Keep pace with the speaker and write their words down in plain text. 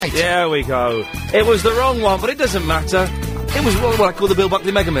There we go. It was the wrong one, but it doesn't matter. It was what I call the Bill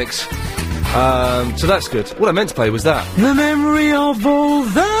Buckley Mega Mix. So that's good. What I meant to play was that. The memory of all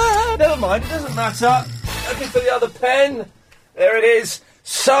that. Never mind, it doesn't matter. Looking for the other pen. There it is.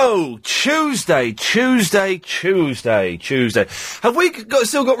 So, Tuesday. Have we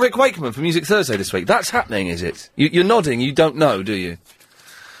still got Rick Wakeman for Music Thursday this week? That's happening, is it? You're nodding, you don't know, do you?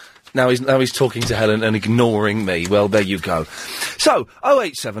 Now he's talking to Helen and ignoring me. Well, there you go. So,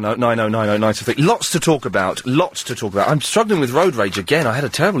 0870 9090 Lots to talk about. I'm struggling with road rage again. I had a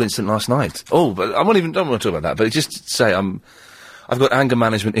terrible incident last night. Oh, but don't want to talk about that, but just say I've got anger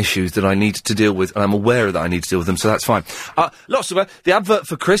management issues that I need to deal with, and I'm aware that I need to deal with them, so that's fine. Lots of the advert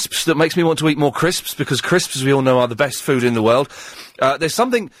for crisps that makes me want to eat more crisps, because crisps, as we all know, are the best food in the world. There's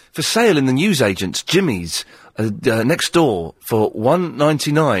something for sale in the newsagents, Jimmy's, next door for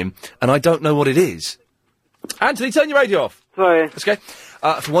 $1.99, and I don't know what it is. Anthony, turn your radio off. Sorry. Okay.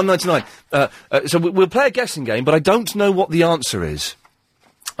 For $1.99. So we'll play a guessing game, but I don't know what the answer is.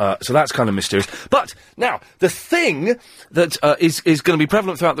 So that's kind of mysterious. But, now, the thing that is going to be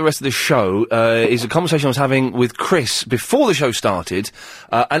prevalent throughout the rest of this show is a conversation I was having with Chris before the show started.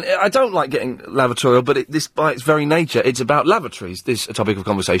 And I don't like getting lavatorial, but this, by its very nature, it's about lavatories, this topic of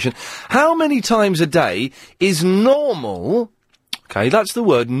conversation. How many times a day is normal, okay, that's the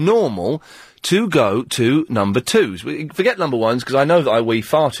word, normal, to go to number twos? Forget number ones, because I know that I wee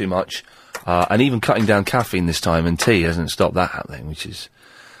far too much, and even cutting down caffeine this time and tea hasn't stopped that happening, which is...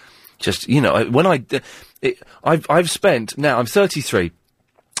 Just, when I've spent, now I'm 33,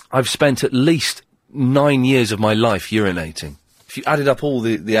 I've spent at least 9 years of my life urinating. If you added up all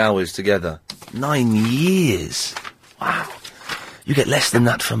the hours together, 9 years. Wow. You get less than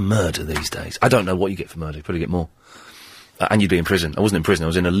that for murder these days. I don't know what you get for murder, you probably get more. And you'd be in prison. I wasn't in prison, I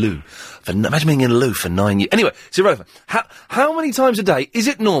was in a loo. Imagine being in a loo for 9 years. Anyway, it's irrelevant. How many times a day is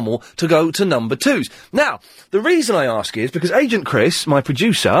it normal to go to number twos? Now, the reason I ask is because Agent Chris, my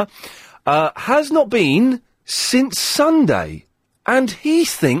producer, has not been since Sunday. And he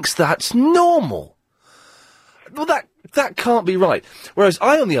thinks that's normal. Well, that can't be right. Whereas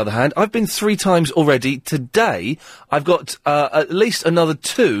I, on the other hand, I've been 3 times already today. I've got, at least another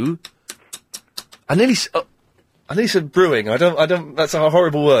 2. I nearly said brewing. I don't, that's a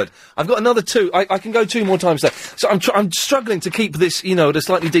horrible word. I've got another 2. I can go 2 more times there. So I'm struggling to keep this, at a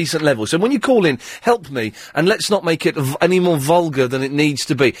slightly decent level. So when you call in, help me, and let's not make it any more vulgar than it needs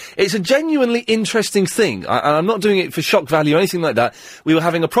to be. It's a genuinely interesting thing. I'm not doing it for shock value or anything like that. We were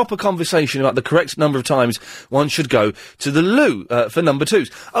having a proper conversation about the correct number of times one should go to the loo, for number twos.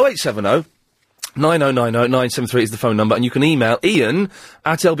 0870 9090 is the phone number, and you can email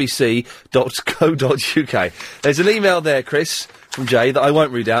ian@lbc.co.uk. There's an email there, Chris, from Jay, that I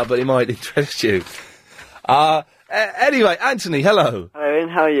won't read out, but it might interest you. Anyway, Anthony, hello. Hello, Ian,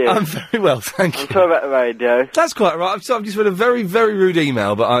 how are you? I'm very well, thank you. I'm sorry about the radio. That's quite right. I've just read a very, very rude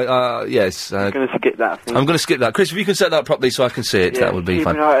email, but yes. I'm going to skip that, I think. I'm going to skip that. Chris, if you can set that up properly so I can see it, that would be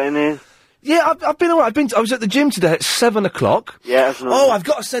fun. Yeah, I've been alright. I was at the gym today at 7 o'clock. Yeah, that's nice. Oh, I've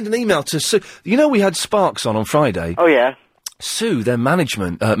got to send an email to Sue. We had Sparks on Friday. Oh, yeah. Sue, their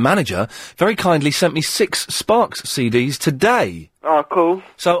manager, very kindly sent me 6 Sparks CDs today. Oh, cool.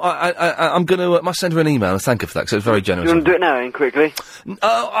 So I'm going to, must send her an email and thank her for that, because it's very generous. Do you want to do it now, Ian, quickly? Do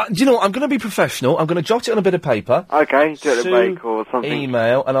you know what? I'm going to be professional. I'm going to jot it on a bit of paper. Okay, do it at the break or something.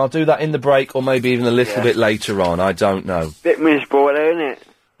 Email, and I'll do that in the break or maybe even a little bit later on. I don't know. Bit miserable there, isn't it?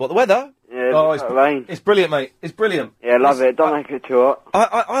 What, the weather? Yeah, it's brilliant, mate. It's brilliant. Yeah, love it. Don't make it too hot.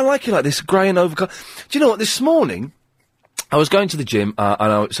 I like it like this, grey and overcast. Do you know what? This morning, I was going to the gym,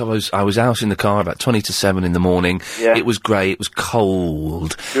 and I was out in the car about 20 to 7 in the morning. Yeah. It was grey, it was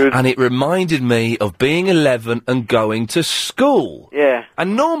cold. Good. And it reminded me of being 11 and going to school. Yeah.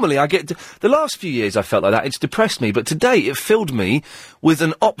 And normally the last few years I felt like that, it's depressed me, but today it filled me with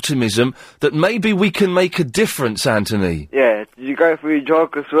an optimism that maybe we can make a difference, Anthony. Yeah. Did you go for your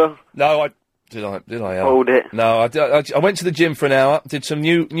jog as well? No, Did I? Hold it. No, I went to the gym for an hour, did some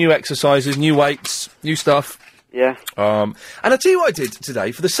new exercises, new weights, new stuff. Yeah. And I'll tell you what I did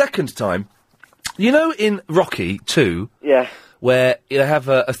today for the second time. In Rocky 2... Yeah. Where they have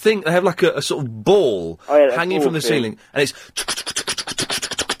a thing, they have like a sort of ball hanging from the ceiling, and it's...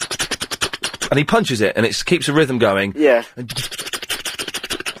 And he punches it, and it keeps a rhythm going. Yeah.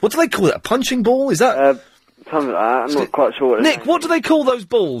 What do they call it? A punching ball? Is that... something like that. I'm not quite sure. Nick, what do they call those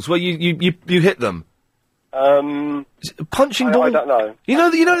balls where you hit them? Punching ball? I don't know. You know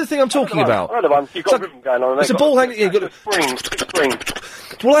the thing I'm talking about? I know the one. You've got rhythm going on. It's a ball hanging... You've got a spring.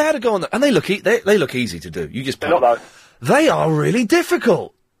 Well, I had a go on that, and they look easy to do. You just... They're not, though. They are really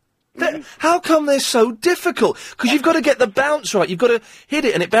difficult. How come they're so difficult? Because you've got to get the bounce right. You've got to hit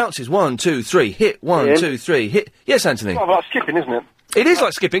it and it bounces. 1, 2, 3, hit. 1, 2, 3, hit. Yes, Anthony? Well, like skipping, isn't it? It is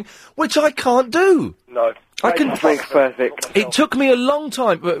like skipping, which I can't do. No. I can. Makes perfect. It took me a long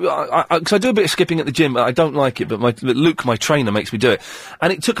time, because I do a bit of skipping at the gym, but I don't like it, but Luke, my trainer, makes me do it.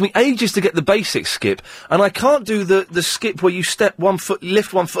 And it took me ages to get the basic skip, and I can't do the skip where you step one foot,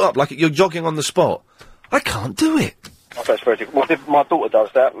 lift one foot up, like you're jogging on the spot. I can't do it. I bet it's very difficult. Well, my daughter does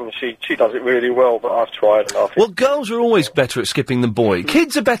that, and she does it really well, but I've tried, and I think... Well, girls are always better at skipping than boys.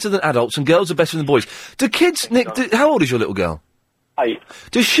 Kids are better than adults, and girls are better than boys. Do kids, Nick, how old is your little girl? 8.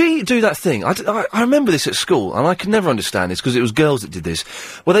 Does she do that thing? I remember this at school, and I could never understand this, because it was girls that did this,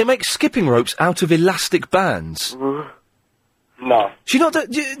 where they make skipping ropes out of elastic bands. No. Do you not do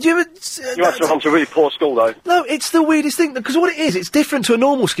you ever... You have to run to a really poor school, though. No, it's the weirdest thing, because what it is, it's different to a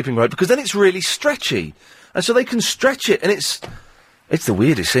normal skipping rope, because then it's really stretchy. And so they can stretch it, and it's the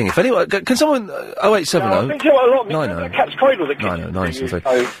weirdest thing. If anyone... Can someone... 0870... No, I think you know what, a lot of me... 90... The Cat's Cradle that kids...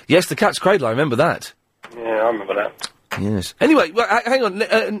 90... Yes, the Cat's Cradle, I remember that. Yeah, I remember that. Yes. Anyway, well, hang on,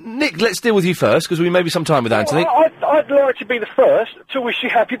 Nick, let's deal with you first, because we may be some time with Anthony. I'd like to be the first to wish you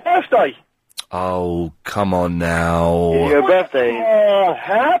happy birthday. Oh, come on now. Your birthday. Oh,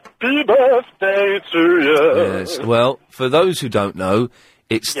 happy birthday to you. Yes, well, for those who don't know,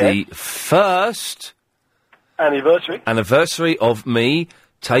 it's the first... Anniversary of me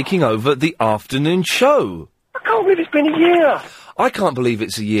taking over the afternoon show. I can't believe it's been a year. I can't believe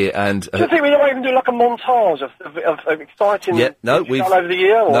it's a year, and... Do you think we don't even do like a montage of exciting... Yeah, no, we've... over the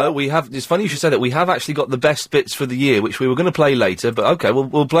year, or? No, we have... It's funny you should say that. We have actually got the best bits for the year, which we were going to play later, but okay,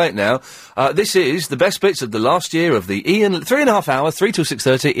 we'll play it now. This is the best bits of the last year of the Ian... 3.5 hour, 3 till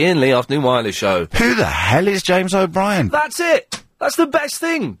 6:30, Ian Lee Afternoon Wireless Show. Who the hell is James O'Brien? That's it! That's the best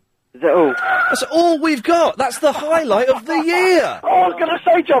thing! Is that all? That's all we've got. That's the highlight of the year. I was going to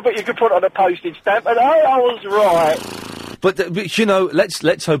say, John, but you could put it on a postage stamp, and I was right. But you know,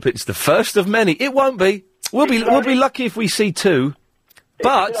 let's hope it's the first of many. It won't be. We'll be lucky if we see 2.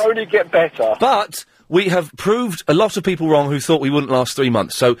 But it can only get better. But we have proved a lot of people wrong who thought we wouldn't last 3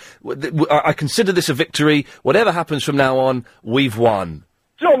 months. So I consider this a victory. Whatever happens from now on, we've won.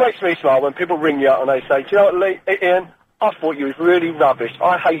 Do you know what makes me smile when people ring you up and they say, "Do you know what, Lee, Ian? I thought you was really rubbish.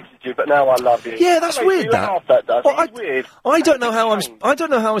 I hated you, but now I love you." Yeah, that's weird. That does. Well, it's weird. I don't know how I'm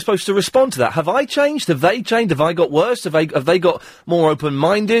supposed to respond to that. Have I changed? Have they changed? Have I got worse? Have they got more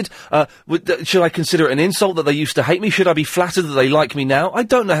open-minded? Should I consider it an insult that they used to hate me? Should I be flattered that they like me now? I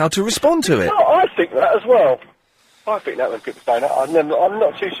don't know how to respond to it. No, I think that as well. I think that when people say that, I'm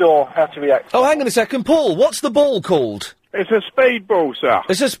not too sure how to react. Oh, hang on a second, Paul. What's the ball called? It's a speedball, sir.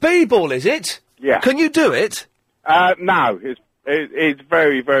 It's a speedball, is it? Yeah. Can you do it? No. It's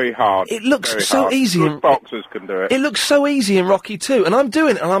very, very hard. It looks very so hard. easy. Good boxers can do it. It looks so easy in Rocky 2, and I'm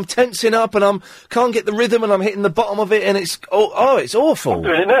doing it, and I'm tensing up, and can't get the rhythm, and I'm hitting the bottom of it, and it's it's awful. I'm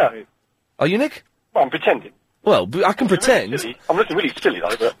doing it now. Are you, Nick? Well, I'm pretending. Well, I can pretend. Really I'm looking really silly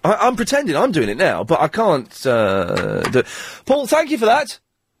though, but... I'm pretending I'm doing it now, but I can't do it. Paul, thank you for that.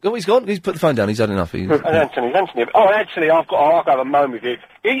 Oh, he's gone. He's put the phone down. He's had enough. And Anthony. Oh, actually, I've got to have a moment with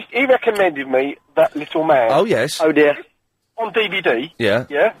you. He recommended me That Little Man. Oh, yes. Oh, dear. On DVD. Yeah.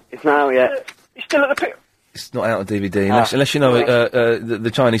 Yeah? It's not out yet. He's still at the pit. It's not out on DVD. Unless you know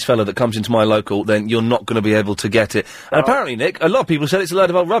the Chinese fella that comes into my local, then you're not going to be able to get it. And apparently, Nick, a lot of people said it's a load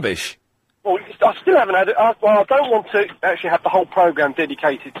of old rubbish. Well, I still haven't had it. I don't want to actually have the whole programme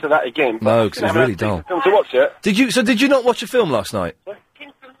dedicated to that again. No, because it's really dull. To watch it. Did you not watch a film last night?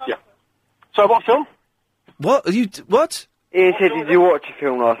 Yeah. So what film? What? What? Ian said, did you watch a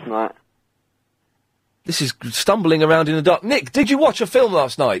film last night? This is stumbling around in the dark. Nick, did you watch a film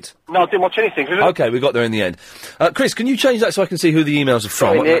last night? No, I didn't watch anything. Okay, we got there in the end. Chris, can you change that so I can see who the emails are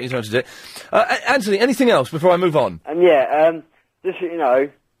from? Sorry, Nick. You to do it. Anthony, anything else before I move on? Just so you know,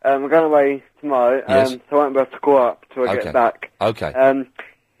 I'm going away tomorrow, Yes. so I won't be able to go up till I get back. Okay.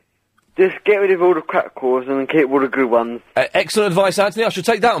 Just get rid of all the crap calls and keep all the good ones. Excellent advice, Anthony. I should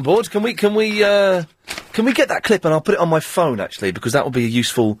take that on board. Can we get that clip and I'll put it on my phone, actually, because that will be a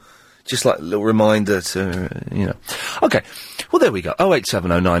useful, just like a little reminder to, Okay. Well, there we go.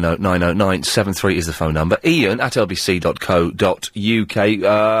 08709090973 is the phone number. Ian at lbc.co.uk.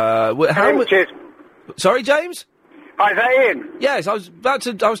 Cheers. Sorry, James? Hi, is that Ian? Yes, I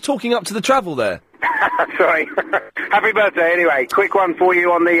was talking up to the travel there. Sorry. Happy birthday, anyway. Quick one for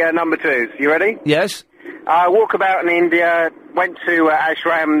you on the number 2s. You ready? Yes. Walkabout in India, went to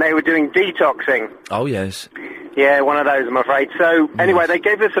Ashram, they were doing detoxing. Oh, yes. Yeah, one of those, I'm afraid. So, anyway, they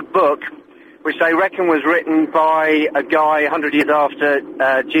gave us a book, which they reckon was written by a guy 100 years after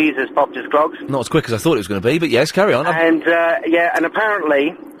Jesus popped his clogs. Not as quick as I thought it was going to be, but yes, carry on. And, and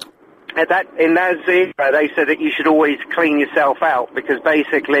apparently, In that zero, they said that you should always clean yourself out because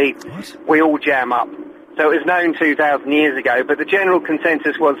basically we all jam up. So it was known 2,000 years ago, but the general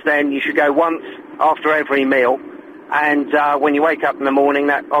consensus was then you should go once after every meal, and when you wake up in the morning,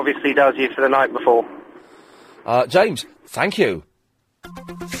 that obviously does you for the night before. James, thank you.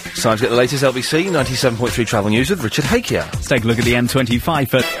 It's time to get the latest LBC 97.3 travel news with Richard Hakier. Let's take a look at the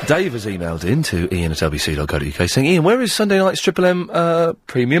M25. Dave has emailed in to ian@lbc.co.uk saying, Ian, where is Sunday night's Triple M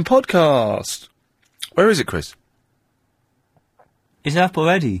premium podcast? Where is it, Chris? Is it up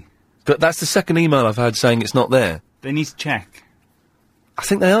already? But that's the second email I've had saying it's not there. They need to check. I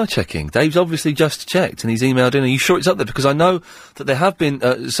think they are checking. Dave's obviously just checked and he's emailed in. Are you sure it's up there? Because I know that there have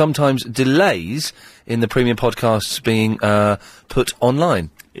been sometimes delays in the premium podcasts being put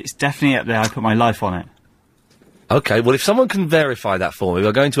online. It's definitely up there. I put my life on it. Okay, well, if someone can verify that for me,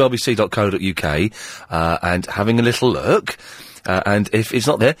 we're going to lbc.co.uk and having a little look. And if it's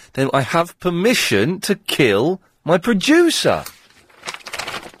not there, then I have permission to kill my producer.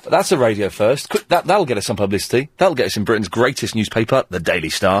 That's a radio first. That'll get us some publicity. That'll get us in Britain's greatest newspaper, the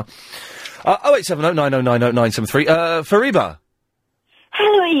Daily Star. 0870 909 0973. Fariba.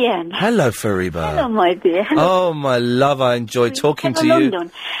 Hello, Ian. Hello, Fariba. Hello, my dear. Hello. Oh, my love, I enjoy talking to you.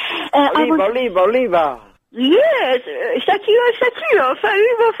 London. Oliva. Yes, Shakira,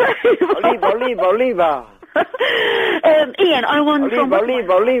 Fariba. Oliva. Ian, I want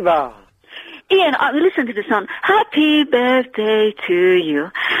Oliva. Ian, listen to the song. Happy birthday to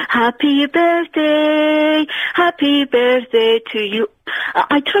you. Happy birthday to you.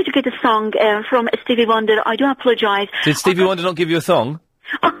 I tried to get a song from Stevie Wonder. I do apologize. Did Stevie Wonder not give you a song?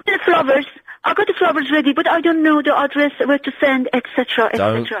 I got the flowers ready, but I don't know the address where to send, etc.,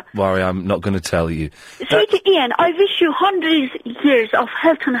 Don't etc. worry, I'm not going to tell you. Sweetie Ian, I wish you hundreds years of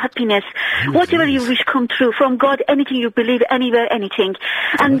health and happiness. Whatever you wish come true from God, anything you believe, anywhere, anything.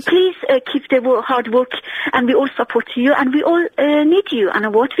 And please keep the hard work, and we all support you, and we all need you,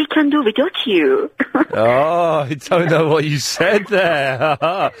 and what we can do without you. Oh, I don't know what you said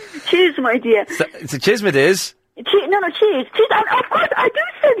there. Cheers, my dear. So cheers, my dears. Cheers. And of course, I do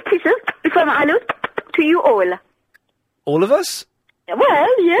send kisses from Alu to you all. All of us?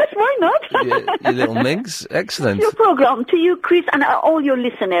 Well, yes, why not? You little minx. Excellent. Your program, to you, Chris, and all your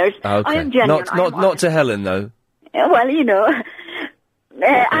listeners. Okay. I am genuine. Not to Helen, though. Well, you know.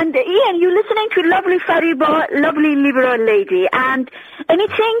 And Ian, you're listening to lovely Fariba, lovely liberal lady, and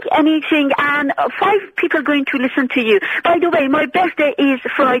anything, and 5 people going to listen to you. By the way, my birthday is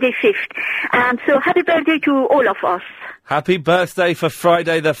Friday 5th, and so happy birthday to all of us. Happy birthday for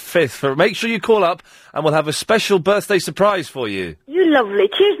Friday the 5th. Make sure you call up, and we'll have a special birthday surprise for you. You lovely.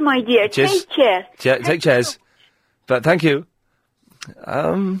 Cheers, my dear. Cheers. Take care. Take chairs. But thank you.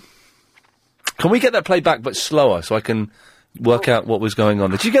 Can we get that played back, but slower, so I can work out what was going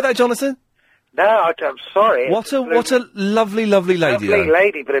on? Did you get that, Jonathan? No, I'm sorry. What a lovely lady. Lovely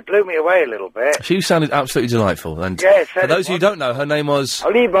lady, but it blew me away a little bit. She sounded absolutely delightful. And yes, for those who don't know, her name was...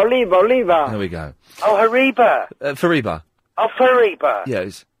 Oliva. There we go. Oh, Hariba. Fariba. Oh, Fariba. Yeah,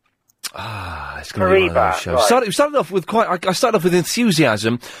 it's going to be one of those shows. Right. It started off with I started off with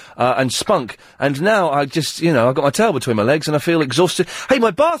enthusiasm and spunk, and now I just, I've got my tail between my legs and I feel exhausted. Hey,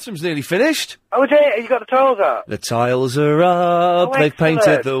 my bathroom's nearly finished. Oh, is it? You got the tiles up? The tiles are up. Oh, they've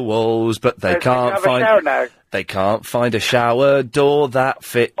painted the walls, but they can't find a shower door that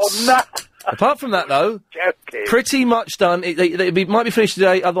fits. Oh, no. Apart from that, though, Joking. pretty much done. It might be finished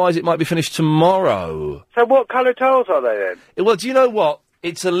today, otherwise it might be finished tomorrow. So what colour tiles are they then? Well, do you know what?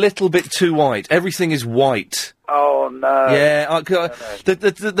 It's a little bit too white. Everything is white. Oh, no. Yeah,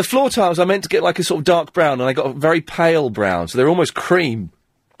 the floor tiles I meant to get like a sort of dark brown, and I got a very pale brown, so they're almost cream.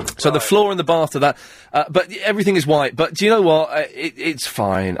 So the floor and the bath are that, but everything is white. But do you know what? It's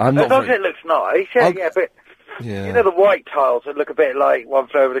fine. I'm not. As long as it looks nice, but you know the white tiles that look a bit like One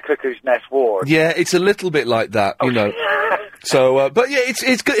Flew Over the Cuckoo's Nest ward. Yeah, it's a little bit like that, So, but yeah,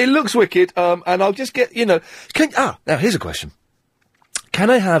 it's good. It looks wicked. And I'll just get now here's a question. Can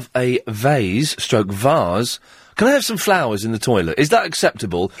I have a vase/vase? Can I have some flowers in the toilet? Is that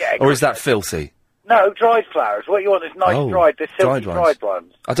acceptable, or is that filthy? No, dried flowers. What you want is nice dried, the silky dried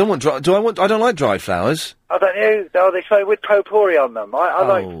ones. I don't want I don't like dried flowers. Oh, don't you? Oh, they say with potpourri on them. I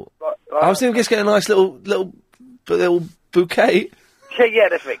like. I was thinking, just get a nice little bouquet. Yeah,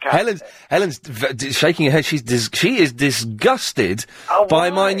 that's a bit catchy. Helen's shaking her head. She is disgusted by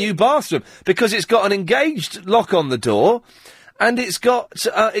my new bathroom because it's got an engaged lock on the door. And it's going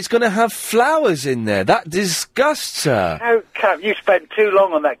to have flowers in there. That disgusts her. How come you spent too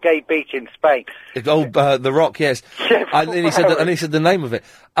long on that gay beach in Spain? The Rock, yes. And then he said the name of it.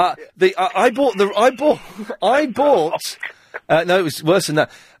 I bought. No, it was worse than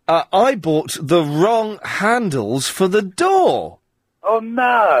that. I bought the wrong handles for the door. Oh, no.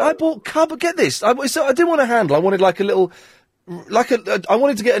 I bought get this. I didn't want a handle. I wanted like a little, I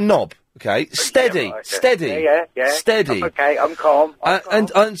wanted to get a knob. Okay, steady. Yeah. Steady. Okay, I'm calm.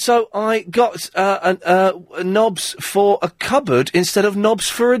 And so I got knobs for a cupboard instead of knobs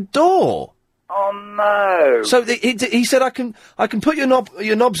for a door. Oh no! So he said I can put your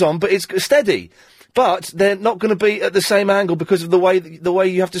knobs on, but it's steady. But they're not going to be at the same angle because of the way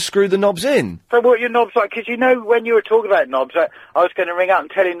you have to screw the knobs in. So what are your knobs like? Because when you were talking about knobs, I was going to ring up and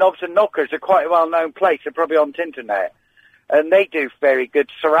tell you Knobs and Knockers are quite a well-known place. They're probably on the internet. And they do very good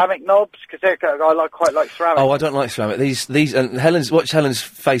ceramic knobs, because I quite like ceramic. Oh, I don't like ceramic. These, and watch Helen's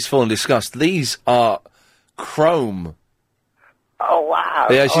face fall in disgust. These are chrome. Oh, wow.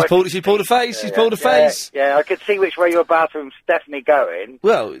 Yeah, she pulled a face. She's pulled a face. Yeah, I could see which way your bathroom's definitely going.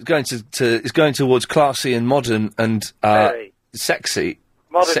 Well, it's going towards classy and modern and, sexy.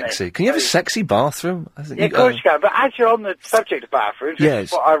 Modern. Sexy. Can you have a sexy bathroom? I think of course you can. But as you're on the subject of bathrooms, which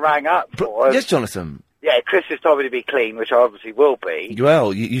is what I rang up for. Yes, Jonathan. Yeah, Chris has told me to be clean, which I obviously will be.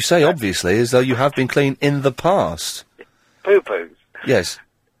 Well, you say obviously as though you have been clean in the past. Poo-poos. Yes.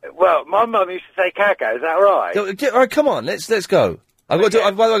 Well, my mum used to say caca, is that right? All right, come on, let's go. By the way,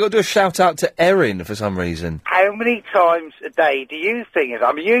 I've got to do a shout out to Erin for some reason. How many times a day do you think it?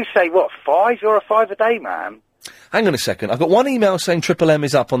 I mean, you say, 5? You're a 5 a day man. Hang on a second. I've got one email saying Triple M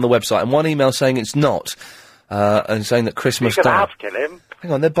is up on the website and one email saying it's not, and saying that Christmas You're died. going to have to kill him.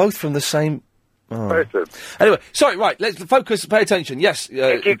 Hang on, they're both from the same... person. Anyway, sorry, right, let's focus, pay attention, yes.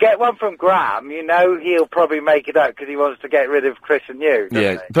 If you get one from Graham, he'll probably make it up because he wants to get rid of Chris and you,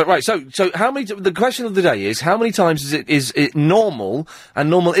 doesn't he? But right, so how many, the question of the day is, how many times is it normal, and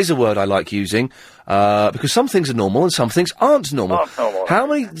normal is a word I like using, because some things are normal and some things aren't normal. How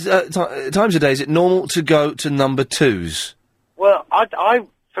many times a day is it normal to go to number twos? Well,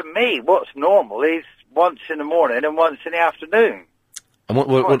 for me, what's normal is once in the morning and once in the afternoon. And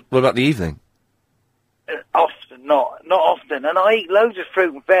what about the evening? Often, not often. And I eat loads of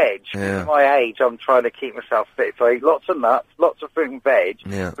fruit and veg. Yeah. At my age, I'm trying to keep myself fit. So I eat lots of nuts, lots of fruit and veg,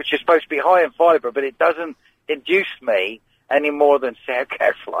 which is supposed to be high in fibre, but it doesn't induce me any more than, see how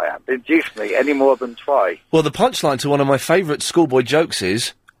careful I am, induce me any more than twice. Well, the punchline to one of my favourite schoolboy jokes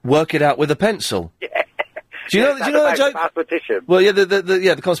is, work it out with a pencil. Yeah. Do you know that joke? Mathematician. Well, yeah,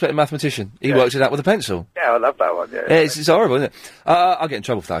 the constipated mathematician. He worked it out with a pencil. Yeah, I love that one. Yeah, it's horrible, isn't it? I'll get in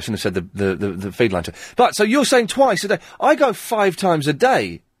trouble for that. I shouldn't have said the feed line to. But so you're saying twice a day? I go 5 times a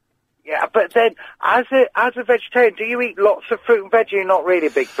day. Yeah, but then as a vegetarian, do you eat lots of fruit and veg? Or you're not really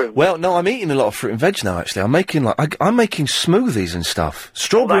a big fruit and veg? Well, no, I'm eating a lot of fruit and veg now. Actually, I'm making smoothies and stuff.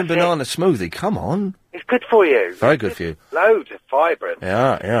 Strawberry and banana smoothie. Come on. It's good for you. Very good for you. Loads of fibre.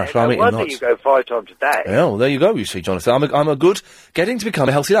 Yeah. So I'm eating lots. lots. You go 5 times a day. Yeah, well, there you go. You see, Jonathan, I'm a good getting to become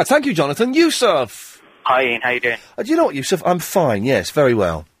a healthy lad. Thank you, Jonathan. Yusuf. Hi, Ian. How you doing? Do you know what, Yusuf? I'm fine. Yes, very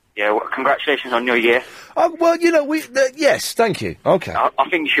well. Yeah. Well, congratulations on your year. Well, yes, thank you. Okay. I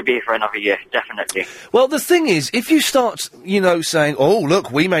think you should be here for another year, definitely. Well, the thing is, if you start, saying, oh,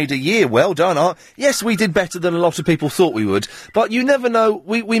 look, we made a year, well done. Yes, we did better than a lot of people thought we would, but you never know,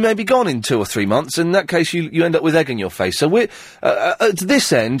 we may be gone in 2 or 3 months, and in that case, you end up with egg in your face. So we're, at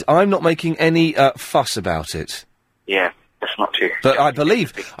this end, I'm not making any, fuss about it. Yeah, that's not true. But I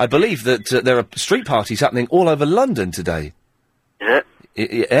believe that there are street parties happening all over London today. Is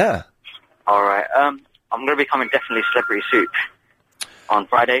it? Yeah. Alright, I'm going to be coming definitely Celebrity Soup on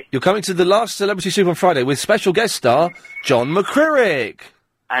Friday. You're coming to the last Celebrity Soup on Friday with special guest star John McCririck.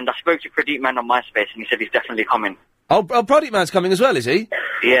 And I spoke to Pradeep Man on MySpace and he said he's definitely coming. Oh, Pradeep Man's coming as well, is he?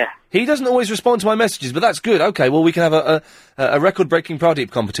 Yeah. He doesn't always respond to my messages, but that's good. Okay, well, we can have a record-breaking Pradeep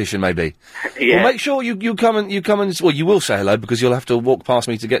competition, maybe. Yeah. Well, make sure you come and, well, you will say hello because you'll have to walk past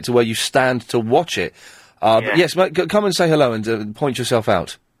me to get to where you stand to watch it. But yes, come and say hello and point yourself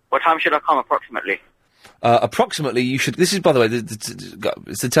out. What time should I come approximately? Approximately, you should... This is, by the way,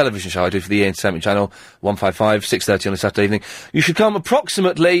 it's the television show I do for the E! Entertainment Channel, 155, 6:30 on a Saturday evening. You should come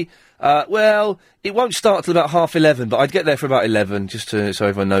approximately... well, it won't start till about 11:30, but I'd get there for about 11, just so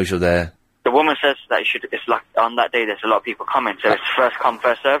everyone knows you're there. The woman says that it's like, on that day there's a lot of people coming, so it's first come,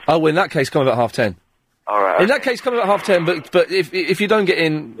 first serve. Oh, well, in that case, come about 10:30. Alright. In that case, come about 10:30, but if you don't get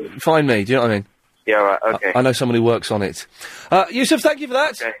in, find me, do you know what I mean? Yeah, right, okay. I know someone who works on it. Yusuf, thank you for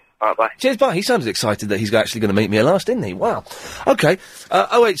that. Okay, alright, bye. Cheers, bye. He sounded excited that he's actually going to meet me at last, didn't he? Wow. Okay.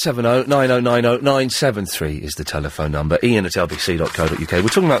 0870 9090 973 is the telephone number. Ian@lbc.co.uk. We're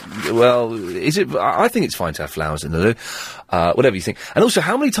talking about, well, is it... I think it's fine to have flowers in the loo. Whatever you think. And also,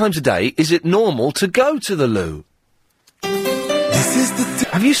 how many times a day is it normal to go to the loo? This is the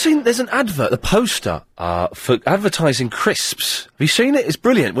Have you seen, there's an advert, a poster, for advertising crisps. Have you seen it? It's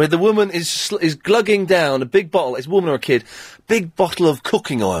brilliant, where the woman is glugging down a big bottle, it's a woman or a kid, big bottle of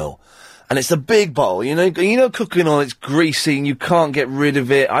cooking oil. And it's a big bottle, you know cooking oil, it's greasy and you can't get rid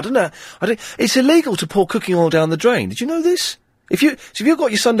of it. I don't know. It's illegal to pour cooking oil down the drain. Did you know this? If you've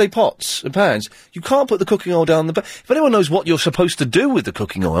got your Sunday pots and pans, you can't put the cooking oil down the... If anyone knows what you're supposed to do with the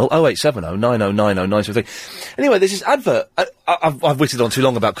cooking oil, 0870 9090 973. Anyway, there's this advert. I've witted on too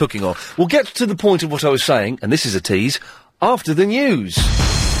long about cooking oil. We'll get to the point of what I was saying, and this is a tease, after the news.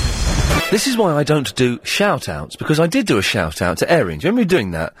 This is why I don't do shout-outs, because I did do a shout-out to Erin. Do you remember me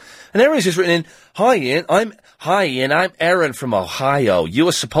doing that? And Erin's just written in, Hi Ian, I'm Erin from Ohio. You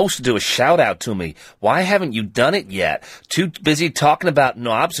were supposed to do a shout-out to me. Why haven't you done it yet? Too busy talking about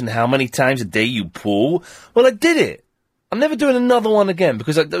knobs and how many times a day you poo? Well, I did it. I'm never doing another one again,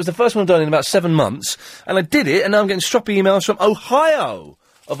 because that was the first one I've done in about 7 months, and I did it, and now I'm getting stroppy emails from Ohio,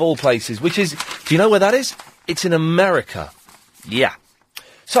 of all places, which is, do you know where that is? It's in America. Yeah.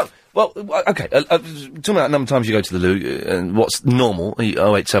 So... Well, okay, talking about the number of times you go to the loo, and what's normal,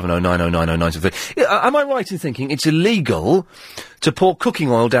 0870 9090 973. Am I right in thinking it's illegal to pour cooking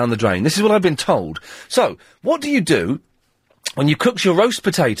oil down the drain? This is what I've been told. So, what do you do when you cook your roast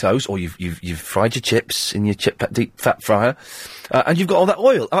potatoes, or you've fried your chips in your deep fat fryer, and you've got all that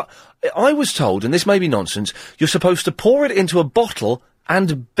oil? I was told, and this may be nonsense, you're supposed to pour it into a bottle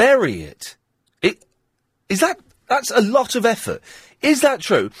and bury it. That's a lot of effort. Is that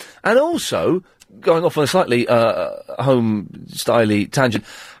true? And also, going off on a slightly home-styley tangent,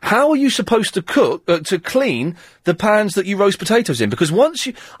 how are you supposed to to clean the pans that you roast potatoes in? Because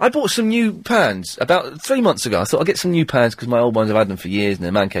I bought some new pans about 3 months ago. I thought I'd get some new pans because my old ones, I've had them for years, and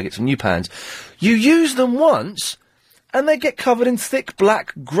the man can't get some new pans. You use them once, and they get covered in thick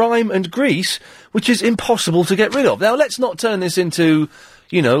black grime and grease, which is impossible to get rid of. Now, let's not turn this into,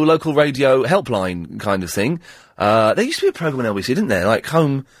 local radio helpline kind of thing. There used to be a programme on LBC, didn't there? Like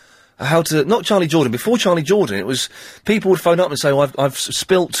not Charlie Jordan. Before Charlie Jordan, it was, people would phone up and say, I've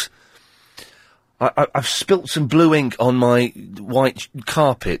spilt some blue ink on my white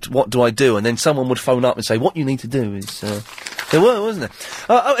carpet. What do I do? And then someone would phone up and say, what you need to do is, there were, wasn't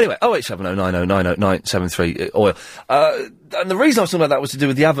there? Anyway, 0870 9090 973, oil. And the reason I was talking about that was to do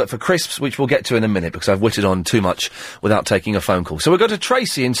with the advert for crisps, which we'll get to in a minute, because I've witted on too much without taking a phone call. So we'll go to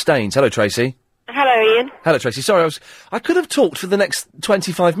Tracy in Staines. Hello, Tracy. Hello, Ian. Hello, Tracy. Sorry, I could have talked for the next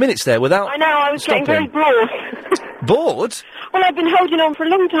 25 minutes there without I know, I was stopping. getting very bored. Bored? Well, I've been holding on for a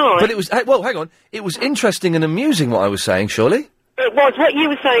long time. But it was, well, hang on. It was interesting and amusing what I was saying, surely? It was. What you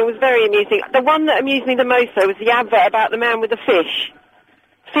were saying was very amusing. The one that amused me the most, though, was the advert about the man with the fish.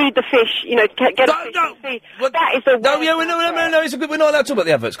 Feed the fish, get a fish and feed. That is the worst. No, we're not allowed to talk about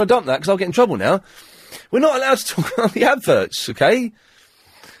the adverts. I'll dump that, because I'll get in trouble now. We're not allowed to talk about the adverts, okay?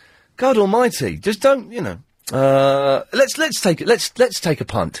 God almighty, just don't, let's take a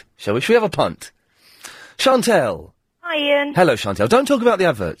punt, shall we? Shall we have a punt? Chantel. Hi, Ian. Hello, Chantel. Don't talk about the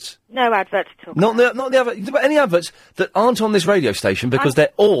adverts. No adverts at all. Not the adverts. Any adverts that aren't on this radio station, because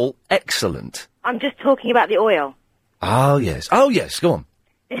they're all excellent. I'm just talking about the oil. Oh, yes, go on.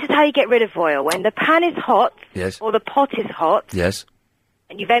 This is how you get rid of oil. When the pan is hot, yes, or the pot is hot, yes,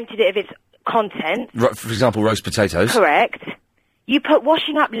 and you've emptied it of its content. For example, roast potatoes. Correct. You put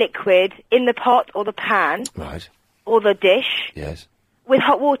washing up liquid in the pot or the pan. Right. Or the dish. Yes. With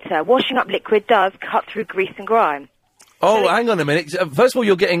hot water. Washing up liquid does cut through grease and grime. Oh, hang on a minute. First of all,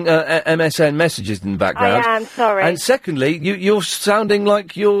 you're getting MSN messages in the background. I am, sorry. And secondly, you're sounding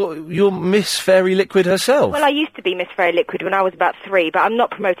like you're Miss Fairy Liquid herself. Well, I used to be Miss Fairy Liquid when I was about 3, but I'm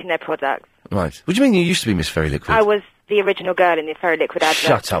not promoting their products. Right. What do you mean you used to be Miss Fairy Liquid? I was the original girl in the Fairy Liquid advert.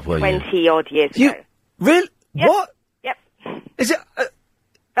 Shut up, were you? 20-odd years ago. Really? Yep. What? Yep. Is it... But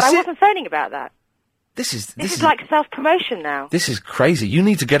I wasn't phoning about that. This is like self-promotion now. This is crazy. You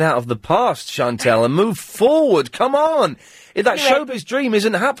need to get out of the past, Chantel, and move forward. Come on. If that showbiz dream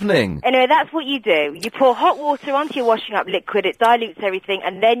isn't happening. Anyway, that's what you do. You pour hot water onto your washing up liquid, it dilutes everything,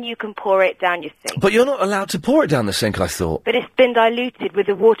 and then you can pour it down your sink. But you're not allowed to pour it down the sink, I thought. But it's been diluted with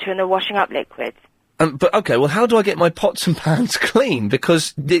the water and the washing up liquid. But, okay, well, how do I get my pots and pans clean?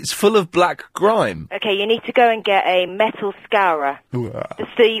 Because it's full of black grime. Okay, you need to go and get a metal scourer.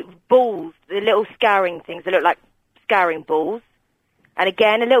 The balls, the little scouring things that look like scouring balls. And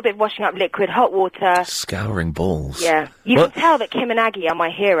again, a little bit of washing up liquid, hot water. Scouring balls? Yeah. You can tell that Kim and Aggie are my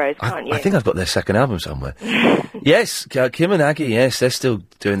heroes, can't you? I think I've got their second album somewhere. Yes, Kim and Aggie, yes, they're still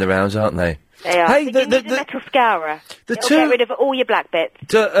doing the rounds, aren't they? They are. Hey, the metal scourer. It'll get rid of all your black bits.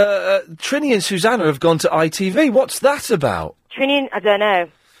 Trini and Susanna have gone to ITV. What's that about? Trini, I don't know.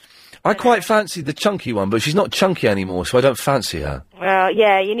 I quite fancy the chunky one, but she's not chunky anymore, so I don't fancy her. Well,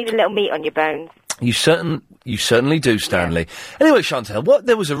 yeah, you need a little meat on your bones. You certainly do, Stanley. Anyway, Chantal,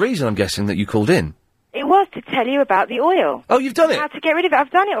 there was a reason, I'm guessing, that you called in. It was to tell you about the oil. Oh, you've done it? How to get rid of it.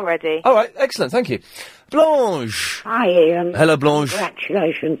 I've done it already. All right, excellent, thank you. Blanche. Hi, Ian. Hello, Blanche.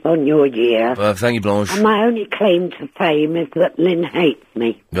 Congratulations on your year. Thank you, Blanche. And my only claim to fame is that Lynn hates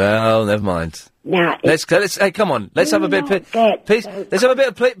me. Well, never mind. Now, let's hey, come on. Let's have a bit of peace. Let's have a bit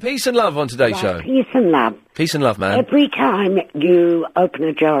of peace and love on today's show. Peace and love. Peace and love, man. Every time you open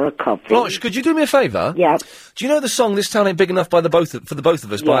a jar of coffee. Blanche, could you do me a favour? Yeah. Do you know the song "This Town Ain't Big Enough" for the both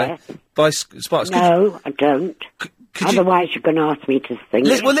of us by Sparks? No, I don't. Otherwise, you're going to ask me to sing.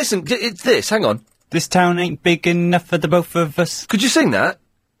 Well, listen. It's this. Hang on. This town ain't big enough for the both of us. Could you sing that?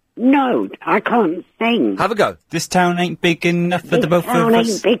 No, I can't sing. Have a go. This town ain't big enough for the both of us.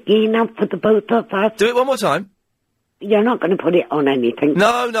 This town ain't big enough for the both of us. Do it one more time. You're not going to put it on anything.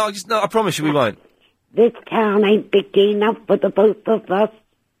 No, I promise you we won't. This town ain't big enough for the both of us.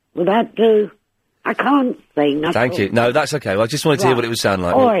 Will that do? I can't sing. Thank you. No, that's okay. Well, I just wanted to hear what it would sound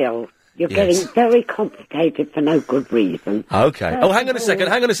like. Oil. You're getting very complicated for no good reason. Okay. Oh, hang on a second.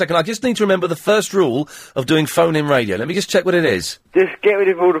 I just need to remember the first rule of doing phone-in radio. Let me just check what it is. Just get rid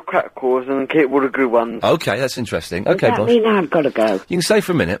of all the crap calls and keep all the good ones. Okay, that's interesting. Okay, Does that mean I've got to go? You can stay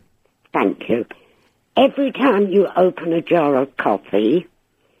for a minute. Thank you. Every time you open a jar of coffee,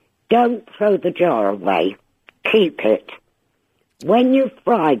 don't throw the jar away. Keep it. When you've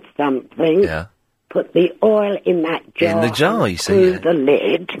fried something... Yeah. Put the oil in that jar. In the jar, you see. Through the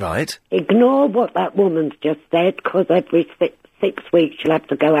lid. Right. Ignore what that woman's just said, because every six weeks you'll have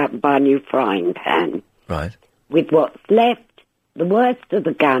to go out and buy a new frying pan. Right. With what's left, the worst of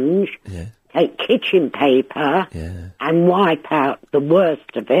the gunge, take kitchen paper and wipe out the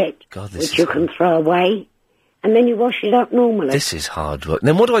worst of it, which you can throw away, and then you wash it up normally. This is hard work.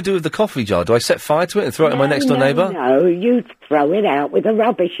 Then what do I do with the coffee jar? Do I set fire to it and throw it at my next-door neighbour? No, you throw it out with the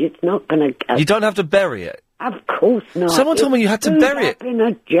rubbish. It's not going to go. You don't have to bury it? Of course not. Someone told me you had to bury it. In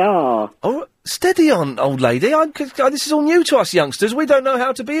a jar. Oh, steady on, old lady. This is all new to us youngsters. We don't know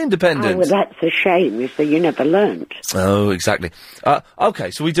how to be independent. Oh, well, that's a shame. So you never learnt. Oh, exactly.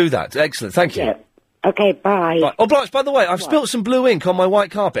 Okay, so we do that. Excellent. Thank you. Yeah. Okay, bye. Right. Oh, Blanche, by the way, I've spilt some blue ink on my white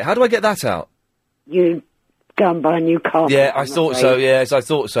carpet. How do I get that out? You go and buy a new carpet. Yeah, I thought so. Yes, I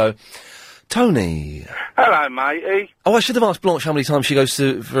thought so. Tony. Hello, matey. Oh, I should have asked Blanche how many times she goes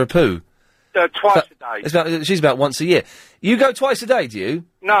for a poo. Twice a day. She's about once a year. You go twice a day, do you?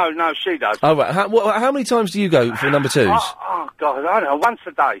 No, she does. Oh, right. How many times do you go for number twos? Oh, God, I don't know. Once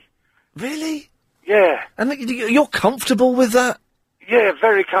a day. Really? Yeah. And you're comfortable with that? Yeah,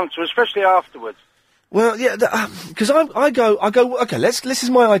 very comfortable, especially afterwards. Well, yeah, because I go, okay, this is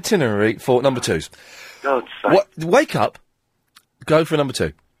my itinerary for number twos. God's sake. Wake up, go for number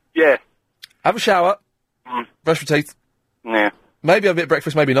two. Yeah. Have a shower, brush your teeth. Yeah. Maybe have a bit of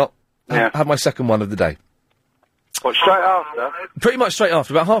breakfast, maybe not. Yeah. Have my second one of the day. What, straight after? Pretty much straight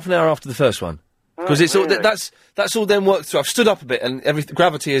after, about half an hour after the first one. Because it's all, that's all then worked through. I've stood up a bit and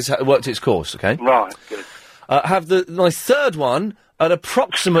gravity has worked its course, okay? Right, good. Have my third one at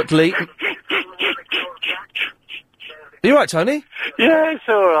approximately... Are you right, Tony? Yeah, it's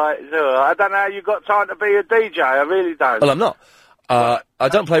all right. I don't know how you got time to be a DJ. I really don't. Well, I'm not. I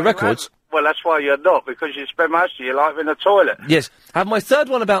don't play records. Well, that's why you're not, because you spend most of your life in the toilet. Yes. Have my third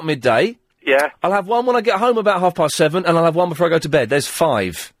one about midday. Yeah. I'll have one when I get home about 7:30, and I'll have one before I go to bed. There's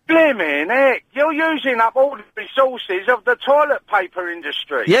 5. Blimmin' heck, you're using up all the resources of the toilet paper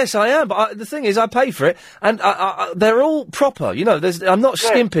industry. Yes, I am, but the thing is, I pay for it, and they're all proper, you know, I'm not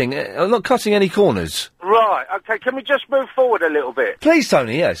skimping, I'm not cutting any corners. Right, okay, can we just move forward a little bit? Please,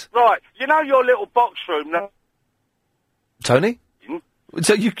 Tony, yes. Right, you know your little box room now? Tony?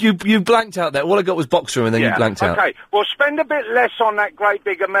 So you blanked out there. All I got was box room, and then you blanked out. Okay, well, spend a bit less on that great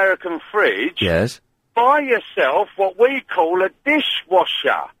big American fridge. Yes. Buy yourself what we call a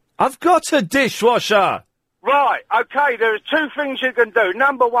dishwasher. I've got a dishwasher. Right, okay, there are 2 things you can do.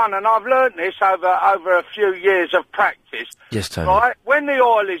 Number 1, and I've learnt this over a few years of practice. Yes, Tony. Right, when the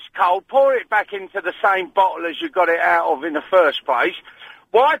oil is cold, pour it back into the same bottle as you got it out of in the first place.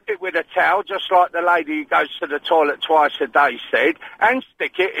 Wipe it with a towel, just like the lady who goes to the toilet twice a day said, and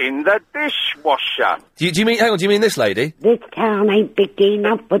stick it in the dishwasher. Do you mean, hang on, do you mean this lady? This town ain't big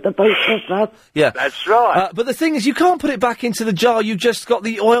enough for the both of us. Yeah. That's right. But the thing is, you can't put it back into the jar you just got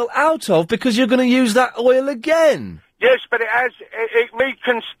the oil out of, because you're going to use that oil again. Yes, but it has, it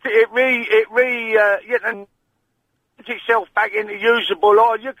itself back into usable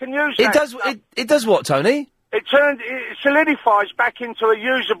oil. You can use that. It does what, Tony? It solidifies back into a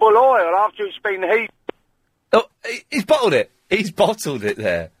usable oil after it's been heated. Oh, he's bottled it. He's bottled it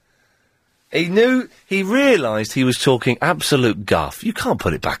there. He realised he was talking absolute guff. You can't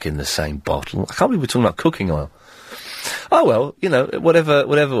put it back in the same bottle. I can't believe we're talking about cooking oil. Oh, well, you know, whatever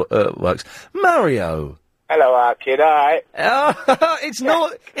works. Mario. Hello, kid, alright?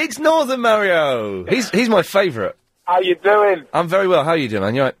 It's Northern Mario. He's my favourite. How you doing? I'm very well. How are you doing,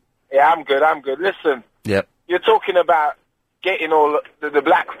 man? You all right? Yeah, I'm good. Listen. Yep. You're talking about getting all the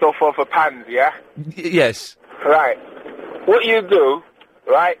black stuff off of pans, yeah? Yes. Right. What you do,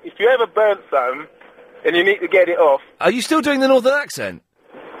 right, if you ever burn something and you need to get it off... Are you still doing the Northern accent?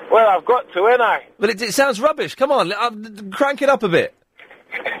 Well, I've got to, ain't I? But it sounds rubbish. Come on, crank it up a bit.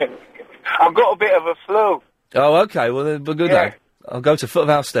 I've got a bit of a flu. Oh, okay. Well, then, but good day. I'll go to foot of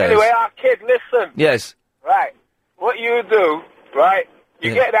house stairs. Anyway, our kid, listen. Yes. Right. What you do, right,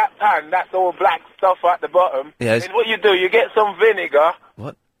 you get that pan, that's all black stuff at the bottom. Yes. And what you do, you get some vinegar.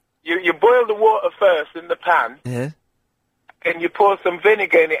 What? You boil the water first in the pan. Yeah. And you pour some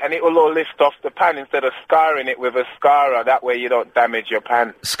vinegar in it, and it will all lift off the pan instead of scarring it with a scarer. That way you don't damage your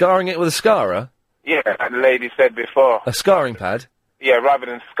pan. Scarring it with a scarer? Yeah, like the lady said before. A scarring pad? Yeah, rather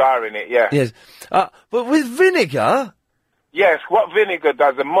than scarring it, yeah. Yes. But with vinegar? Yes, what vinegar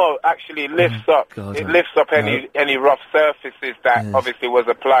does, the malt actually lifts up. God, it lifts up any rough surfaces that obviously was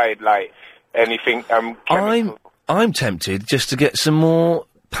applied, like anything chemical. I'm tempted just to get some more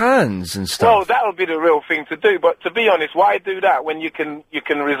pans and stuff. Well, that would be the real thing to do, but to be honest, why do that when you can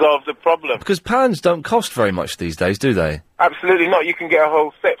resolve the problem? Because pans don't cost very much these days, do they? Absolutely not. You can get a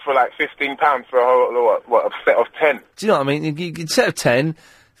whole set for like £15 for a whole, a set of 10. Do you know what I mean? You set of 10,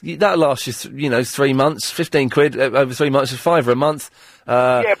 that'll last you, 3 months, 15 quid over 3 months is £5 a month.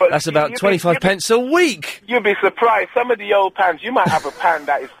 Yeah, but that's about 25 pence a week. You'd be surprised. Some of the old pans, you might have a pan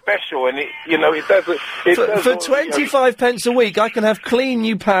that is special, and it doesn't. For 25 pence a week, I can have clean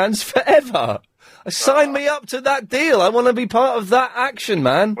new pans forever. Sign me up to that deal. I want to be part of that action,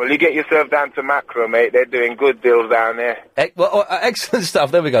 man. Well, you get yourself down to Macro, mate. They're doing good deals down there. Excellent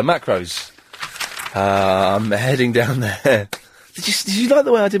stuff. There we go. Macros. I'm heading down there. Did you like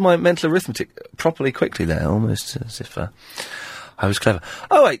the way I did my mental arithmetic properly quickly there? Almost as if I was clever.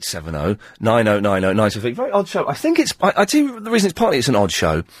 0870 9090 923. Very odd show. I think it's... I tell you the reason it's an odd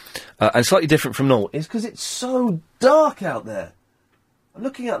show, and slightly different from normal, is because it's so dark out there. I'm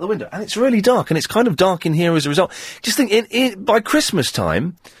looking out the window, and it's really dark, and it's kind of dark in here as a result. Just think, by Christmas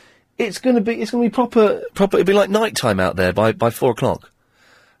time, it's going to be proper, it'll be like night time out there by 4 o'clock.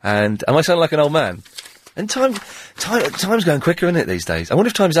 And am I sounding like an old man? And time's going quicker, isn't it, these days? I wonder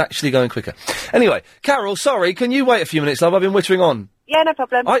if time's actually going quicker. Anyway, Carol, sorry, can you wait a few minutes, love? I've been wittering on. Yeah, no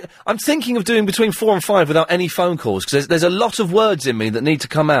problem. I'm thinking of doing between 4 and 5 without any phone calls, because there's a lot of words in me that need to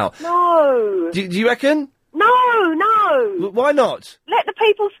come out. No. Do you reckon? No. Why not? Let the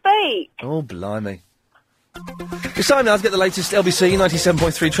people speak. Oh, blimey. It's time now to get the latest LBC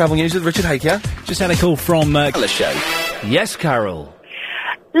 97.3 travel news with Richard Haker. Just had a call from... Show. Yes, Carol.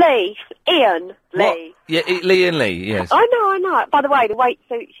 Lee. Ian. What? Lee. Yeah, Lee and Lee, yes. I know. By the way, the weight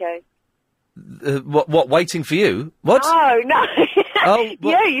suits you. What, waiting for you? What? No. Oh,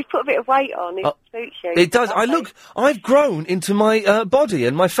 yeah, you've put a bit of weight on. It suits you. It does. I've grown into my body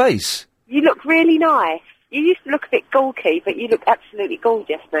and my face. You look really nice. You used to look a bit gawky, but you look absolutely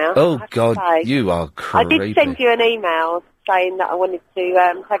gorgeous now. Oh, God, you are creepy. I did send you an email saying that I wanted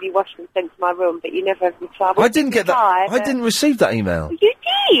to have you washed and sent to my room, but you never replied. I didn't get that. I didn't receive that email. You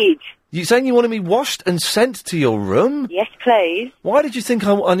did. You saying you wanted me washed and sent to your room? Yes, please. Why did you think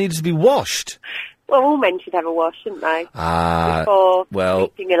I needed to be washed? Well, all men should have a wash, shouldn't they? Before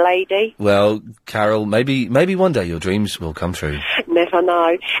meeting a lady. Well, Carol, maybe one day your dreams will come true. Never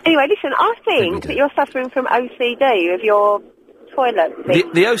know. Anyway, listen, I think that you're suffering from OCD with your toilet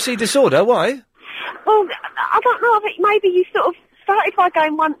thing. The OC disorder? Why? Well, I don't know. Maybe you sort of started by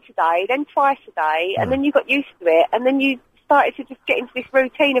going once a day, then twice a day, and then you got used to it, and then you started to just get into this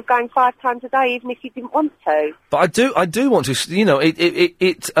routine of going 5 times a day, even if you didn't want to. But I do want to. You know, I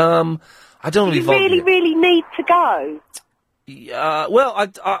don't want to be You really need to go. Well,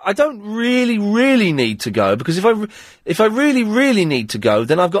 I don't really need to go, because if I really need to go,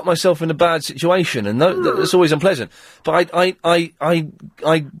 then I've got myself in a bad situation, and that's always unpleasant. But I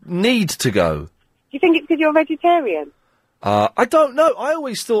need to go. Do you think it's because you're a vegetarian? I don't know. I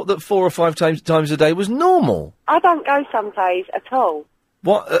always thought that 4 or 5 times a day was normal. I don't go some days at all.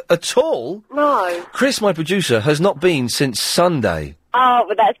 What, at all? No. Chris, my producer, has not been since Sunday. Oh,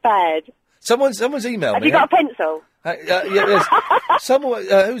 but that's bad. Someone's emailed me. Have you got a pencil? Yes. Someone,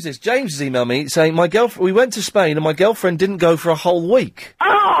 who's this? James has emailed me saying we went to Spain and my girlfriend didn't go for a whole week.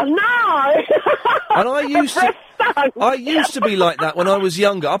 Oh, no! And I used to be like that when I was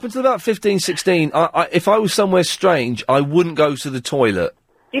younger. Up until about 15, 16, if I was somewhere strange, I wouldn't go to the toilet.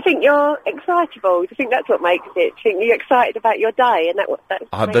 you think you're excitable? Do you think that's what makes it? Do you think you're excited about your day, and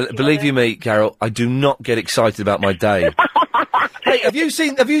Believe you me, Carol, I do not get excited about my day. Hey, have you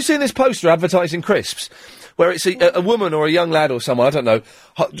seen this poster advertising crisps? Where it's a woman or a young lad or someone, I don't know,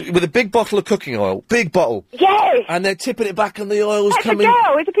 with a big bottle of cooking oil, big bottle. Yes! And they're tipping it back and the oil's That's coming... a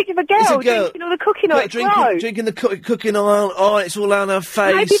girl, it's a picture of a girl, It's a girl. drinking all the cooking oil. Drinking the cooking oil, oh, it's all on her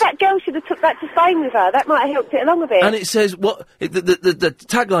face. Maybe that girl should have took that to Spain with her, that might have helped it along a bit. And it says, the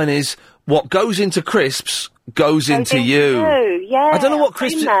tagline is, what goes into crisps goes into you. Yeah, I don't know what I've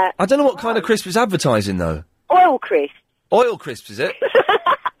seen crisps... that. I don't know what kind of crisp it's advertising, though. Oil crisp. Oil crisps, is it?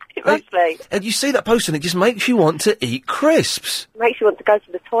 It must be. And you see that poster and it just makes you want to eat crisps. Makes you want to go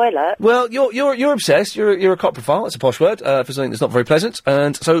to the toilet. Well, you're obsessed. You're a coprophile. That's a posh word for something that's not very pleasant.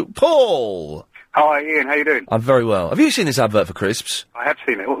 And so, Paul. Hi, Ian. How you doing? I'm very well. Have you seen this advert for crisps? I have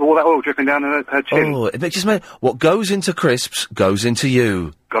seen it. All that oil dripping down her chin. Oh, it just made what goes into crisps goes into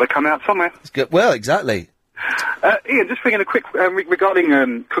you. Got to come out somewhere. Well, exactly. Ian, just thinking a quick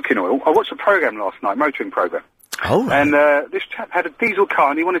regarding cooking oil. I watched a program last night, motoring program. Oh, right. And this chap had a diesel car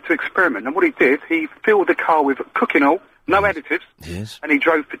and he wanted to experiment. And what he did, he filled the car with cooking oil, no additives. Yes. And he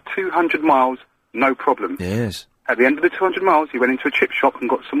drove for 200 miles, no problem. Yes. At the end of the 200 miles, he went into a chip shop and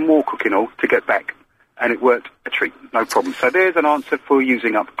got some more cooking oil to get back. And it worked a treat, no problem. So there's an answer for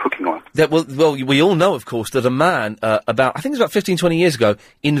using up cooking oil. Well, we all know, of course, that a man, I think it was about 15, 20 years ago,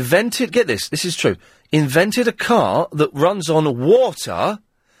 get this is true, invented a car that runs on water,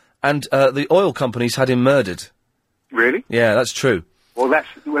 and the oil companies had him murdered. Really? Yeah, that's true. Well,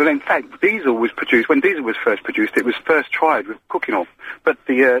 in fact, diesel was produced, when diesel was first produced, it was first tried with cooking oil. But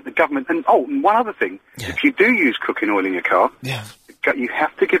the government, and one other thing, if you do use cooking oil in your car, you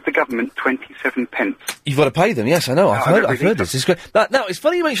have to give the government 27 pence. You've got to pay them, yes, I know. I've heard this. It's great. Now, it's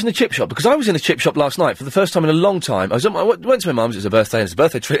funny you mention the chip shop, because I was in a chip shop last night for the first time in a long time. I went to my mum's, it was a birthday, and as a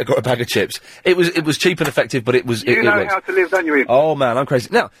birthday treat, I got a bag of chips. It was cheap and effective, but it was... You know how to live, don't you, Ian? Oh, man, I'm crazy.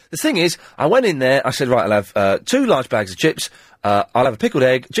 Now, the thing is, I went in there, I said, right, I'll have 2 large bags of chips, I'll have a pickled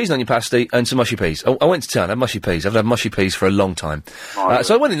egg, cheese and onion pasty, and some mushy peas. I went to town, I had mushy peas. I haven't had mushy peas for a long time.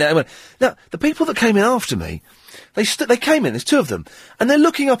 So I went in there and went... Now, the people that came in after me, they came in, there's 2 of them, and they're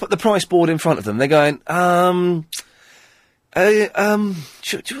looking up at the price board in front of them. They're going, do you want to,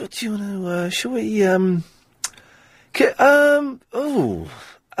 shall we,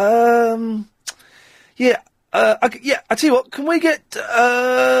 I tell you what, can we get,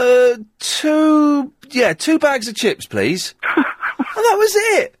 2 bags of chips, please? And that was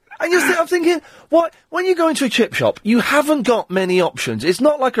it. And I'm thinking, what? When you go into a chip shop, you haven't got many options. It's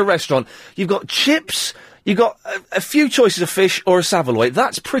not like a restaurant. You've got chips, you've got a few choices of fish or a Savoy.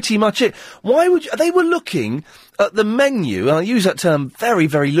 That's pretty much it. Why would you... They were looking at the menu, and I use that term very,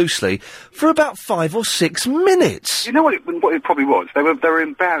 very loosely, for about 5 or 6 minutes. You know what it probably was? They were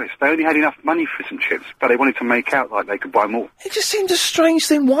embarrassed. They only had enough money for some chips, but they wanted to make out like they could buy more. It just seemed a strange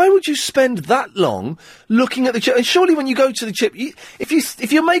thing. Why would you spend that long looking at the chip? And surely when you go to the chip,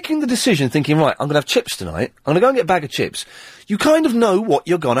 if you're making the decision thinking, right, I'm going to have chips tonight, I'm going to go and get a bag of chips, you kind of know what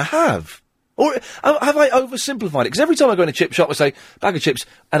you're going to have. Or have I oversimplified it? Because every time I go in a chip shop, I say, bag of chips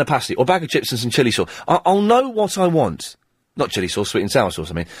and a pasty, or bag of chips and some chilli sauce. I'll know what I want. Not chilli sauce, sweet and sour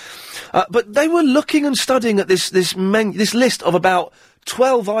sauce, I mean. But they were looking and studying at this list of about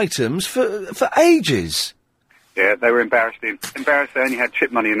 12 items for ages. Yeah, they were embarrassed. Embarrassed they only had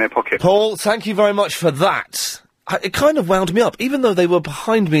chip money in their pocket. Paul, thank you very much for that. It kind of wound me up. Even though they were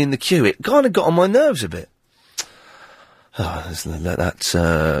behind me in the queue, it kind of got on my nerves a bit. Oh, let's let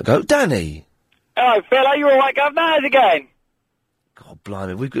that go. Danny. Hello, fella. You all right, Governor? How's it going? God,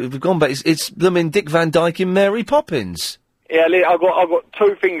 blimey, we've gone back. It's them in Dick Van Dyke in Mary Poppins. Yeah, I've got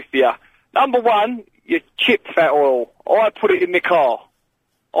 2 things for you. Number 1, your chip fat oil. I put it in the car.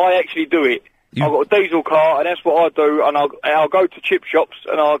 I actually do it. I've got a diesel car, and that's what I do. And I'll go to chip shops,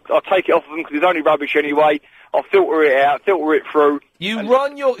 and I'll take it off of them because it's only rubbish anyway. I'll filter it out, filter it through.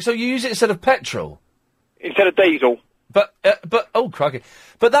 So you use it instead of petrol? Instead of diesel. But oh crikey!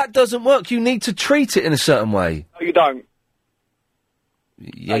 But that doesn't work. You need to treat it in a certain way. No, you don't.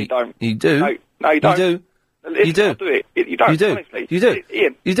 No, you don't. You do. No, you don't. You do. Listen, you do. I'll do it. You don't. You do. Honestly. You do.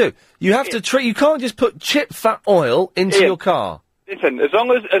 Ian. You do. You have to treat. You can't just put chip fat oil into Ian. your car. Listen, as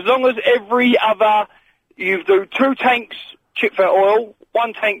long as every other, you do 2 tanks chip fat oil,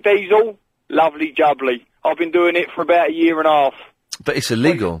 1 tank diesel, lovely jubbly. I've been doing it for about 1.5 years. But it's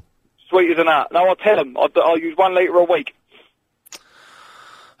illegal. Sweet as a nut. No, I'll tell them. I'll use 1 litre a week.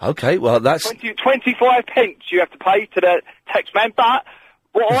 Okay, well, that's... 25 pence you have to pay to the taxman, but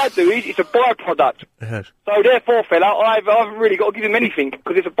what I do is, it's a byproduct. Yes. So therefore, fella, I haven't really got to give him anything,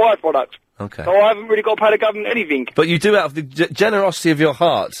 because it's a byproduct. Okay. So I haven't really got to pay the government anything. But you do out of the generosity of your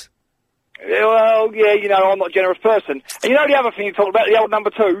heart. Yeah, well, yeah, you know, I'm not a generous person. And you know the other thing you talked about, the old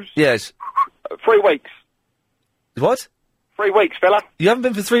number 2s? Yes. 3 weeks. What? 3 weeks, fella. You haven't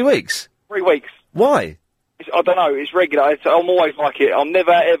been for 3 weeks? 3 weeks. Why? I don't know, it's regular. I'm always like it. I'm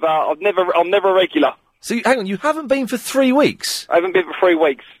never regular. So, hang on, you haven't been for 3 weeks? I haven't been for 3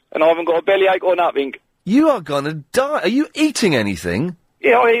 weeks. And I haven't got a bellyache or nothing. You are gonna die. Are you eating anything?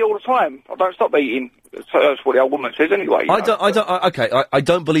 Yeah, I eat all the time. I don't stop eating. So that's what the old woman says anyway. I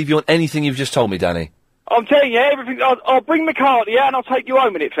don't believe you on anything you've just told me, Danny. I'm telling you, everything. I'll bring my car to you and I'll take you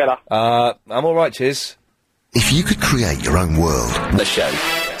home in it, fella. I'm alright, cheers. If you could create your own world. The show.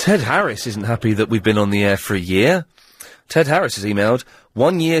 Ted Harris isn't happy that we've been on the air for a year. Ted Harris has emailed,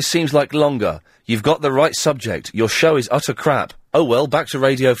 1 year seems like longer. You've got the right subject. Your show is utter crap. Oh well, back to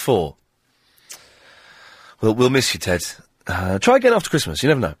Radio 4. We'll miss you, Ted. Try again after Christmas, you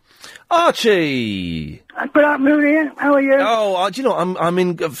never know. Archie! Good afternoon, Ian. How are you? Oh, do you know, I'm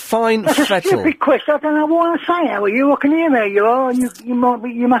in fine That's fettle. a stupid question. I don't know what I say. How are you? I can hear where you are.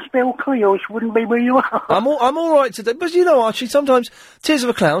 You must be all clear, or you wouldn't be where you are. I'm all right today, but you know, Archie, sometimes, tears of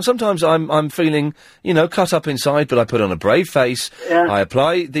a clown, sometimes I'm feeling, you know, cut up inside, but I put on a brave face, I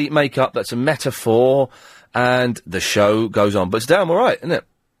apply the makeup, that's a metaphor, and the show goes on. But today I'm all right, isn't it?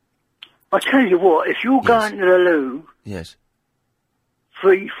 I tell you what, if you're going to the loo... Yes.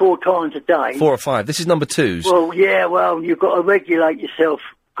 3-4 times a day... 4 or 5. This is number 2s. Well, yeah, you've got to regulate yourself,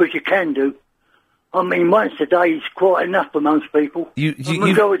 because you can do. I mean, once a day is quite enough for most people. The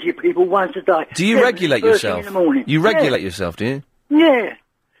majority of people, once a day. Do you regulate first yourself? thing in the morning. You regulate yourself, do you? Yeah.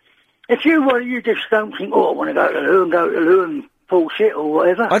 If you just don't think, I want to go to the loo and force it or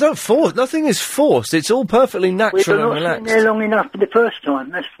whatever. I don't force. Nothing is forced. It's all perfectly natural and relaxed. There long enough for the first time.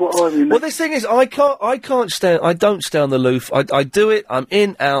 That's what I remember. Well, this thing is, I can't stay. I don't stay on the loof. I do it. I'm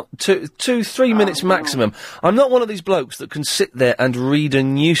in, out, 2-3 minutes maximum. I'm not one of these blokes that can sit there and read a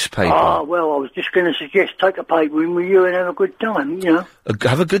newspaper. Ah, well, I was just going to suggest take a paper in with you and have a good time. You know.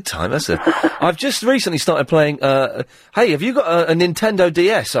 Have a good time. That's it. I've just recently started playing. Hey, have you got a Nintendo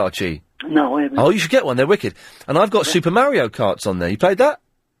DS, Archie? No, I haven't. Oh, you should get one. They're wicked. And I've got Super Mario Karts on there. You played that?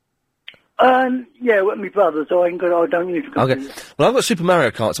 Yeah, with my brothers. I don't use it. Okay. Well, I've got Super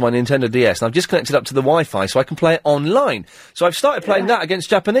Mario Karts on my Nintendo DS, and I've just connected up to the Wi-Fi so I can play it online. So I've started playing that against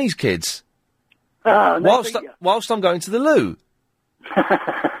Japanese kids. Whilst I'm going to the loo.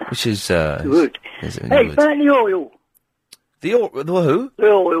 Which is, good. Is hey, about the oil. The who? The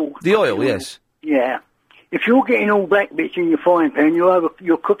oil. The oil, yes. Yeah. If you're getting all black bits in your frying pan,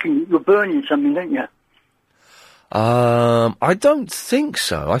 you're cooking, you're burning something, don't you? I don't think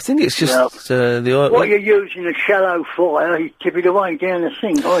so. I think it's just the oil. What you're using a shallow fire, you tip it away down the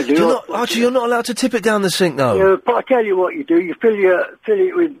sink. I do. Archie, you're not allowed to tip it down the sink, though. Yeah, but I tell you what you do. You fill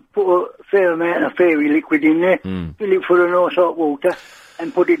it with, put a fair amount of fairy liquid in there, fill it full of nice hot water,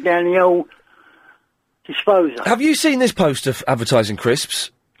 and put it down the old disposer. Have you seen this poster advertising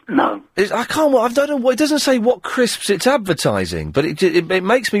crisps? No. I don't know what, it doesn't say what crisps it's advertising, but it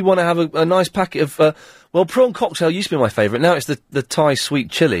makes me want to have a nice packet of, prawn cocktail used to be my favourite, now it's the Thai sweet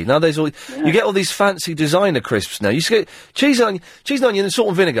chilli. Now there's you get all these fancy designer crisps now. You used to get cheese and onion and salt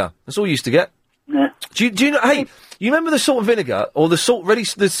and vinegar. That's all you used to get. Yeah. Do you know, hey, you remember the salt and vinegar, or the salted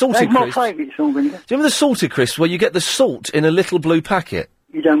crisps? That's my favourite, salt and vinegar. Do you remember the salted crisps where you get the salt in a little blue packet?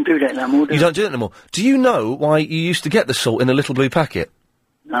 You don't do that no more, do you? You don't do that no more. Do you know why you used to get the salt in a little blue packet?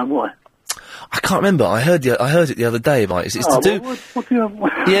 No, why? I can't remember. I heard it the other day. It's to do.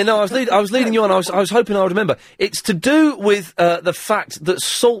 Yeah, no, I was leading you on. I was hoping I would remember. It's to do with the fact that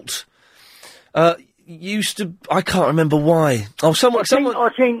salt used to. I can't remember why. Oh, someone. I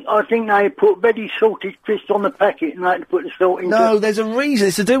think they put very salted crisps on the packet and they had to put the salt in. No, there's a reason.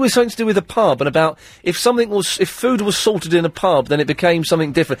 It's to do with something to do with a pub and about if food was salted in a pub, then it became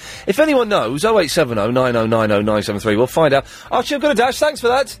something different. If anyone knows, 0870 9090 973. We'll find out. Archie, I've got a dash. Thanks for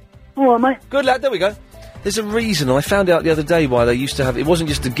that. All right, mate. Good lad. There we go. There's a reason. I found out the other day why they used to have. It wasn't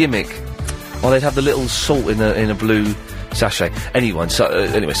just a gimmick. Why they'd have the little salt in a blue sachet. Anyway,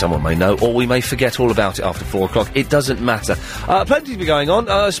 someone may know, or we may forget all about it after 4 o'clock. It doesn't matter. Plenty to be going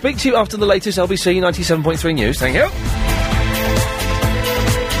on. Speak to you after the latest LBC 97.3 news. Thank you.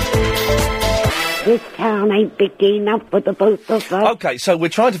 This town ain't big enough for the both of us. Okay, so we're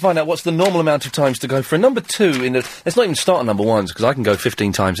trying to find out what's the normal amount of times to go for a number 2 in the... Let's not even start at number 1s, because I can go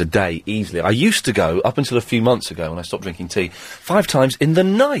 15 times a day, easily. I used to go, up until a few months ago, when I stopped drinking tea, 5 times in the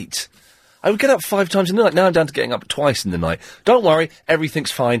night. I would get up 5 times in the night. Now I'm down to getting up twice in the night. Don't worry,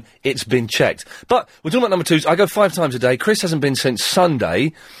 everything's fine. It's been checked. But we're talking about number 2s. I go 5 times a day. Chris hasn't been since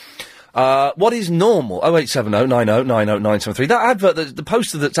Sunday. What is normal? 0870 90 90 973. That advert, the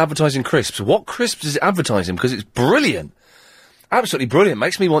poster that's advertising crisps. What crisps is it advertising? Because it's brilliant. Absolutely brilliant.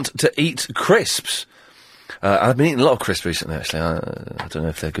 Makes me want to eat crisps. I've been eating a lot of crisps recently, actually. I don't know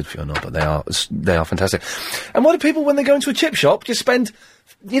if they're good for you or not, but they are fantastic. And why do people, when they go into a chip shop, just spend,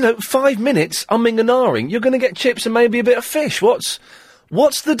 5 minutes umming and ahhing? You're going to get chips and maybe a bit of fish. What's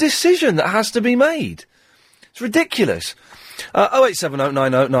the decision that has to be made? It's ridiculous. 0870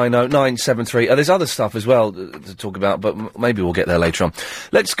 90 90 973. There's other stuff as well to talk about, but maybe we'll get there later on.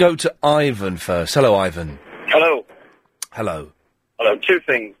 Let's go to Ivan first. Hello, Ivan. Hello. Hello. Hello. Two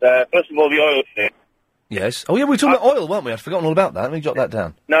things. First of all, the oil thing. Yes. Oh, yeah, we were talking about oil, weren't we? I'd forgotten all about that. Let me jot that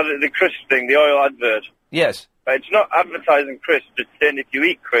down. Now, the crisp thing, the oil advert. Yes. It's not advertising crisps, it's saying if you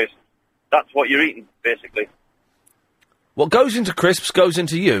eat crisps, that's what you're eating, basically. What goes into crisps goes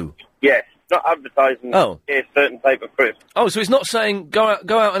into you? Yes. It's not advertising a certain type of crisp. Oh, so it's not saying go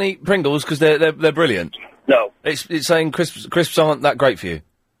out and eat Pringles because they're brilliant? No. It's saying crisps aren't that great for you?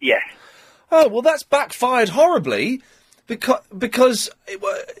 Yes. Oh, well, that's backfired horribly because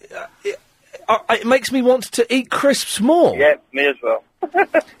it makes me want to eat crisps more. Yeah, me as well.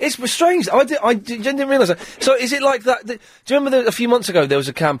 It's strange. I didn't realise that. So is it like that? Do you remember a few months ago there was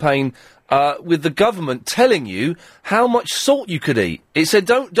a campaign with the government telling you how much salt you could eat? It said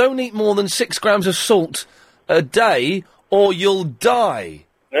don't eat more than 6 grams of salt a day or you'll die.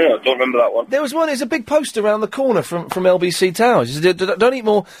 Yeah, I don't remember that one. There was one. There's a big poster around the corner from LBC Towers. It said, don't eat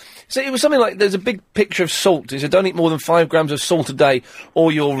more. So it was something like, there's a big picture of salt. It said, don't eat more than 5 grams of salt a day,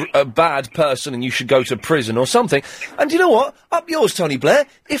 or you're a bad person and you should go to prison or something. And you know what? Up yours, Tony Blair.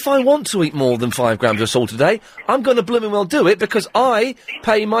 If I want to eat more than 5 grams of salt a day, I'm going to blooming well do it because I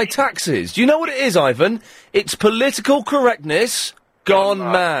pay my taxes. Do you know what it is, Ivan? It's political correctness gone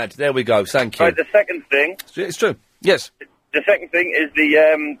mad. There we go. Thank you. Right, the second thing... It's true. Yes. The second thing is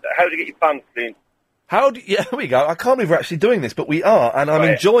the, how to get your pants clean. Yeah, here we go. I can't believe we're actually doing this, but we are, and I'm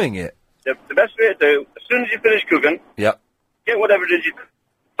enjoying it. The best way to do, as soon as you finish cooking, Yep. get whatever it is you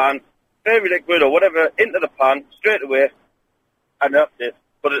pan, fairy liquid or whatever, into the pan, straight away, and that's it.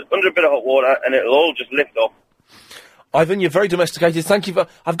 Put it under a bit of hot water, and it'll all just lift off. Ivan, you're very domesticated. Thank you.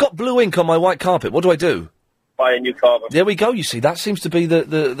 I've got blue ink on my white carpet. What do I do? Buy a new carpet. There we go, you see. That seems to be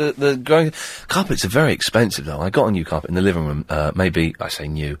the going... Carpets are very expensive, though. I got a new carpet in the living room, maybe, I say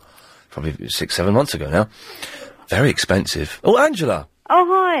new, probably 6-7 months ago now. Very expensive. Oh, Angela. Oh,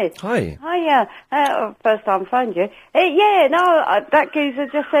 hi. Hi. Hiya. First time I phoned you. That geezer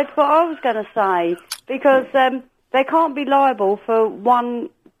just said what I was going to say. Because they can't be liable for one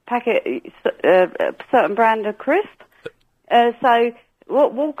packet, a certain brand of crisp. So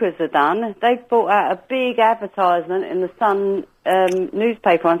what Walkers have done, they've brought out a big advertisement in the Sun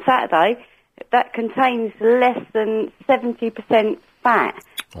newspaper on Saturday that contains less than 70% fat.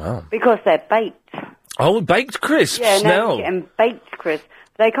 Wow. Because they're baked. Oh, baked crisps Yeah, now now. you're getting baked crisps.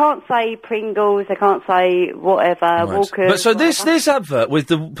 They can't say Pringles, they can't say whatever, Right. Walkers. But so this advert with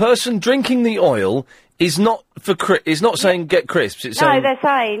the person drinking the oil is not for is not saying get crisps. It's No, saying... they're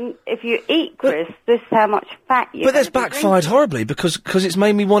saying if you eat crisps, this is how much fat you. But that's backfired horribly because it's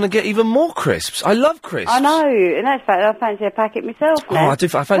made me want to get even more crisps. I love crisps. I know, and that's fact. I fancy a packet myself now. Oh, I do.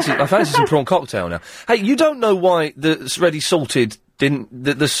 I fancy some prawn cocktail now. Hey, you don't know why the ready salted didn't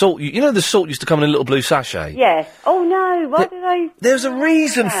the salt? The salt used to come in a little blue sachet. Yeah. Oh no! Why did they? There's a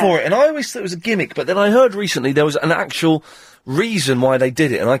reason for it, and I always thought it was a gimmick. But then I heard recently there was an actual reason why they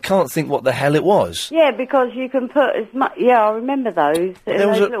did it, and I can't think what the hell it was. Yeah, because you can put as much. Yeah, I remember those.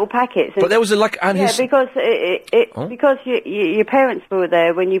 Those little packets. But there was because because your parents were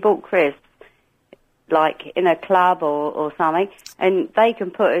there when you bought crisps, like in a club or something, and they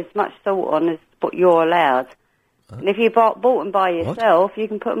can put as much salt on as what you're allowed. And if you bought them by yourself, you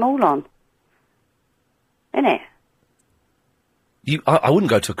can put them all on. Innit? I wouldn't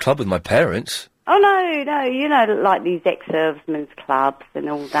go to a club with my parents. Oh, no, like these ex-servicemen's clubs and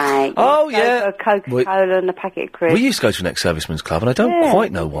all that. Oh, yeah. A Coca-Cola and a packet of crisps. We used to go to an ex-servicemen's club, and I don't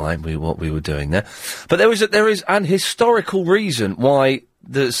quite know what we were doing there. But there is an historical reason why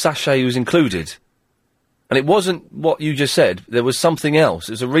the sachet was included. And it wasn't what you just said. There was something else.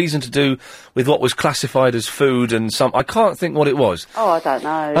 It was a reason to do with what was classified as food and I can't think what it was. Oh, I don't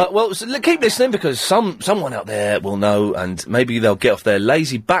know. Keep listening because someone out there will know and maybe they'll get off their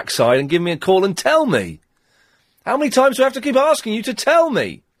lazy backside and give me a call and tell me. How many times do I have to keep asking you to tell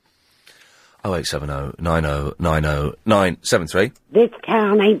me? 0870 90 90 973. This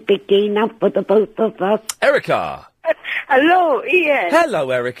town ain't big enough for the both of us. Erica. Hello, Ian. Hello,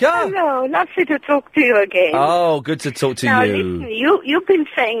 Erica. Hello, lovely to talk to you again. Oh, good to talk to now, you. Listen, you've been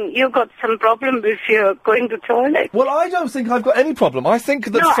saying you've got some problem with your going to toilet. Well, I don't think I've got any problem. I think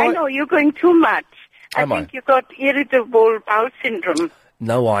that... No, I know, you're going too much. I think you've got irritable bowel syndrome.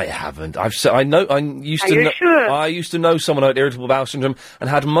 No, I haven't. I know. I used Are to. you know, sure? I used to know someone who had irritable bowel syndrome and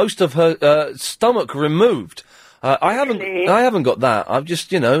had most of her stomach removed. I haven't. Really? I haven't got that. I've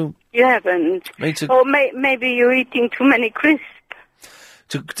just, You haven't. Me too. Or maybe you're eating too many crisps.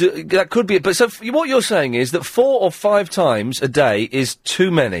 That could be it. But so what you're saying is that 4 or 5 times a day is too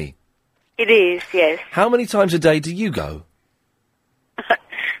many. It is, yes. How many times a day do you go?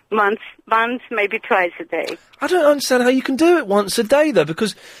 Once, maybe twice a day. I don't understand how you can do it once a day though,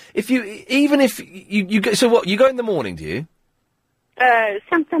 because if you go, so what, you go in the morning, do you?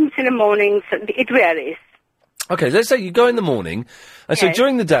 Sometimes in the mornings, it varies. Okay, let's say you go in the morning, and so Yes.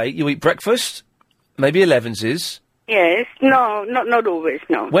 during the day you eat breakfast, maybe 11s. Yes, no, not always,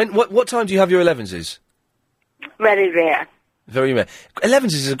 no. What time do you have your 11s? Very rare. Very rare.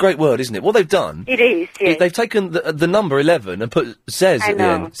 11s is a great word, isn't it? What they've done... It is, yes. They've taken the number 11 and put says I at the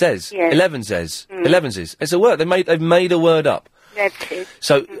know. end. Says. Yes. 11 says. Mm. 11s. It's a word. They've made a word up. That's it.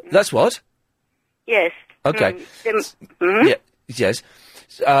 So, that's what? Yes. Okay. Mm. Yeah, yes.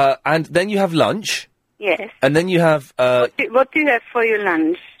 And then you have lunch. Yes. And then you have... What do you have for your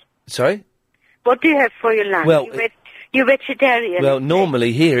lunch? Sorry? What do you have for your lunch? Well, You're vegetarian. Well,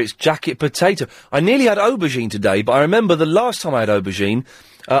 normally here it's jacket potato. I nearly had aubergine today, but I remember the last time I had aubergine,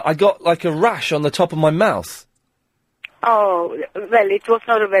 I got like a rash on the top of my mouth. Oh, well, it was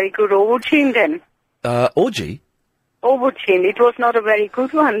not a very good aubergine then. Orgy? Aubergine, it was not a very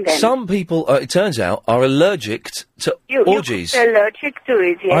good one then. Some people, it turns out, are allergic to orgies. You're allergic to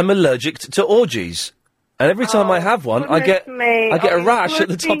it, yes. I'm allergic to orgies. And every time I have one, I get me. I get Oh, a rash you at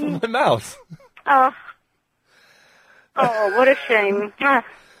the top poor of my mouth. Oh, what a shame. Ah.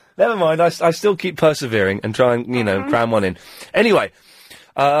 Never mind, I still keep persevering and try and, cram one in. Anyway,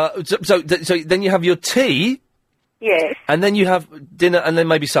 so then you have your tea. Yes. And then you have dinner and then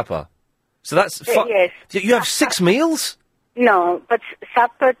maybe supper. So that's... Yes. You have 6 meals? No, but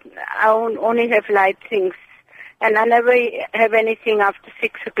supper, I only have light things. And I never have anything after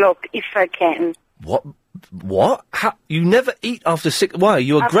 6 o'clock, if I can. What? How? You never eat after 6... Why? Are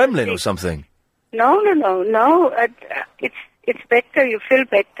you a After gremlin 6. or something? No. It's better, you feel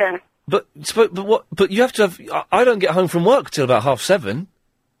better. But what? But you have to have... I don't get home from work till about 7:30.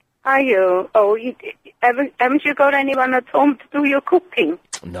 Are you? Oh, haven't you got anyone at home to do your cooking?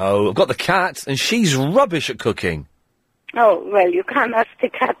 No, I've got the cat, and she's rubbish at cooking. Oh, well, you can't ask the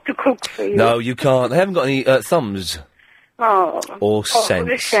cat to cook for you. No, you can't. They haven't got any thumbs Oh. or sense.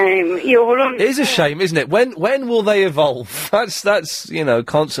 What a shame. It is a shame, isn't it? When will they evolve? That's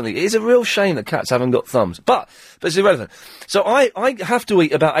constantly. It is a real shame that cats haven't got thumbs. But it's irrelevant. So I have to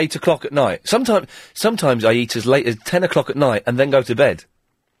eat about 8 o'clock at night. Sometimes I eat as late as 10 o'clock at night and then go to bed.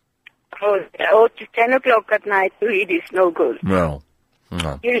 Oh, to 10 o'clock at night to eat is no good. No.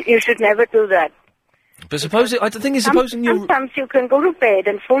 You should never do that. But supposing Sometimes you can go to bed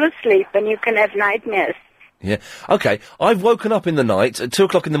and fall asleep and you can have nightmares. Yeah. Okay. I've woken up in the night at 2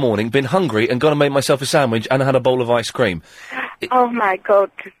 o'clock in the morning, been hungry, and gone and made myself a sandwich and had a bowl of ice cream. Oh my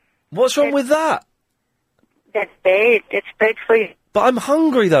God. What's wrong with that? That's bad. That's bad for you. But I'm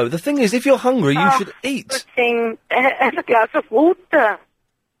hungry though. The thing is, if you're hungry, you should eat. Good thing. Have a glass of water.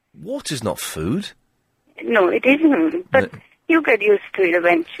 Water's not food. No, it isn't. But you get used to it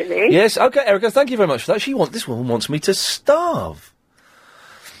eventually. Yes. Okay, Erica. Thank you very much for that. This woman wants me to starve.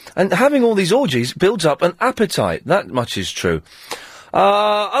 And having all these orgies builds up an appetite. That much is true.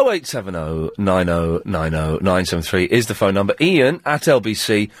 0870 90 90 973 is the phone number. Ian at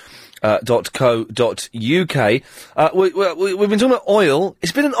lbc.co.uk. We've been talking about oil.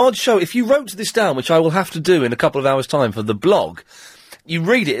 It's been an odd show. If you wrote this down, which I will have to do in a couple of hours' time for the blog, you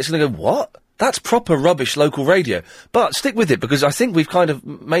read it, it's going to go, what? That's proper rubbish local radio. But stick with it, because I think we've kind of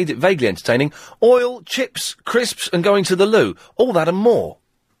made it vaguely entertaining. Oil, chips, crisps, and going to the loo. All that and more.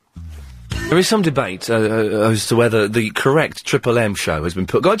 There is some debate as to whether the correct Triple M show has been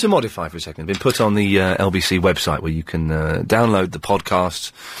put... Go to Modify for a second. Been put on the LBC website where you can download the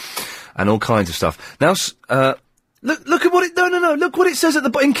podcasts and all kinds of stuff. Now, look at what it... No. Look what it says at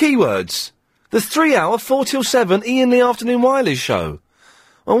in keywords. The 3-hour, 4 till 7 Ian Lee Afternoon Wireless show.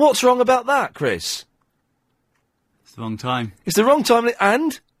 Well, what's wrong about that, Chris? It's the wrong time. It's the wrong time,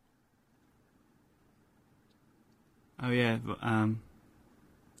 and? Oh, yeah, but,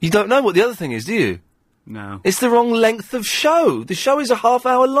 You don't know what the other thing is, do you? No. It's the wrong length of show. The show is a half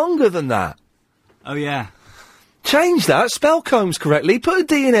hour longer than that. Oh, yeah. Change that, spell Combs correctly, put a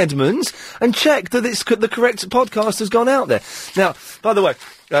D in Edmonds, and check that the correct podcast has gone out there. Now, by the way,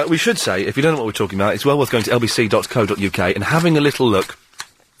 we should say, if you don't know what we're talking about, it's well worth going to lbc.co.uk and having a little look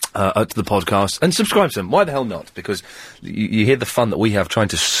at the podcast and subscribe to them. Why the hell not? Because you hear the fun that we have trying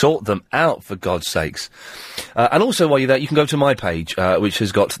to sort them out, for God's sakes. And also, while you're there, you can go to my page, which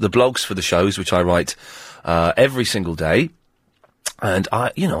has got the blogs for the shows, which I write every single day. And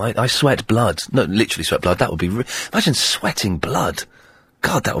I sweat blood. No, literally sweat blood. That would be... Imagine sweating blood.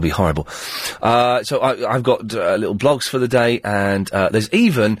 God, that would be horrible. So I've got little blogs for the day, and there's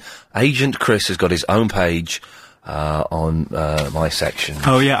even Agent Chris has got his own page on my section.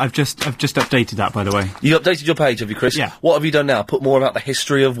 Oh yeah, I've just updated that, by the way. You updated your page, have you, Chris? Yeah. What have you done now? Put more about the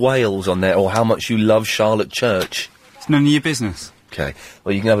history of Wales on there, or how much you love Charlotte Church? It's none of your business. Okay.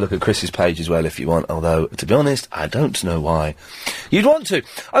 Well, you can have a look at Chris's page as well if you want, although, to be honest, I don't know why you'd want to.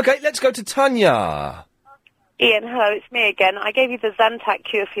 Okay, let's go to Tanya. Ian, hello, it's me again. I gave you the Zantac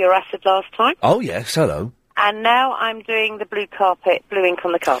cure for your acid last time. Oh, yes, hello. And now I'm doing the blue ink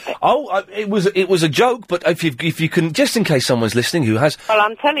on the carpet. Oh, it was a joke, but if you can, just in case someone's listening who has... Well,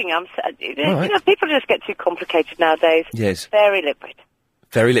 I'm telling you, you know, people just get too complicated nowadays. Yes. Very liquid.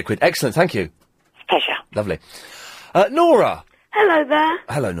 Very liquid. Excellent, thank you. It's a pleasure. Lovely. Nora. Hello there.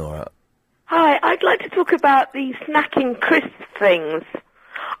 Hello, Nora. Hi, I'd like to talk about the snacking crisp things.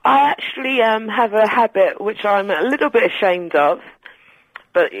 I actually have a habit which I'm a little bit ashamed of,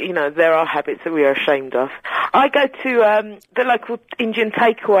 but, you know, there are habits that we are ashamed of. I go to the local Indian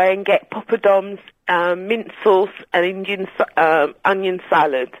takeaway and get poppadoms, mint sauce and Indian onion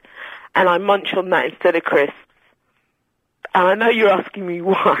salad, and I munch on that instead of crisps. And I know you're asking me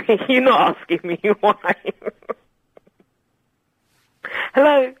why. You're not asking me why.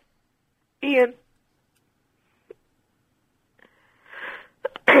 Hello, Ian.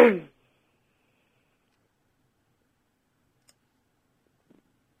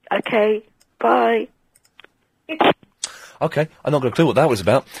 Okay, bye. Okay, I'm not got a clue what that was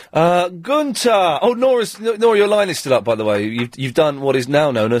about. Gunter! Oh, Nora, your line is still up, by the way. You've done what is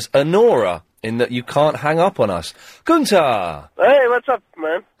now known as a Nora, in that you can't hang up on us. Gunter! Hey, what's up,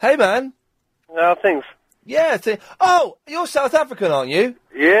 man? Hey, man. How things? Yeah, oh, you're South African, aren't you?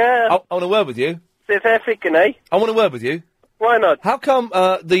 Yeah. I want a word with you. South African, eh? I want a word with you. Why not? How come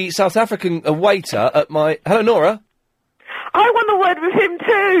the South African waiter at my... Hello, Nora? I want a word with him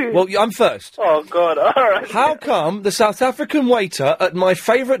too! Well, I'm first. Oh, God, alright. How come the South African waiter at my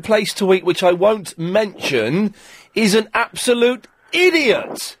favourite place to eat, which I won't mention, is an absolute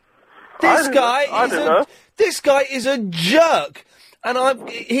idiot? This guy is a jerk! And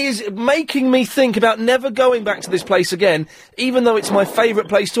he's making me think about never going back to this place again, even though it's my favourite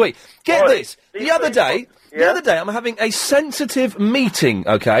place to eat. Get this. The other day, I'm having a sensitive meeting,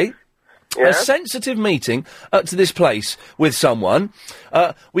 okay? Yeah. A sensitive meeting to this place with someone.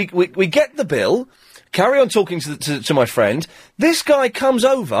 We get the bill, carry on talking to my friend. This guy comes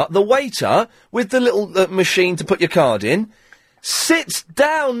over, the waiter, with the little machine to put your card in, sits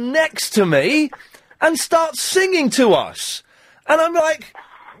down next to me, and starts singing to us. And I'm like,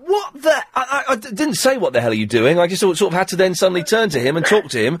 what the... I didn't say, what the hell are you doing? I just sort of had to then suddenly turn to him and talk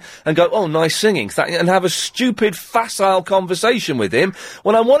to him and go, oh, nice singing, and have a stupid, facile conversation with him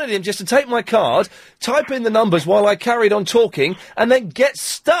when I wanted him just to take my card, type in the numbers while I carried on talking, and then get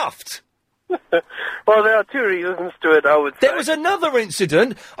stuffed. Well, there are two reasons to it, I would say. There was another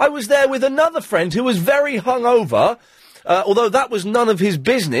incident. I was there with another friend who was very hungover. Although that was none of his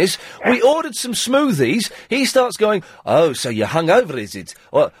business, we ordered some smoothies. He starts going, oh, so you're hungover, is it?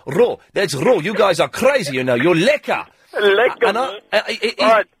 Raw, that's raw. You guys are crazy, you know. You're lekker.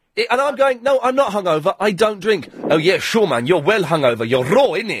 Lekker. And I'm going, no, I'm not hungover. I don't drink. Oh, yeah, sure, man. You're well hungover. You're raw,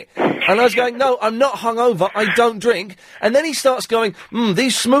 innit? And I was going, no, I'm not hungover. I don't drink. And then he starts going,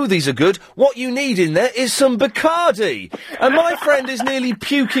 these smoothies are good. What you need in there is some Bacardi. And my friend is nearly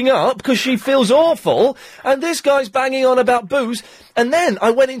puking up because she feels awful. And this guy's banging on about booze. And then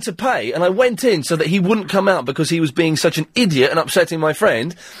I went in to pay, and I went in so that he wouldn't come out because he was being such an idiot and upsetting my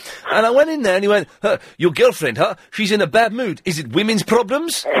friend. And I went in there and he went, your girlfriend, she's in a bad mood. Is it women's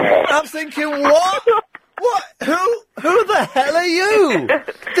problems? I'm thinking, what? What? Who the hell are you?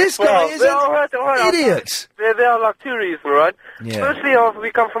 This guy is an idiot. There are like two reasons, right? Yeah. Firstly,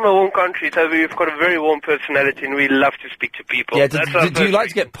 we come from a warm country, so we've got a very warm personality and we love to speak to people. Yeah, do you like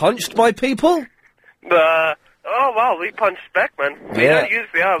to get punched by people? Oh, wow, we punch back, man. Yeah.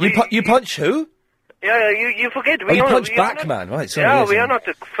 You punch who? Yeah, you forget. You punch back, man, right? Sorry, yeah, yes, we are not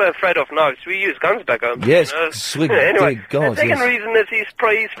afraid of knives. We use guns back home. Yes, sweet. Anyway, God, the second reason is he's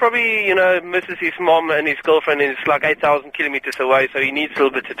probably, you know, misses his mom and his girlfriend, and it's like 8,000 kilometers away, so he needs a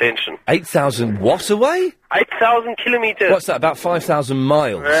little bit of attention. 8,000 what away? 8,000 kilometres. What's that, about 5,000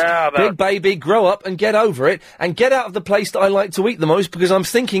 miles? Yeah, Big baby, grow up and get over it, and get out of the place that I like to eat the most, because I'm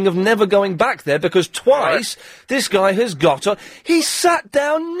thinking of never going back there, because twice this guy has got on... He sat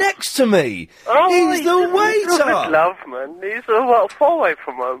down next to me! He's the waiter! Love, man. He's far away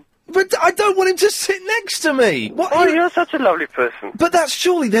from home. But I don't want him to sit next to me! What, you're such a lovely person. But that's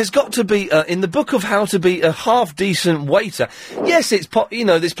surely, there's got to be, in the book of how to be a half-decent waiter, yes, it's,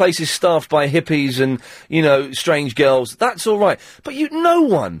 this place is staffed by hippies and, strange girls, that's alright. But no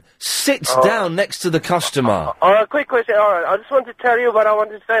one sits down next to the customer. Quick question, alright, I just want to tell you what I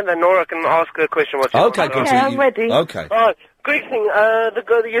want to say, and then Nora can ask a question. Okay, go on. Yeah, I'm ready. Okay. Alright. Quick thing,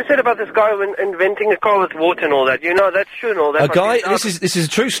 you said about this guy inventing a car with water and all that. That's true and all that. This is a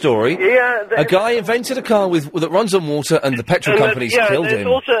true story. Yeah. A guy invented a car that runs on water, and the petrol companies killed him.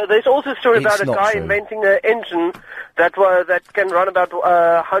 There's also a story It's about a not guy true. inventing an engine that can run about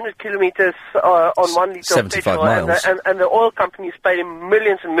 100 kilometers on 1 litre 75 of petrol, miles. and the oil companies paid him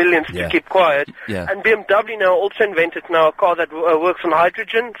millions and millions to keep quiet. Yeah. And BMW now also invented a car that works on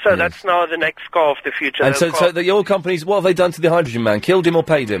hydrogen, so that's now the next car of the future. And so the oil companies, what have they done to the hydrogen man? Killed him or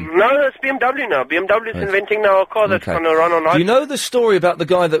paid him? No, it's BMW now. BMW is inventing now a car that's going to run on hydrogen. You know the story about the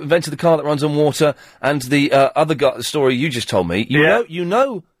guy that invented the car that runs on water, and the other guy, the story you just told me? You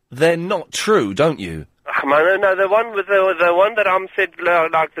know they're not true, don't you? No, the one with the one that said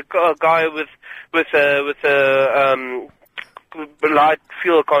like the guy with light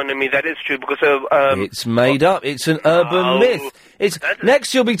fuel economy. That is true because it's made up. It's an urban myth.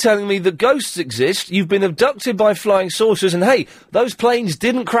 Next you'll be telling me that ghosts exist. You've been abducted by flying saucers, and hey, those planes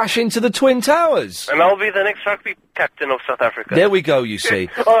didn't crash into the Twin Towers. And I'll be the next rugby captain of South Africa. There we go. You see.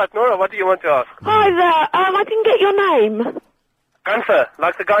 All right, Nora, what do you want to ask? Hi there. I didn't get your name. Gunther,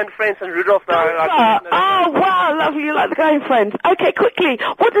 like the guy in Friends, and Rudolph. Oh, wow, lovely, you like the guy in Friends. Okay, quickly,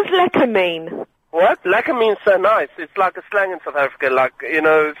 what does lekker mean? What? Lekker means nice. It's like a slang in South Africa. Like,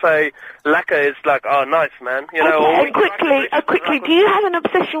 say, lekker is like, oh, nice, man. Okay, quickly, do you have an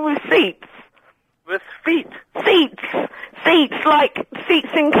obsession with seats? With feet? Seats, like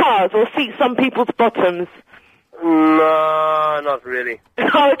seats in cars or seats on people's bottoms? No, not really.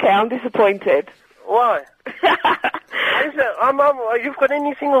 Okay, I'm disappointed. Why? You've got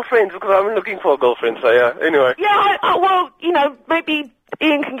any single friends? Because I'm looking for a girlfriend, so yeah. Anyway. Yeah, maybe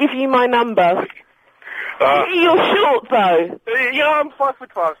Ian can give you my number. You're short, though. Yeah, I'm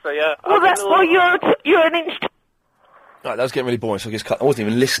 5'5", so yeah. You're an inch... Right, that was getting really boring, so I just cut. I wasn't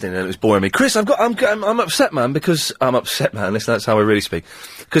even listening, and it was boring me. Chris, I'm upset, man, because I'm upset, man. Listen, that's how I really speak.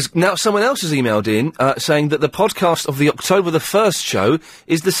 Because now someone else has emailed in saying that the podcast of the October the 1st show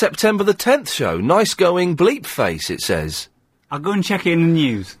is the September the 10th show. Nice going, bleep face. It says. I'll go and check it in the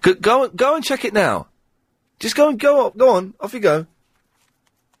news. Go and check it now. Just go on. Off you go.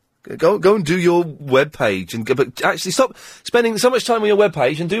 Go and do your web page, but actually stop spending so much time on your web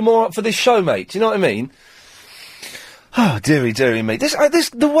page and do more for this show, mate. Do you know what I mean? Oh, dearie me.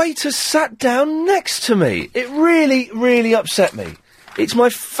 The waiter sat down next to me. It really, really upset me. It's my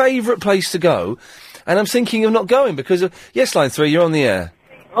favourite place to go, and I'm thinking of not going because of... Yes, Line 3, you're on the air.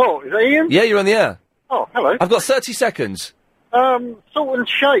 Oh, is that Ian? Yeah, you're on the air. Oh, hello. I've got 30 seconds. Salt and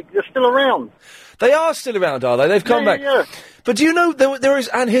Shake, they're still around. They are still around, are they? They've come back. Yeah. But do you know there is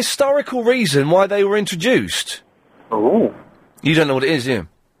an historical reason why they were introduced? Oh. You don't know what it is, do you?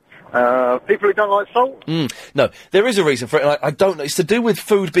 People who don't like salt? No, there is a reason for it, and I don't know. It's to do with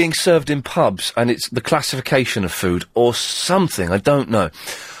food being served in pubs, and it's the classification of food, or something, I don't know.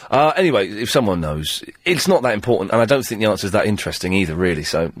 Anyway, if someone knows, it's not that important, and I don't think the answer's that interesting either, really,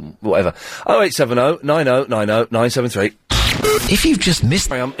 so whatever. 0870 90 90 973. If you've just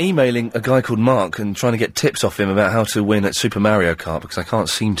missed... I'm emailing a guy called Mark and trying to get tips off him about how to win at Super Mario Kart, because I can't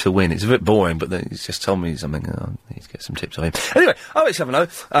seem to win. It's a bit boring, but then he's just told me something. I need to get some tips off him. Anyway,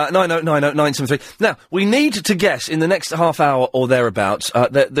 0870 90 90 973. Now, we need to guess in the next half hour or thereabouts,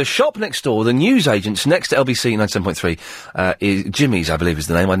 the shop next door, the newsagents next to LBC 97.3, is Jimmy's, I believe is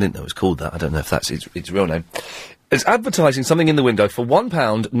the name. I didn't know it was called that. I don't know if that's its real name. It's advertising something in the window for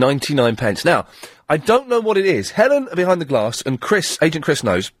 £1.99. Now, I don't know what it is. Helen behind the glass and Agent Chris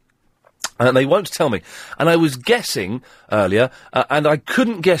knows, and they won't tell me. And I was guessing earlier, and I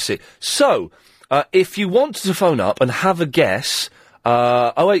couldn't guess it. So, if you want to phone up and have a guess,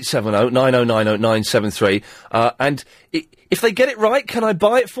 0870 90 90 973, and if they get it right, can I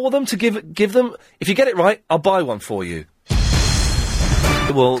buy it for them to give them? If you get it right, I'll buy one for you.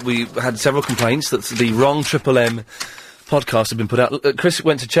 Well, we had several complaints that the wrong Triple M podcast had been put out. Chris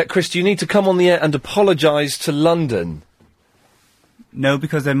went to check. Chris, do you need to come on the air and apologise to London? No,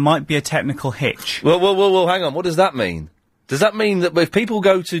 because there might be a technical hitch. Well, hang on. What does that mean? Does that mean that if people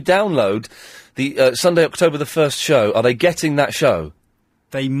go to download the Sunday, October the 1st show, are they getting that show?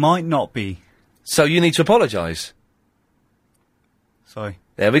 They might not be. So you need to apologise. Sorry.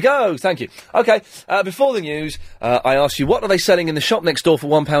 There we go. Thank you. OK, before the news, I asked you, what are they selling in the shop next door for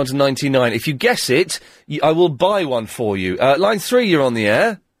 £1.99? If you guess it, I will buy one for you. Line 3, you're on the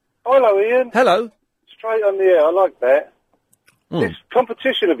air. Hello, Ian. Hello. Straight on the air. I like that. This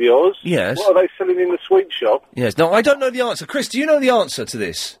competition of yours. Yes. What are they selling in the sweet shop? Yes. No, I don't know the answer. Chris, do you know the answer to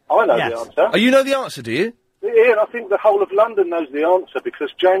this? I know the answer. Oh, you know the answer, do you? Ian, I think the whole of London knows the answer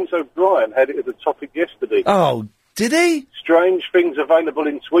because James O'Brien had it as a topic yesterday. Oh, did he? Strange things available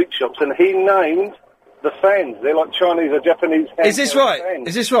in sweet shops, and he named the fans. They're like Chinese or Japanese fans. Is this right?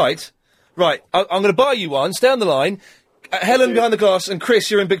 Is this right? Right. I'm going to buy you one. Stay on the line. Helen behind the glass and Chris,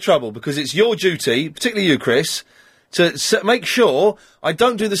 you're in big trouble because it's your duty, particularly you, Chris, to make sure I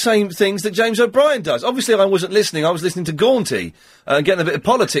don't do the same things that James O'Brien does. Obviously, I wasn't listening. I was listening to Gaunty and getting a bit of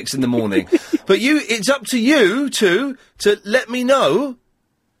politics in the morning. But it's up to you to let me know.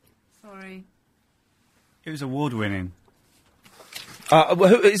 Sorry. It was award-winning.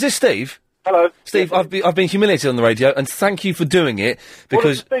 Is this Steve? Hello. Steve, I've been humiliated on the radio, and thank you for doing it,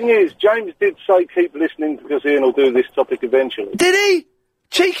 because... Well, the thing is, James did say keep listening because Ian will do this topic eventually. Did he?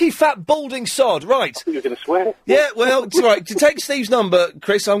 Cheeky, fat, balding sod, right. I think you're going to swear. Yeah, well, it's all right. To take Steve's number,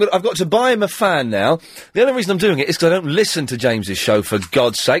 Chris, I've got to buy him a fan now. The only reason I'm doing it is because I don't listen to James's show, for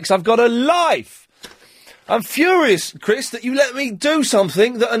God's sakes. I've got a life! I'm furious, Chris, that you let me do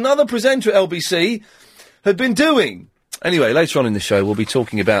something that another presenter at LBC had been doing. Anyway, later on in the show, we'll be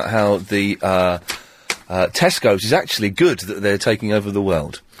talking about how the Tesco's is actually good that they're taking over the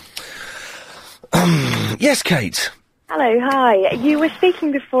world. Yes, Kate. Hello, hi. You were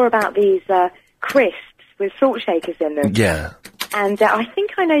speaking before about these crisps with salt shakers in them. Yeah. And I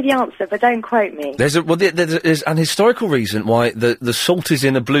think I know the answer, but don't quote me. There's an historical reason why the salt is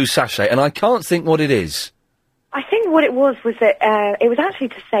in a blue sachet, and I can't think what it is. I think what it was that it was actually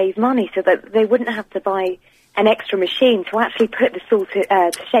to save money so that they wouldn't have to buy an extra machine to actually put the salt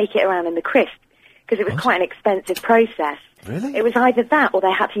to shake it around in the crisp, because it was quite an expensive process. Really? It was either that or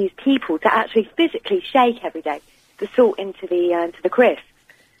they had to use people to actually physically shake every day the salt into the crisp.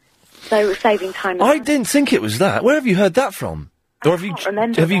 So it was saving time. I didn't think it was that. Where have you heard that from? Or have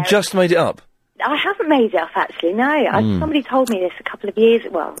you just made it up? I haven't made it up, actually, no. Somebody told me this a couple of years,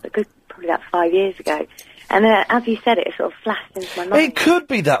 probably about 5 years ago. And as you said it sort of flashed into my mind. It could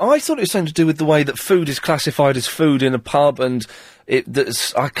be that. I thought it was something to do with the way that food is classified as food in a pub, and I did.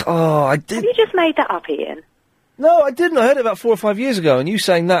 Have you just made that up, Ian? No, I didn't. I heard it about 4 or 5 years ago, and you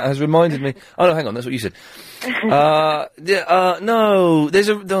saying that has reminded me. Oh, no, hang on, that's what you said. No,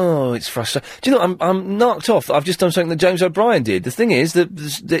 it's frustrating. Do you know, I'm knocked off that I've just done something that James O'Brien did. The thing is that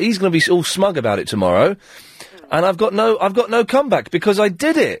he's going to be all smug about it tomorrow, and I've got no comeback because I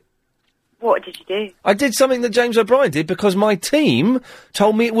did it. What did you do? I did something that James O'Brien did because my team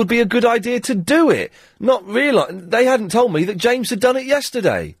told me it would be a good idea to do it. They hadn't told me that James had done it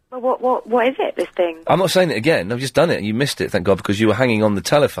yesterday. Well, what is it, this thing? I'm not saying it again. I've just done it. You missed it, thank God, because you were hanging on the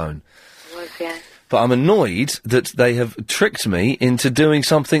telephone. I was, yeah. But I'm annoyed that they have tricked me into doing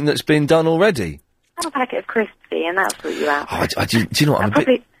something that's been done already. Have a packet of crisps, and that's what you out. Do you know what?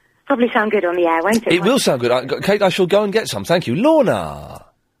 Probably sound good on the air, won't it? It will sound good. Kate, I shall go and get some. Thank you. Lorna.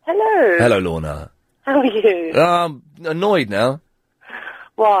 Hello. Hello, Lorna. How are you? I'm annoyed now.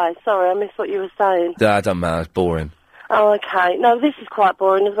 Why? Sorry, I missed what you were saying. That doesn't matter. It's boring. Oh, okay. No, this is quite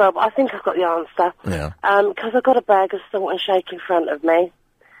boring as well, but I think I've got the answer. Yeah. Because I've got a bag of salt and shake in front of me.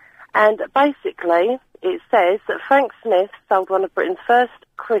 And basically, it says that Frank Smith sold one of Britain's first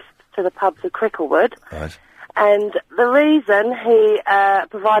crisps to the pubs of Cricklewood. Right. And the reason he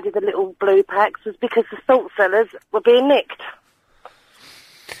provided the little blue packs was because the salt sellers were being nicked.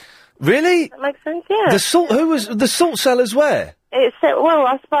 Really? That makes sense, yeah. The salt sellers where? It said, well,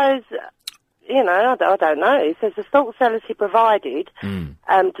 I suppose, I don't know. It says the salt sellers he provided to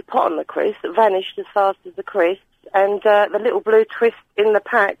put on the crisp vanished as fast as the crisps, and the little blue twist in the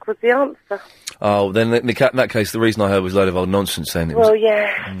pack was the answer. Oh, then in that case, the reason I heard was a load of old nonsense then. Well,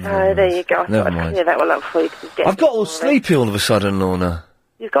 yeah, so there you go. I Never thought I'd mind. clear that one up for you. I've got all sleepy all of a sudden, Lorna.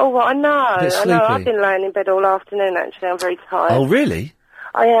 You've got all what? I know. Bit I know. I've sleepy. been laying in bed all afternoon, actually. I'm very tired. Oh, really?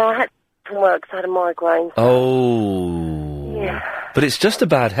 Oh, yeah, I had to work 'cause I had a migraine. Oh. Yeah. But it's just a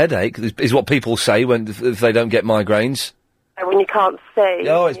bad headache, is what people say if they don't get migraines. When you can't see.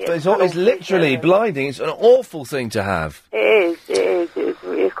 Oh, it's literally blinding. It's an awful thing to have. It is.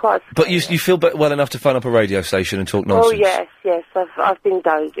 It's quite... But you feel well enough to phone up a radio station and talk nonsense? Oh, yes. I've been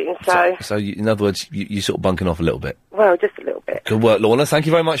dozing, so... So in other words, you're sort of bunking off a little bit? Well, just a little bit. Good work, Lorna. Thank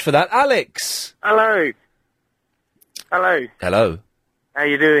you very much for that. Alex! Hello. Hello. Hello. How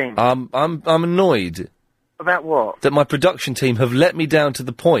you doing? I'm annoyed About what? that my production team have let me down to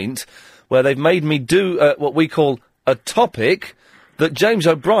the point where they've made me do what we call a topic that James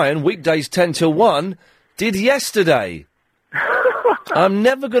O'Brien, weekdays 10 till 1, did yesterday. I'm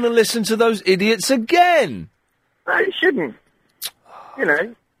never going to listen to those idiots again. No, you shouldn't. You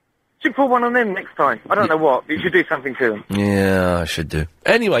know, should put one on them next time. I don't know what, but you should do something to them. Yeah, I should do.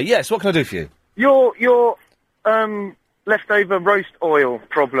 Anyway, yes, what can I do for you? Your leftover roast oil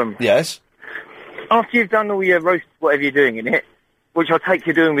problem. Yes. After you've done all your roast, whatever you're doing in it, which I take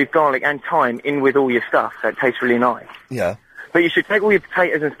you're doing with garlic and thyme in with all your stuff, so it tastes really nice. Yeah. But you should take all your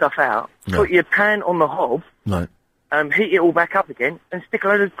potatoes and stuff out, put your pan on the hob, No. heat it all back up again, and stick a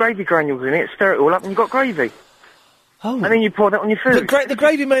load of gravy granules in it, stir it all up, and you've got gravy. Oh. And then you pour that on your food. The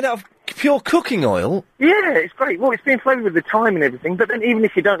gravy made out of pure cooking oil? Yeah, it's great. Well, it's been flavoured with the thyme and everything, but then even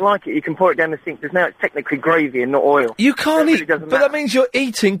if you don't like it, you can pour it down the sink, because now it's technically gravy and not oil. You can't It eat... really doesn't but matter. that means you're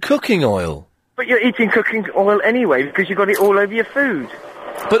eating cooking oil. But you're eating cooking oil anyway, because you've got it all over your food.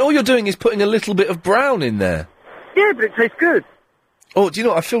 But all you're doing is putting a little bit of brown in there. Yeah, but it tastes good. Oh, do you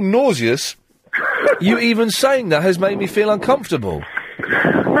know what? I feel nauseous. You even saying that has made me feel uncomfortable.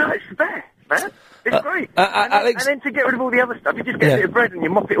 No, it's the best, man. It's great. Alex... And then to get rid of all the other stuff, you just get a bit of bread and you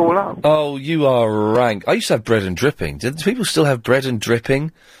mop it all up. Oh, you are rank. I used to have bread and dripping. Do people still have bread and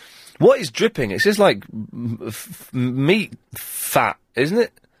dripping? What is dripping? It's just like meat fat, isn't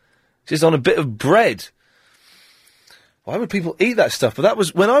it? It's just on a bit of bread. Why would people eat that stuff? But that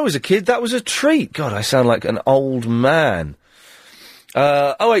was, when I was a kid, that was a treat. God, I sound like an old man.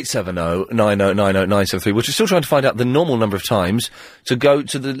 0870 9090 973, which is still trying to find out the normal number of times to go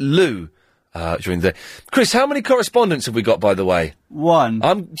to the loo during the day. Chris, how many correspondents have we got, by the way? One.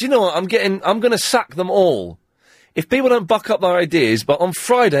 Do you know what? I'm going to sack them all. If people don't buck up their ideas, but on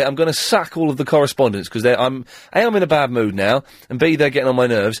Friday I'm going to sack all of the correspondents, because I'm in a bad mood now, and B, they're getting on my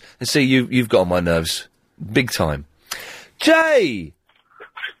nerves, and C, you've got on my nerves. Big time. Jay!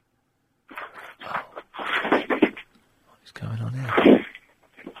 What is going on here?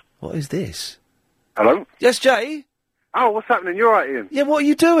 What is this? Hello? Yes, Jay? Oh, what's happening? You alright, Ian? Yeah, what are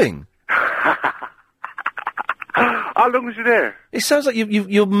you doing? How long was you there? It sounds like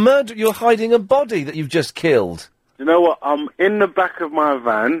you're hiding a body that you've just killed. You know what? I'm in the back of my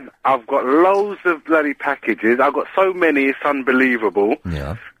van. I've got loads of bloody packages. I've got so many, it's unbelievable.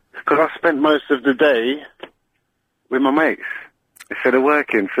 Yeah. Because I spent most of the day with my mates instead of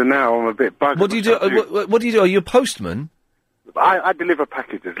working, so now I'm a bit bugged. What do you do? What do you do? Are you a postman? I deliver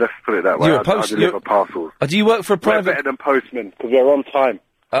packages, let's put it that way. You're a I deliver parcels. Do you work for a private... We're better than postmen, because they're on time.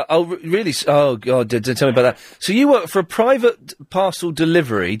 Really? Oh, God, don't tell me about that. So you work for a private parcel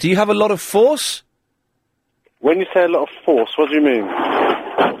delivery. Do you have a lot of force? When you say a lot of force, what do you mean?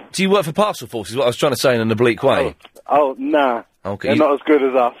 Do you work for Parcel Force, is what I was trying to say in an oblique way? Oh, nah. Okay. They're not as good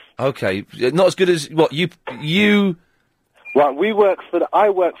as us. Okay. Not as good as... What, you... Right, I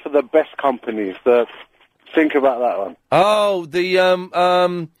work for the best companies, think about that one. Oh, those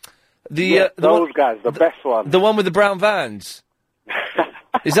guys, the best one. The one with the brown vans.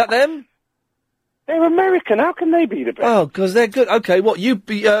 Is that them? They're American, how can they be the best? Oh, because they're good. Okay, what,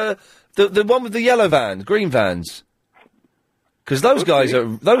 the one with the yellow vans, green vans? Because those guys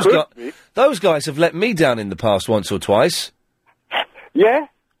are... Those guys have let me down in the past once or twice. Yeah?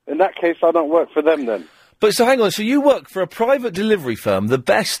 In that case, I don't work for them then. But so hang on, so you work for a private delivery firm, the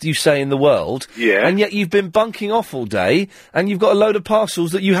best, you say, in the world. Yeah. And yet you've been bunking off all day, and you've got a load of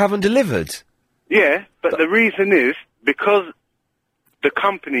parcels that you haven't delivered. Yeah, but the reason is, because the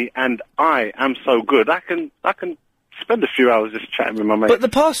company and I am so good, I can spend a few hours just chatting with my mates. But the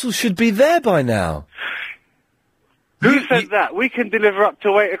parcels should be there by now. Who said that? We can deliver up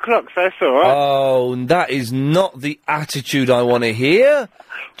to 8 o'clock, so that's all right. Oh, that is not the attitude I want to hear.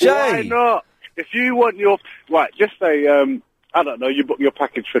 Jay! Why not? If you want your... Right, just say, I don't know, you book your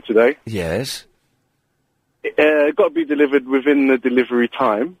package for today. Yes. Got to be delivered within the delivery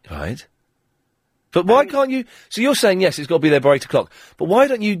time. Right. But why can't you... So you're saying, yes, it's got to be there by 8 o'clock. But why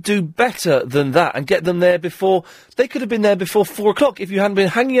don't you do better than that and get them there before... They could have been there before 4 o'clock if you hadn't been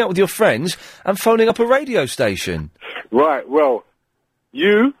hanging out with your friends and phoning up a radio station. Right, well,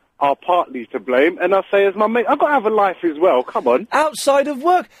 you are partly to blame, and I say as my mate, I've got to have a life as well, come on. Outside of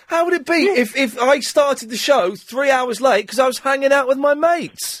work? How would it be if I started the show 3 hours late because I was hanging out with my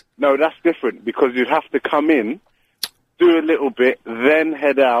mates? No, that's different, because you'd have to come in, do a little bit, then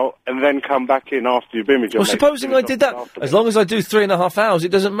head out, and then come back in after you've been with your mates. Well, supposing I did that, as long as I do 3.5 hours, it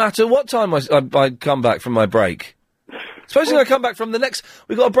doesn't matter what time I come back from my break. Supposing I come back from the next...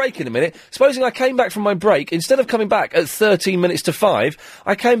 We've got a break in a minute. Supposing I came back from my break, instead of coming back at 13 minutes to 5,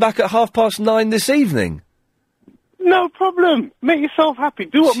 I came back at 5:30 this evening. No problem. Make yourself happy.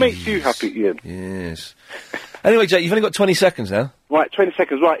 Do what makes you happy, Ian. Yes. Anyway, Jake, you've only got 20 seconds now. Right, 20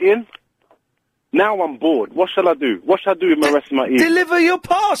 seconds. Right, Ian? Now I'm bored. What shall I do? What shall I do with my rest of my evening? Deliver your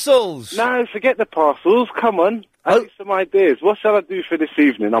parcels! No, forget the parcels. Come on. I need some ideas. What shall I do for this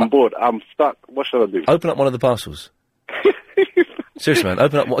evening? I'm bored. I'm stuck. What shall I do? Open up one of the parcels. Seriously, man,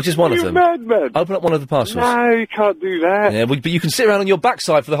 open up just one of them. Mad, man. Open up one of the parcels. No, you can't do that. Yeah, but you can sit around on your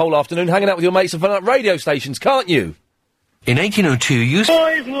backside for the whole afternoon hanging out with your mates and filling up radio stations, can't you? In 1802, you...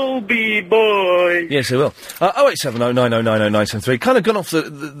 Boys will be boys. Yes, they will. 087090900973. Kind of gone off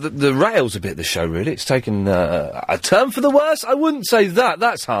the rails a bit, the show, really. It's taken a turn for the worse. I wouldn't say that.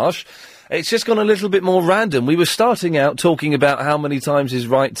 That's harsh. It's just gone a little bit more random. We were starting out talking about how many times is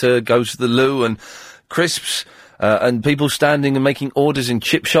right to go to the loo and crisps... and people standing and making orders in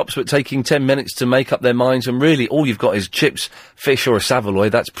chip shops but taking 10 minutes to make up their minds, and really all you've got is chips, fish or a Saveloy.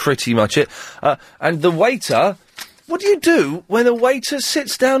 That's pretty much it. And the waiter... What do you do when a waiter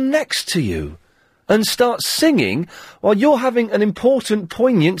sits down next to you and starts singing while you're having an important,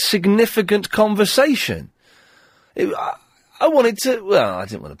 poignant, significant conversation? I wanted to... Well, I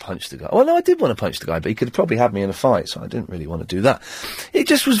didn't want to punch the guy. Well, no, I did want to punch the guy, but he could have probably had me in a fight, so I didn't really want to do that. It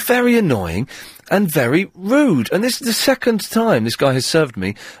just was very annoying and very rude. And this is the second time this guy has served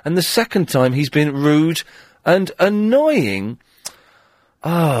me, and the second time he's been rude and annoying.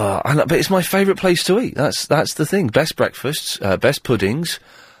 But it's my favourite place to eat. That's the thing. Best breakfasts, best puddings,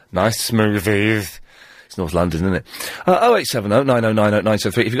 nice smoothies. It's North London, isn't it? 0870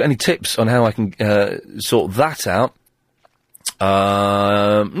 9090973. If you've got any tips on how I can sort that out.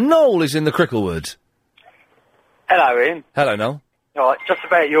 Noel is in the Cricklewood. Hello, Ian. Hello, Noel. All right, just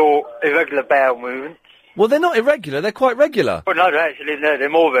about your irregular bowel movements. Well, they're not irregular. They're quite regular. Well, no, they're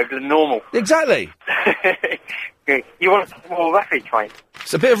more regular than normal. Exactly. You want some more roughage, mate?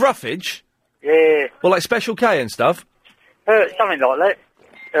 It's a bit of roughage? Yeah. Well, like Special K and stuff? Something like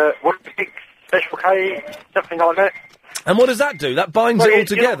that. Special K, something like that. And what does that do? That binds it all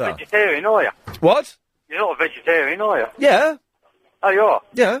together? You're not a vegetarian, are you? What? You're not a vegetarian, are you? Yeah. Oh, you are?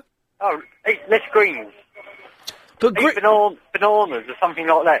 Yeah. Oh, eat less greens. But eat bananas or something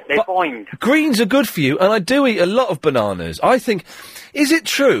like that. They bind. Greens are good for you, and I do eat a lot of bananas. I think... Is it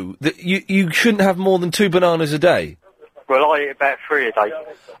true that you shouldn't have more than 2 bananas a day? Well, I eat about 3 a day.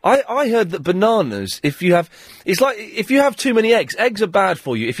 I heard that bananas, if you have... It's like, if you have too many eggs are bad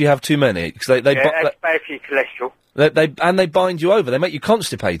for you if you have too many. Because eggs bad for your cholesterol. They bind you over. They make you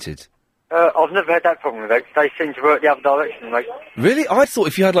constipated. I've never had that problem with eggs. They seem to work the other direction, mate. Really? I thought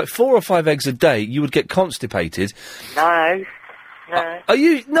if you had like 4 or 5 eggs a day, you would get constipated. No. Are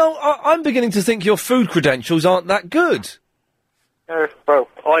you... No, I'm beginning to think your food credentials aren't that good. Well,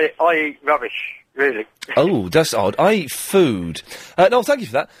 I eat rubbish, really. Oh, that's odd. I eat food. No, thank you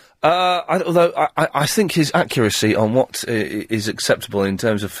for that. Although I think his accuracy on what is acceptable in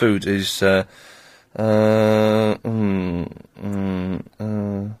terms of food is...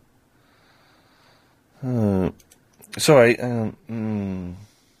 Sorry,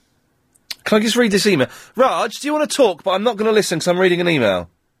 Can I just read this email? Raj, do you want to talk? But I'm not going to listen because I'm reading an email.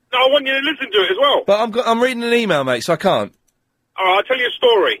 No, I want you to listen to it as well. But I'm reading an email, mate, so I can't. All right, I'll tell you a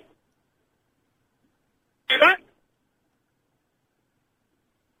story. Do that?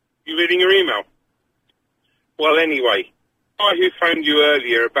 You reading your email? Well, anyway, the guy who phoned you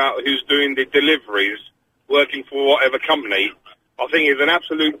earlier about who's doing the deliveries, working for whatever company, I think is an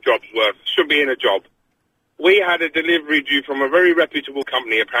absolute job's worth. Should be in a job. We had a delivery due from a very reputable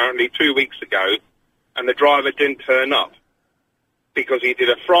company, apparently, 2 weeks ago, and the driver didn't turn up because he did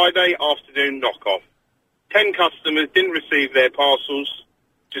a Friday afternoon knockoff. 10 customers didn't receive their parcels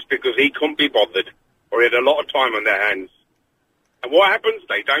just because he couldn't be bothered, or he had a lot of time on their hands. And what happens?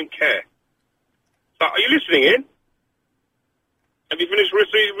 They don't care. So, are you listening in? Have you finished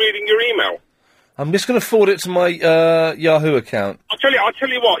reading your email? I'm just going to forward it to my Yahoo account. I'll tell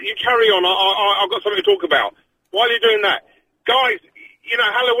you what, you carry on, I've got something to talk about. While you're doing that, guys, you know,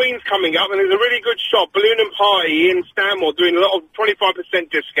 Halloween's coming up, and there's a really good shop, Balloon and Party in Stanmore, doing a lot of 25%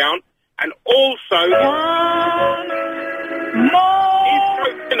 discount, and also... East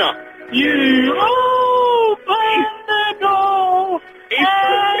Coast Dinner. You open the door.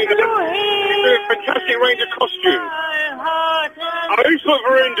 He's doing a fantastic range of costumes. I always put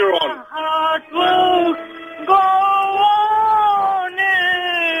Verinder on.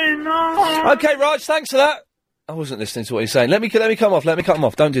 Okay, Raj, thanks for that. I wasn't listening to what he's saying. Let me cut him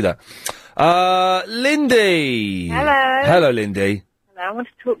off. Don't do that. Lindy. Hello. Hello, Lindy. Hello. I want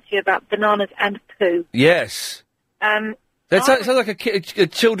to talk to you about bananas and poo. Yes. That sounds like a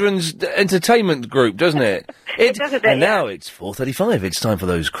children's entertainment group, doesn't it? It does a bit, And now it's 4:35. It's time for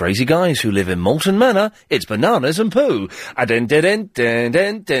those crazy guys who live in Moulton Manor. It's Bananas and Pooh. Hang on,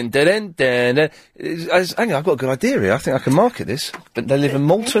 I've got a good idea here. I think I can market this. But they live in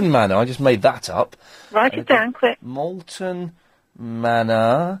Moulton Manor. I just made that up. Write it down, quick. Moulton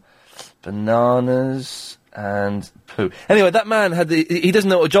Manor, Bananas and Pooh. Anyway, that man he doesn't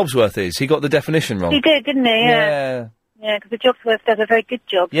know what a job's worth is. He got the definition wrong. He did, didn't he? Yeah. Yeah, because the Jobsworth does a very good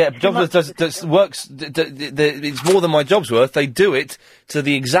job. Yeah, Jobsworth works. It's more than my job's worth. They do it to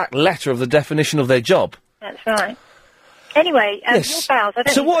the exact letter of the definition of their job. That's right. Anyway, Yes. your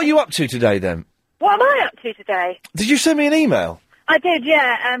bowels. So what are you up to today, then? What am I up to today? Did you send me an email? I did,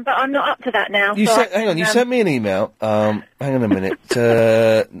 yeah, but I'm not up to that now. You hang on. You sent me an email. Hang on a minute.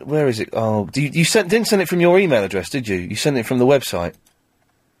 Where is it? Oh, didn't send it from your email address, did you? You sent it from the website.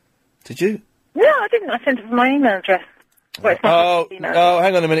 Did you? No, I didn't. I sent it from my email address. Well, it's not my email. Oh,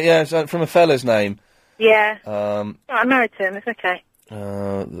 hang on a minute. Yeah, it's from a fella's name. Yeah. Oh, I'm married to him. It's okay.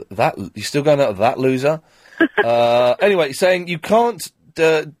 You're still going out of that loser? Anyway, saying you can't.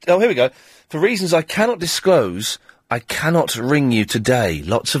 Here we go. For reasons I cannot disclose, I cannot ring you today.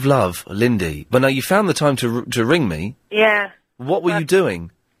 Lots of love, Lindy. But now you found the time to ring me. Yeah. What were you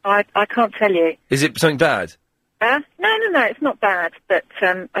doing? I can't tell you. Is it something bad? No, it's not bad, but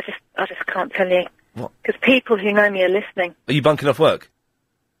I just can't tell you. What? Because people who know me are listening. Are you bunking off work?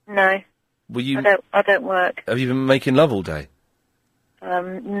 No. Were you? I don't work. Have you been making love all day?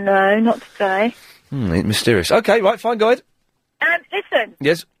 No, not today. Mysterious. Okay, right, fine, go ahead. Listen.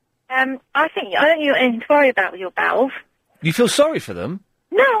 Yes. I don't think you've got anything to worry about with your bowels. You feel sorry for them?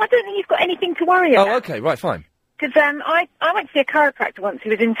 No, I don't think you've got anything to worry about. Oh, okay, right, fine. Because I went to see a chiropractor once who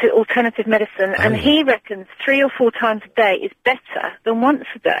was into alternative medicine, and he reckons 3 or 4 times a day is better than once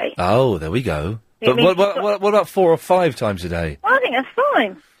a day. Oh, there we go. It But means what about 4 or 5 times a day? Well, I think that's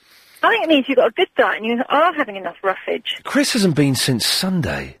fine. I think it means you've got a good diet and you are having enough roughage. Chris hasn't been since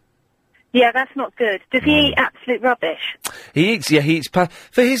Sunday. Yeah, that's not good. Does he eat absolute rubbish? He eats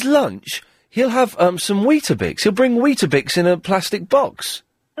for his lunch, he'll have some Weetabix. He'll bring Weetabix in a plastic box.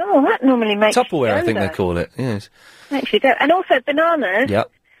 Oh, that normally makes Tupperware, you I go, think though. they call it, yes. Makes you go. And also bananas. Yep.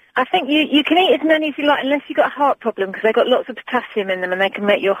 I think you can eat as many as you like unless you've got a heart problem because they've got lots of potassium in them and they can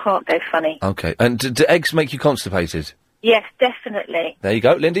make your heart go funny. Okay, and do eggs make you constipated? Yes, definitely. There you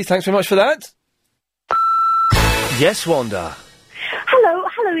go, Lindy, thanks very much for that. Yes, Wanda.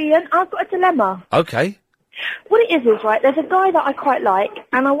 Hello, Ian. I've got a dilemma. Okay. What it is right, there's a guy that I quite like,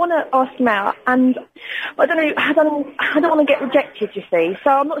 and I want to ask him out, and I don't want to get rejected, you see,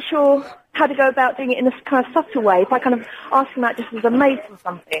 so I'm not sure how to go about doing it in a kind of subtle way, if I kind of ask him out just as a mate or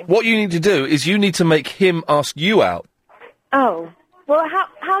something. What you need to do is you need to make him ask you out. Oh. Well,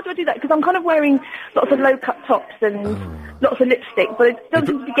 how do I do that? Because I'm kind of wearing lots of low-cut tops and lots of lipstick, but it doesn't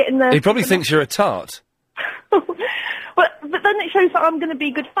seem to be getting the... He probably thinks you're a tart. But then it shows that I'm going to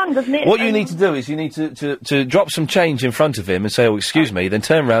be good fun, doesn't it? What you need to do is you need to drop some change in front of him and say, oh, excuse me, then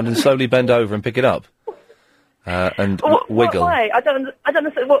turn around and slowly bend over and pick it up. And wiggle. What way? I don't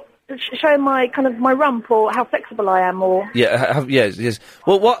understand what... Showing my rump or how flexible I am or... Yeah, yes.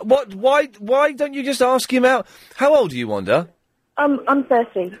 Well, why don't you just ask him out? How old are you, Wanda? I'm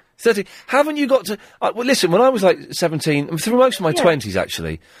 30. 30. Haven't you got to... well, listen, when I was like 17, through most of my 20s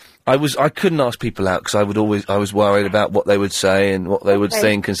actually, I couldn't ask people out because I was worried about what they would say and what they would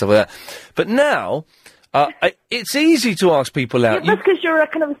think and stuff like that. But now, it's easy to ask people out. That's because you're a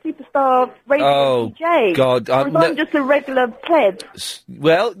kind of a superstar radio DJ. God. I'm just a regular pleb.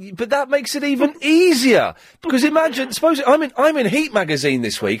 Well, but that makes it even easier. Because imagine, suppose I'm in Heat magazine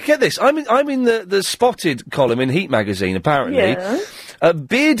this week. Get this, I'm in the spotted column in Heat magazine, apparently. Yeah.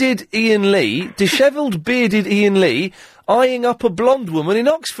 Bearded Ian Lee, dishevelled bearded Ian Lee, eyeing up a blonde woman in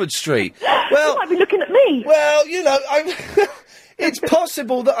Oxford Street. Well, you might be looking at me. Well, it's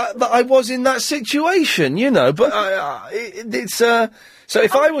possible that I was in that situation, but it's so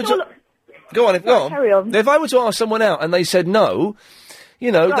if I were to go on, carry on. If I were to ask someone out and they said no,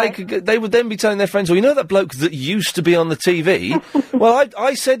 they would then be telling their friends, well, that bloke that used to be on the TV. Well,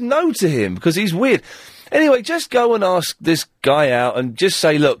 I said no to him because he's weird. Anyway, just go and ask this guy out and just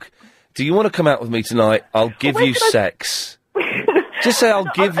say, look, do you want to come out with me tonight? I'll give you sex. Just say I'll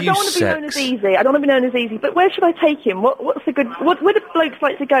give you sex. I don't want to be known as easy. I don't want to be known as easy. But where should I take him? What's a good... Where do blokes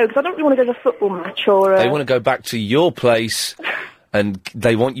like to go? Because I don't really want to go to a football match or... They want to go back to your place and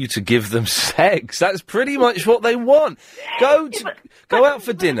they want you to give them sex. That's pretty much what they want. Go out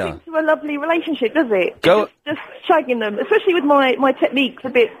for dinner. To a lovely relationship, does it? Go... Just shagging them. Especially with my technique's a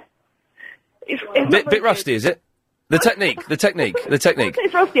bit... It's bit rusty, is it? The technique.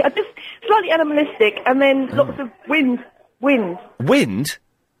 It's rusty. I'm just slightly animalistic and then lots of wind Wind. Wind?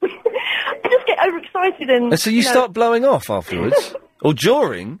 I just get overexcited and... And so you start blowing off afterwards? Or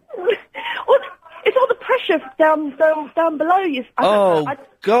during? Well, it's all the pressure down below you.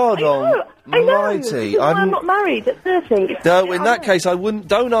 God I know. almighty. I'm not married at 30. No, in that case, I wouldn't...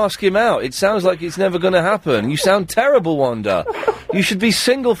 Don't ask him out. It sounds like it's never going to happen. You sound terrible, Wanda. You should be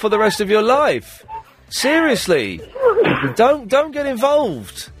single for the rest of your life. Seriously. Don't get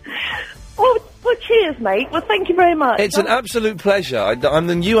involved. Well, cheers, mate. Well, thank you very much. It's an absolute pleasure. I'm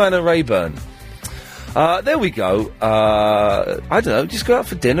the new Anna Rayburn. There we go. I don't know, just go out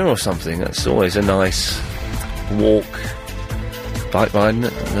for dinner or something. That's always a nice walk. Bike riding,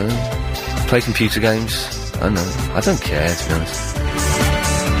 play computer games. I don't know. I don't care, to be honest.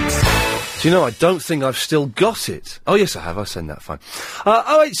 Do you know, I don't think I've still got it. Oh, yes, I have. I'll send that, fine.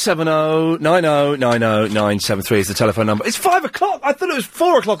 0870 90 90 973 is the telephone number. It's 5 o'clock! I thought it was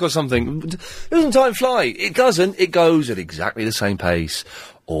 4 o'clock or something. Doesn't time fly? It doesn't. It goes at exactly the same pace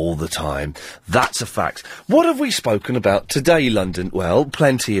all the time. That's a fact. What have we spoken about today, London? Well,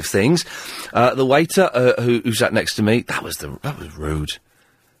 plenty of things. The waiter who sat next to me, that was rude.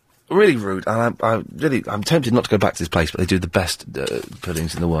 Really rude. I'm tempted not to go back to this place, but they do the best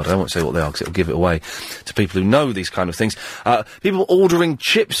puddings in the world. I won't say what they are because it'll give it away to people who know these kind of things. People ordering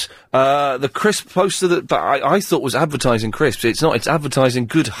chips. The crisp poster that I thought was advertising crisps. It's not. It's advertising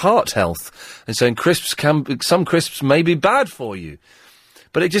good heart health and saying some crisps may be bad for you.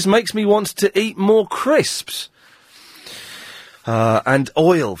 But it just makes me want to eat more crisps. And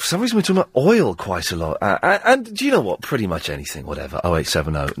oil. For some reason we're talking about oil quite a lot. And do you know what? Pretty much anything, whatever.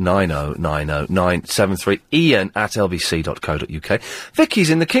 0870 90 90 973. Ian at lbc.co.uk. Vicky's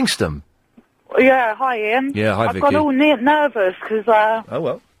in the Kingston. Yeah, hi Ian. Yeah, hi I've Vicky. got all nervous because Oh,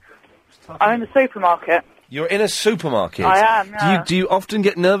 well. I'm in the supermarket. You're in a supermarket? I am, yeah. Do you often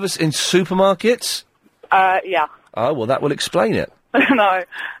get nervous in supermarkets? Yeah. Oh, well, that will explain it. No.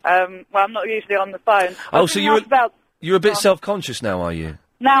 Well, I'm not usually on the phone. Oh, so you're a bit self-conscious now, are you?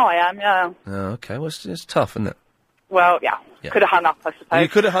 Now I am, yeah. Oh, okay. Well, it's tough, isn't it? Well, yeah. Could have hung up, I suppose. You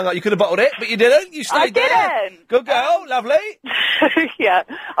could have hung up. You could have bottled it, but you didn't. You stayed there. I didn't. Good girl. Lovely. Yeah.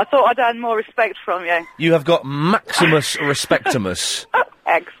 I thought I'd earn more respect from you. You have got Maximus Respectimus.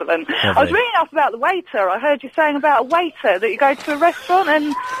 Excellent. I was ringing up about the waiter. I heard you saying about a waiter that you go to a restaurant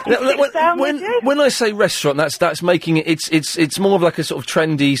and he sits down with you. When I say restaurant, that's making it. It's more of like a sort of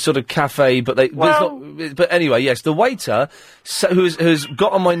trendy sort of cafe, but but anyway, yes, the waiter who's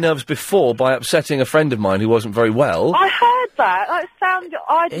got on my nerves before by upsetting a friend of mine who wasn't very well. I heard that. That sounded.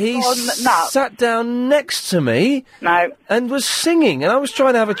 He gone nuts. sat down next to me. No. And was singing, and I was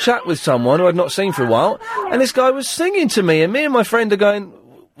trying to have a chat with someone who I'd not seen for a while, and this guy was singing to me, and me and my friend are going.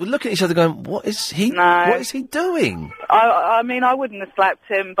 We're looking at each other going, what is he doing? I mean, I wouldn't have slapped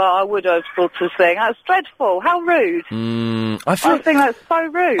him, but I would have sort of saying, that's dreadful, how rude. I think that's so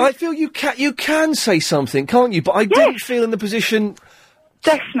rude. I feel you can say something, can't you? But I didn't feel in the position...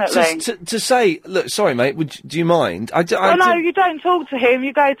 Definitely. To say, look, sorry, mate, do you mind? No, you don't talk to him,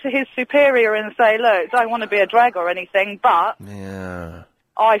 you go to his superior and say, look, don't want to be a drag or anything, but... Yeah...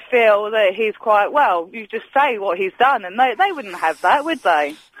 I feel that he's quite well. You just say what he's done, and they wouldn't have that, would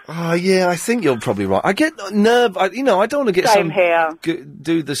they? Oh, yeah, I think you're probably right. I get I don't want to get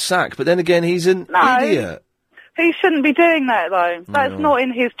do the sack, but then again, he's an idiot. He shouldn't be doing that, though. That's not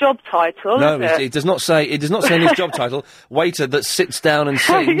in his job title, no, is it? It does not say in his job title, waiter that sits down and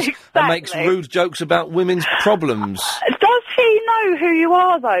sings and makes rude jokes about women's problems. Does he know who you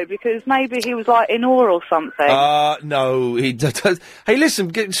are, though? Because maybe he was, like, in awe or something. No, he does. Hey,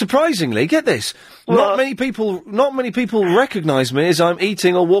 listen, surprisingly, get this. Not many people recognise me as I'm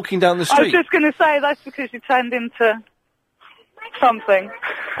eating or walking down the street. I was just going to say, that's because you turned into something.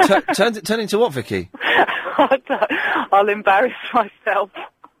 Turn into what, Vicky? I'll embarrass myself.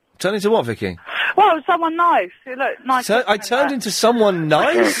 Turn into what, Vicky? Well, someone nice. You look nice. I turned into someone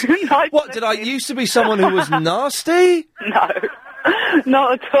nice? What, did I used to be someone who was nasty? No.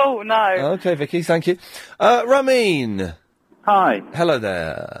 Not at all, no. Okay, Vicky, thank you. Ramin. Hi. Hello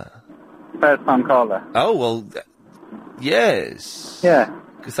there. First time caller. Oh, well, yes. Yeah.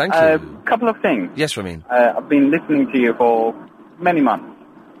 Thank you. Couple of things. Yes, Ramin. I've been listening to you for many months.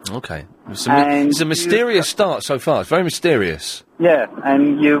 Okay. It's a mysterious start so far. It's very mysterious. Yeah,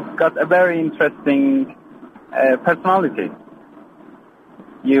 and you've got a very interesting personality.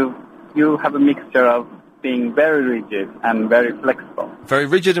 You have a mixture of being very rigid and very flexible. Very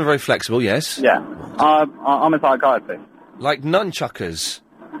rigid and very flexible, yes. Yeah. I'm a psychiatrist. Like nunchuckers.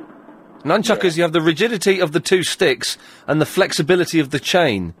 Nunchuckers, you have the rigidity of the two sticks and the flexibility of the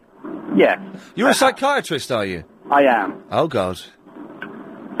chain. Yes. You're a psychiatrist, are you? I am. Oh, God.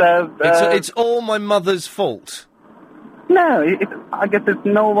 So, it's all my mother's fault. No, I guess it's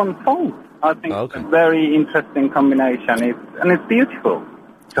no one's fault. I think it's a very interesting combination, and it's beautiful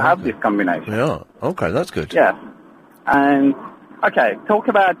to have this combination. Yeah, okay, that's good. Yeah. And, okay, talk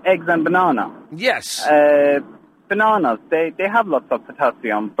about eggs and banana. Yes. Bananas, they have lots of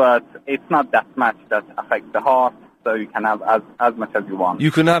potassium, but it's not that much that affects the heart, so you can have as much as you want.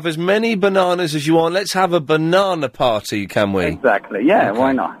 You can have as many bananas as you want. Let's have a banana party, can we? Exactly, yeah,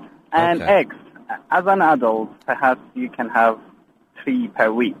 why not? And eggs, as an adult, perhaps you can have 3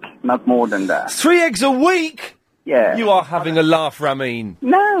 per week, not more than that. 3 eggs a week? Yeah. You are having a laugh, Ramin.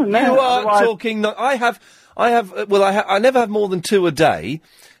 No. You are talking... No, I never have more than 2 a day,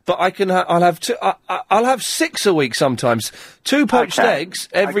 but I'll have 2, I'll have 6 a week sometimes. 2 poached eggs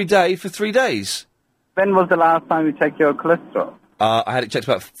every day for 3 days. When was the last time you checked your cholesterol? I had it checked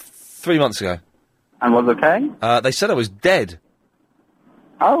about 3 months ago. And was okay? They said I was dead.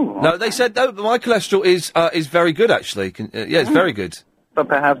 Oh. No, they said, no, my cholesterol is very good, actually. It's very good. So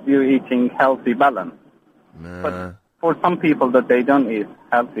perhaps you're eating healthy balance. But for some people that they don't eat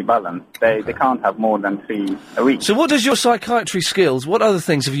healthy balance, they can't have more than 3 a week. So what does your psychiatry skills, what other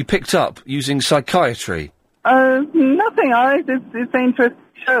things have you picked up using psychiatry? Nothing. It's an interesting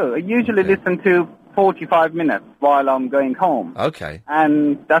show. I usually listen to 45 minutes while I'm going home. Okay.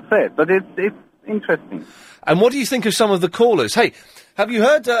 And that's it. But it's interesting. And what do you think of some of the callers? Hey, have you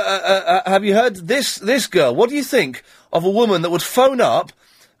heard this girl? What do you think of a woman that would phone up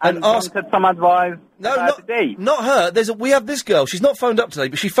and ask some advice? Not her. We have this girl. She's not phoned up today,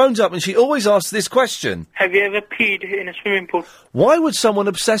 but she phones up and she always asks this question. Have you ever peed in a swimming pool? Why would someone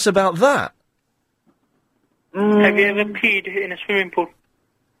obsess about that? Have you ever peed in a swimming pool?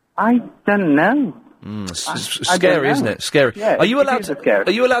 I don't know. Scary, isn't it? Scary. Yeah, Are you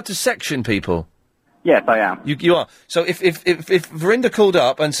allowed to section people? Yes, I am. You are. So if Verinda called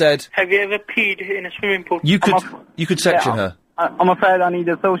up and said, have you ever peed in a swimming pool? You could section her. I'm afraid I need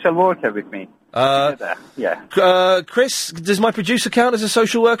a social worker with me. Chris, does my producer count as a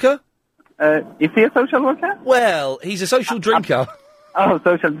social worker? Is he a social worker? Well, he's a social drinker.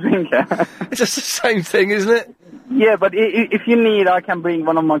 Social drinker. It's just the same thing, isn't it? Yeah, but if you need, I can bring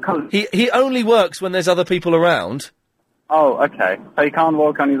one of my colleagues. He only works when there's other people around. Oh, okay. So he can't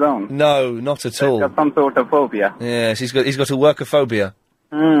walk on his own? No, not at all. He's got some sort of phobia. Yes, he's got a workophobia.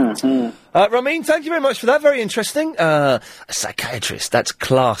 Ramin, thank you very much for that. Very interesting. A psychiatrist. That's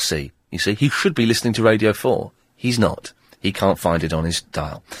classy. You see, he should be listening to Radio 4. He's not. He can't find it on his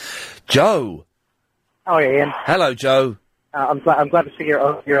dial. Joe. Oh, yeah, Ian. Hello, Joe. I'm glad to see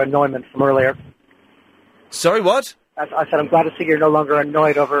your annoyment from earlier. Sorry, what? I said I'm glad to see you're no longer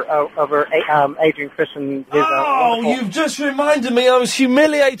annoyed over Adrian Chris and his... you've just reminded me I was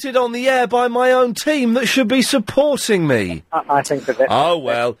humiliated on the air by my own team that should be supporting me. I think that... Oh,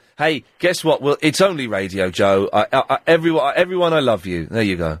 well. Hey, guess what? Well, it's only radio, Joe. Everyone, I love you. There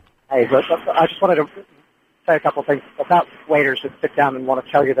you go. Hey, look, I just wanted to say a couple of things about waiters that sit down and want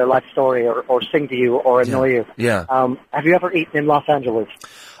to tell you their life story or sing to you or annoy you. Yeah. Have you ever eaten in Los Angeles?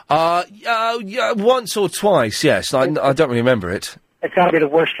 Yeah, once or twice, yes. I don't really remember it. It's got to be the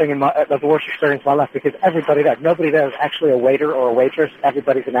worst thing the worst experience of my life because nobody there is actually a waiter or a waitress.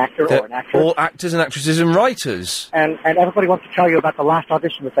 Everybody's an actor or an actress. All actors and actresses and writers. And everybody wants to tell you about the last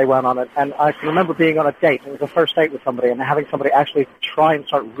audition that they went on. And I can remember being on a date. It was the first date with somebody and having somebody actually try and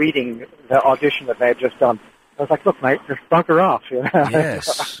start reading the audition that they had just done. I was like, look, mate, just bugger off. You know?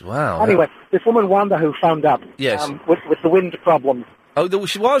 Yes, wow. Anyway, this woman, Wanda, who phoned up yes. With the wind problem. Oh,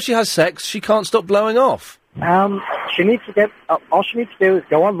 while she has sex, she can't stop blowing off. She needs to all she needs to do is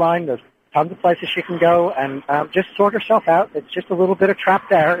go online. There's tons of places she can go and just sort herself out. It's just a little bit of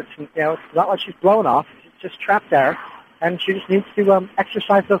trapped air. It's not like she's blowing off. It's just trapped air. And she just needs to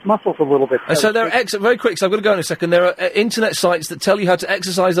exercise those muscles a little bit. So there are very quick. So I've got to go in a second. There are internet sites that tell you how to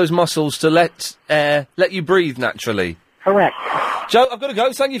exercise those muscles to let you breathe naturally. Correct. Joe, I've got to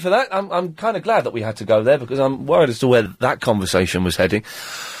go. Thank you for that. I'm kind of glad that we had to go there because I'm worried as to where that conversation was heading.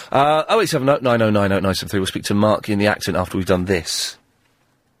 0870 9090 973. We'll speak to Mark in the accent after we've done this.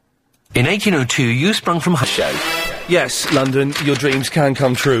 In 1802, you sprung from show. Yes, London, your dreams can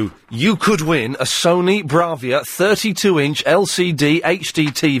come true. You could win a Sony Bravia 32-inch LCD HD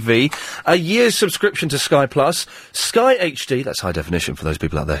TV, a year's subscription to Sky Plus, Sky HD, that's high definition for those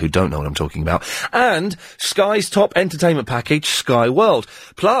people out there who don't know what I'm talking about, and Sky's top entertainment package, Sky World.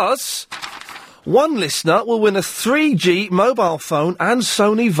 Plus, One listener will win a 3G mobile phone and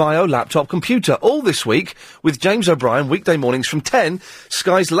Sony Vaio laptop computer. All this week with James O'Brien, weekday mornings from 10.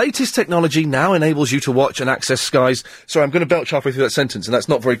 Sky's latest technology now enables you to watch and access Sky's... Sorry, I'm going to belch halfway through that sentence, and that's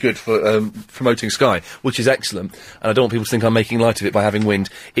not very good for promoting Sky, which is excellent. And I don't want people to think I'm making light of it by having wind.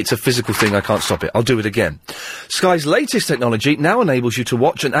 It's a physical thing. I can't stop it. I'll do it again. Sky's latest technology now enables you to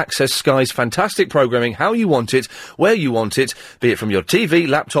watch and access Sky's fantastic programming how you want it, where you want it, be it from your TV,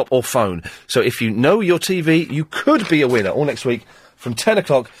 laptop or phone. So if you know your TV, you could be a winner. All next week from 10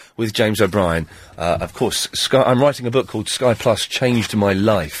 o'clock with James O'Brien. Of course, Sky, I'm writing a book called Sky Plus Changed My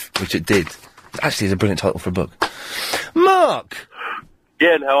Life, which it did. Actually, it's a brilliant title for a book. Mark!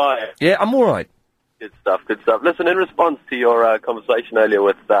 Ian, how are you? Yeah, I'm all right. Good stuff, good stuff. Listen, in response to your conversation earlier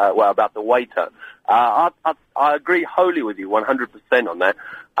with, about the waiter, I agree wholly with you, 100% on that.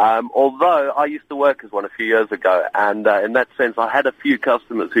 Although I used to work as one a few years ago, and in that sense, I had a few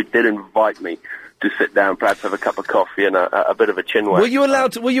customers who did invite me to sit down, perhaps have a cup of coffee and a bit of a chin wag. Were you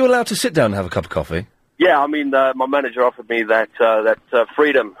allowed to sit down and have a cup of coffee? Yeah, I mean, my manager offered me that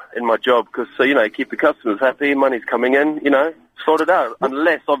freedom in my job because, keep the customers happy, money's coming in, sort it out.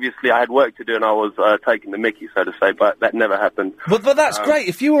 Unless, obviously, I had work to do and I was taking the mickey, so to say, but that never happened. But that's great.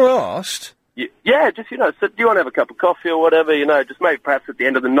 If you were asked... Yeah, just, so do you want to have a cup of coffee or whatever, just maybe perhaps at the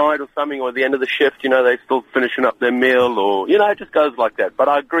end of the night or something, or at the end of the shift, they're still finishing up their meal, or, it just goes like that. But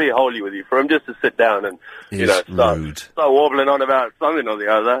I agree wholly with you. For him just to sit down and, start warbling on about something or the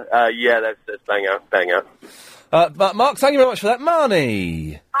other, that's bang out. But Mark, thank you very much for that.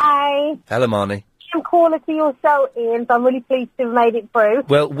 Marnie! Hi. Hello, Marnie. I'm caller to your show, Ian, so I'm really pleased to have made it through.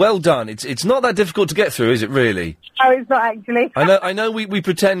 Well done. It's not that difficult to get through, is it, really? No, it's not, actually. I know we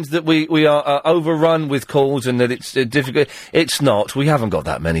pretend that we are overrun with calls and that it's difficult. It's not. We haven't got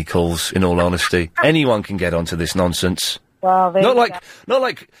that many calls, in all honesty. Anyone can get onto this nonsense. Well, not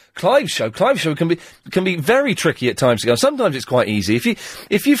like Clive's show. Clive's show can be very tricky at times to get on. Sometimes it's quite easy.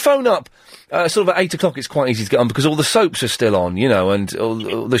 If you phone up sort of at 8 o'clock, it's quite easy to get on because all the soaps are still on, and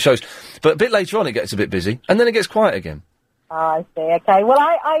all the shows. But a bit later on, it gets a bit busy, and then it gets quiet again. Oh, I see. Okay. Well,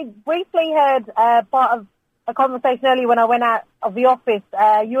 I briefly heard part of a conversation earlier when I went out of the office.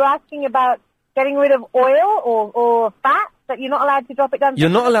 You were asking about getting rid of oil or fat, that you're not allowed to drop it down. You're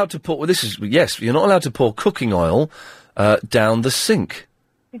not allowed to pour. Well, you're not allowed to pour cooking oil down the sink.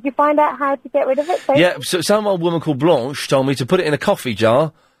 Did you find out how to get rid of it? Yeah, so some old woman called Blanche told me to put it in a coffee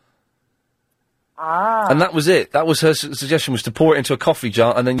jar. Ah. And that was it. That was her suggestion, was to pour it into a coffee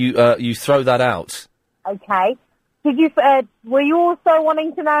jar and then you throw that out. Okay. Did you, were you also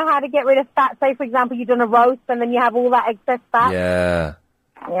wanting to know how to get rid of fat? Say, for example, you've done a roast and then you have all that excess fat? Yeah.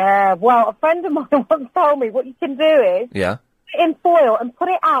 Yeah, well, a friend of mine once told me what you can do is... Yeah. Put it in foil and put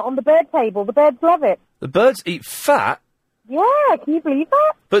it out on the bird table. The birds love it. The birds eat fat? Yeah, can you believe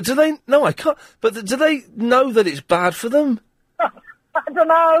that? But do they... No, I can't... But do they know that it's bad for them? I don't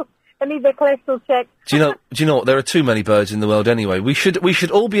know. They need their cholesterol checked. Do you know what? There are too many birds in the world anyway. We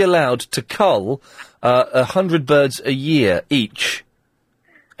should all be allowed to cull 100 birds a year each.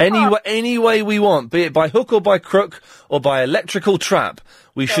 Any way we want, be it by hook or by crook or by electrical trap,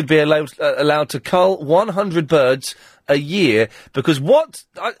 we should be allowed to cull 100 birds a year. Because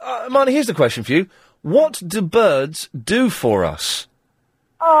Marnie, here's the question for you. What do birds do for us?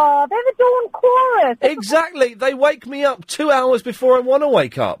 Oh, they're the dawn chorus. Exactly. They wake me up 2 hours before I want to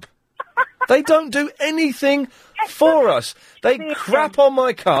wake up. They don't do anything for us. They crap on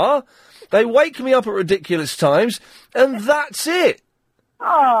my car, they wake me up at ridiculous times, and that's it.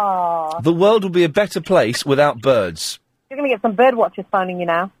 Oh. The world will be a better place without birds. You're going to get some bird watchers phoning you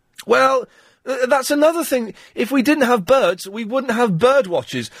now. Well, that's another thing. If we didn't have birds, we wouldn't have bird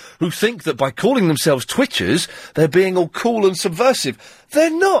watchers who think that by calling themselves twitchers, they're being all cool and subversive.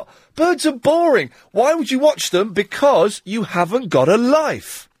 They're not. Birds are boring. Why would you watch them? Because you haven't got a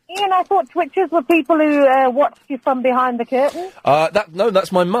life. Ian, I thought twitchers were people who watched you from behind the curtain. No,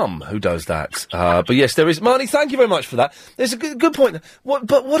 that's my mum who does that. But yes, there is. Marnie, thank you very much for that. There's a good point.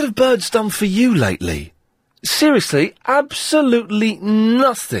 But what have birds done for you lately? Seriously, absolutely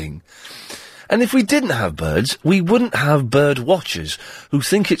nothing. And if we didn't have birds, we wouldn't have bird watchers who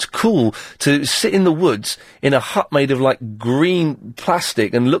think it's cool to sit in the woods in a hut made of, like, green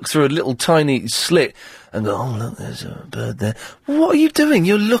plastic and look through a little tiny slit and go, oh, look, there's a bird there. What are you doing?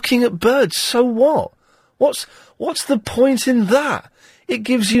 You're looking at birds. So what? What's the point in that? It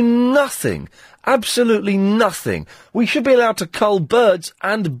gives you nothing. Absolutely nothing. We should be allowed to cull birds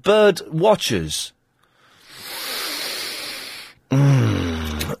and bird watchers.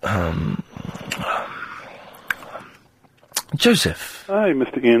 Joseph. Hi,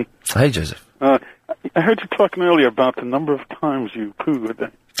 Mr. Ian. Hey, Joseph. I heard you talking earlier about the number of times you poo a day.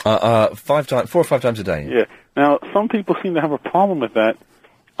 day? 4 or 5 times a day. Yeah. Now, some people seem to have a problem with that.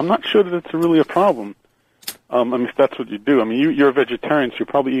 I'm not sure that it's really a problem. I mean, if that's what you do. I mean, you're a vegetarian, so you're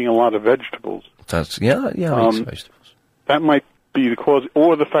probably eating a lot of vegetables. Yeah, I eat some vegetables. That might be the cause,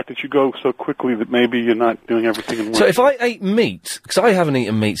 or the fact that you go so quickly that maybe you're not doing everything in one. So if I ate meat, because I haven't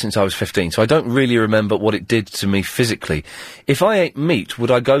eaten meat since I was 15, so I don't really remember what it did to me physically. If I ate meat,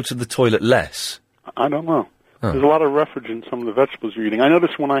 would I go to the toilet less? I don't know. There's a lot of refuge in some of the vegetables you're eating. I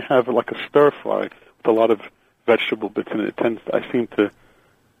notice when I have like a stir fry with a lot of vegetable bits in it, I seem to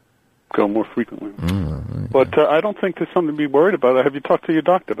go more frequently. But I don't think there's something to be worried about. Have you talked to your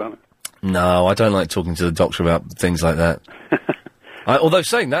doctor about it? No, I don't like talking to the doctor about things like that. Although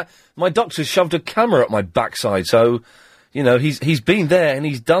saying that, my doctor's shoved a camera up my backside, so, you know, he's been there and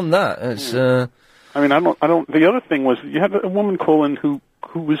he's done that. It's, I mean, I don't, the other thing was, you had a woman call in who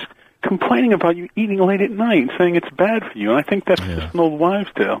was complaining about you eating late at night, saying it's bad for you, and I think that's just an old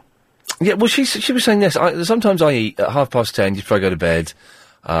wives' tale. Yeah, well, she was saying this. Sometimes I eat at 10:30 before I go to bed,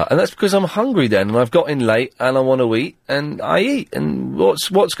 and that's because I'm hungry then, and I've got in late, and I want to eat, and I eat, and what's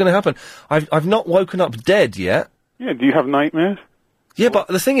going to happen? I've not woken up dead yet. Yeah, do you have nightmares? Yeah, but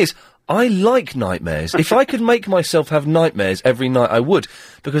the thing is, I like nightmares. If I could make myself have nightmares every night, I would,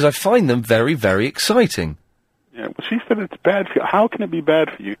 because I find them very, very exciting. Yeah, well, she said it's bad for you. How can it be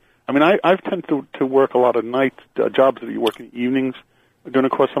bad for you? I mean, I've tended to work a lot of night jobs that you work in the evenings during the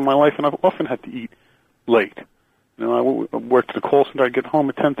course of my life, and I've often had to eat late. You know, I worked at the call center. I get home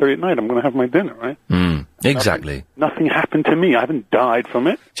at 10:30 at night. I'm going to have my dinner, right? Exactly. Nothing happened to me. I haven't died from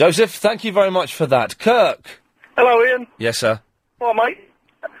it. Joseph, thank you very much for that. Kirk. Hello, Ian. Yes, sir. Well, mate,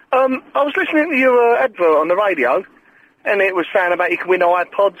 I was listening to your advert on the radio, and it was saying about you can win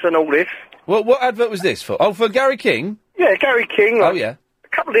iPods and all this. Well, what advert was this for? Oh, for Gary King? Yeah, Gary King. Oh, yeah. A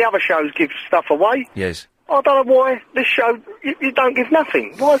couple of the other shows give stuff away. Yes. I don't know why this show, you don't give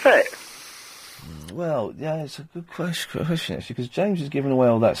nothing. Why is that? Well, yeah, it's a good question, actually, because James is giving away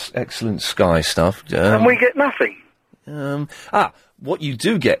all that excellent Sky stuff. And we get nothing. What you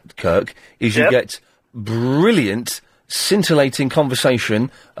do get, Kirk, is you get brilliant, scintillating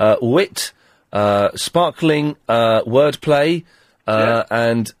conversation, wit, sparkling wordplay,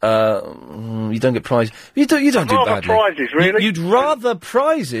 and you don't get prizes. You don't do badly. Prizes, really? You'd rather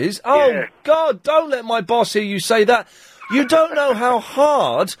prizes? Oh, God, don't let my boss hear you say that. You don't know how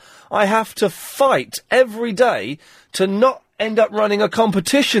hard I have to fight every day to not end up running a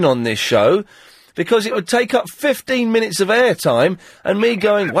competition on this show, because it would take up 15 minutes of airtime, and me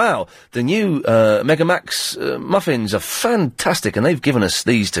going, wow, the new Megamax muffins are fantastic, and they've given us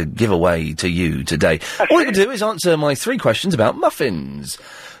these to give away to you today. All you can do is answer my 3 questions about muffins.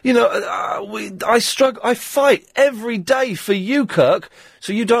 You know, I fight every day for you, Kirk,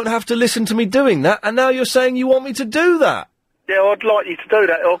 so you don't have to listen to me doing that, and now you're saying you want me to do that. Yeah, I'd like you to do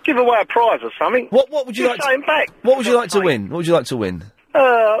that, or give away a prize or something. What would you like to back? What would you like to win? What would you like to win?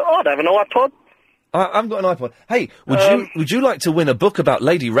 I'd have an iPod. I haven't got an iPod. Hey, would you like to win a book about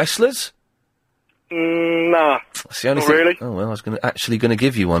lady wrestlers? Nah. That's the only not thing. really. Oh well, I was actually going to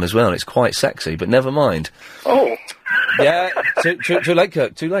give you one as well. It's quite sexy, but never mind. Oh. Yeah, too late,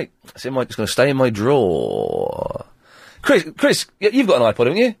 Kirk. Too late. It's going to stay in my drawer. Chris, you've got an iPod,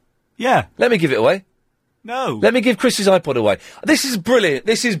 haven't you? Yeah. Let me give it away. No. Let me give Chris's iPod away. This is brilliant.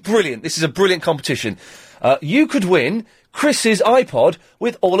 This is a brilliant competition. You could win Chris's iPod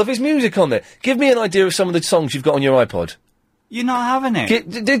with all of his music on there. Give me an idea of some of the songs you've got on your iPod. You're not having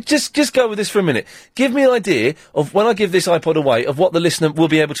it. Just go with this for a minute. Give me an idea of, when I give this iPod away, of what the listener will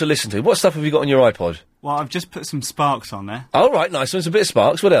be able to listen to. What stuff have you got on your iPod? Well, I've just put some Sparks on there. All right, nice. There's a bit of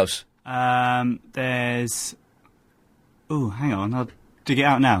Sparks. What else? There's... Ooh, hang on. I'll dig it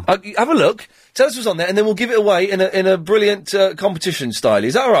out now. Have a look. Tell us what's on there, and then we'll give it away in a brilliant competition style.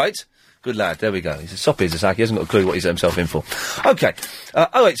 Is that all right? Good lad. There we go. He's as soppy as a sack. He hasn't got a clue what he's let himself in for. Okay.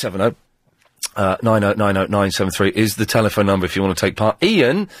 0870 9090973 is the telephone number if you want to take part.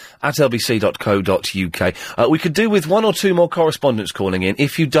 Ian at lbc.co.uk. We could do with 1 or 2 more correspondents calling in,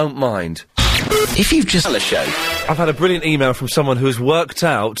 if you don't mind. If you've just... I've had a brilliant email from someone who has worked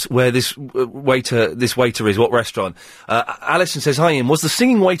out where this waiter is, what restaurant. Alison says, "Hi Ian, was the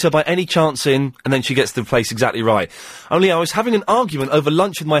singing waiter by any chance in..." And then she gets the place exactly right. "Only I was having an argument over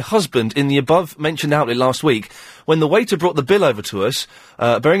lunch with my husband in the above-mentioned outlet last week. When the waiter brought the bill over to us,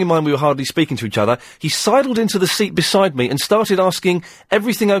 bearing in mind we were hardly speaking to each other, he sidled into the seat beside me and started asking,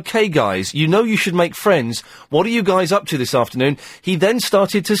 'Everything okay, guys? You know you should make friends. What are you guys up to this afternoon?' He then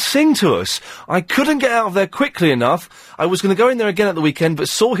started to sing to us. I couldn't get out of there quickly enough. I was going to go in there again at the weekend, but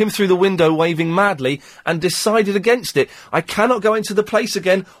saw him through the window waving madly and decided against it. I cannot go into the place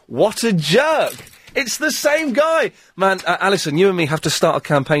again. What a jerk!" It's the same guy! Man, Alison, you and me have to start a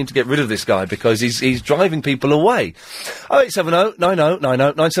campaign to get rid of this guy because he's driving people away. 0870 90 90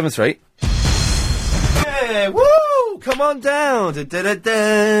 973. Yeah, woo! Come on down. This town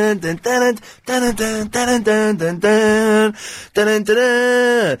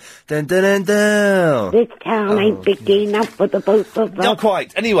ain't big enough for the both of us. Not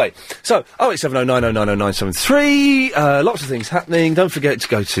quite. Anyway, so 0870 90 90 973. Lots of things happening. Don't forget to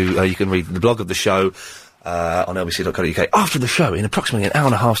go to. You can read the blog of the show. On lbc.co.uk after the show in approximately an hour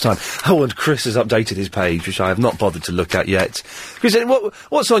and a half's time. Oh, and Chris has updated his page, which I have not bothered to look at yet. Chris,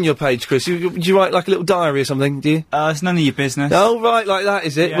 what's on your page, Chris? Do you write like a little diary or something, do you? It's none of your business. Oh, right, like that,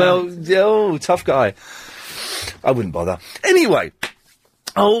 is it? Yeah. Well, tough guy. I wouldn't bother. Anyway,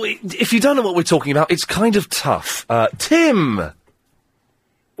 if you don't know what we're talking about, it's kind of tough. Tim! How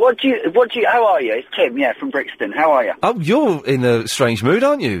are you? It's Tim, yeah, from Brixton. How are you? Oh, you're in a strange mood,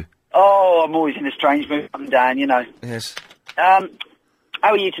 aren't you? Oh, I'm always in a strange mood. I'm down, you know. Yes. How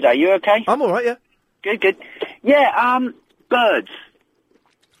are you today? You okay? I'm all right, yeah. Good. Yeah, birds.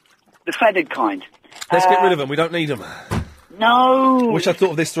 The feathered kind. Let's get rid of them. We don't need them. No. Wish I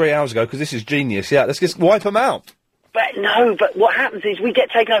thought of this 3 hours ago, because this is genius. Yeah, let's just wipe them out. But what happens is we get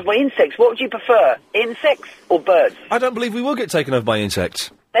taken over by insects. What would you prefer, insects or birds? I don't believe we will get taken over by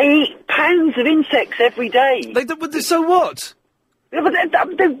insects. They eat pounds of insects every day. So what? Yeah, but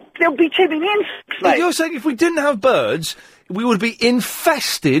they'll be too many insects, mate. You're saying if we didn't have birds, we would be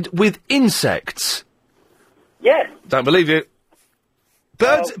infested with insects? Yeah. Don't believe you.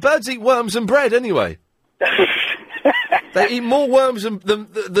 Birds eat worms and bread anyway. They eat more worms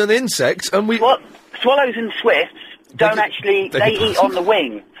than insects, and we... Swallows and swifts don't actually... They eat on the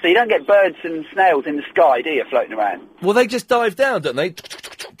wing, so you don't get birds and snails in the sky, do you, floating around? Well, they just dive down, don't they?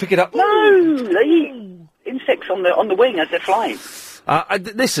 Pick it up. No, they eat insects on the wing as they're flying.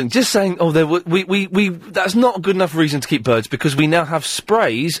 Listen, just saying. That's not a good enough reason to keep birds because we now have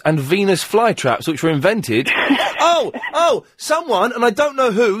sprays and Venus flytraps, which were invented. Someone, and I don't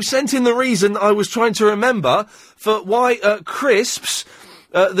know who, sent in the reason I was trying to remember for why crisps.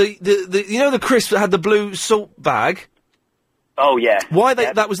 The crisps that had the blue salt bag. Oh, yeah. Why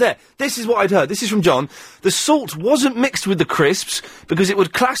that was there. This is what I'd heard. This is from John. The salt wasn't mixed with the crisps because it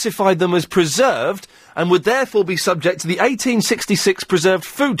would classify them as preserved and would therefore be subject to the 1866 preserved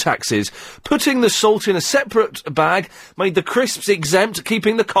food taxes. Putting the salt in a separate bag made the crisps exempt,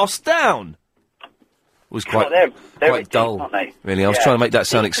 keeping the cost down. It was quite dull, deep, aren't they? Really. I was trying to make that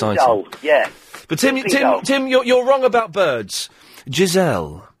sound exciting. Dull, yeah. But Tim, you're wrong about birds.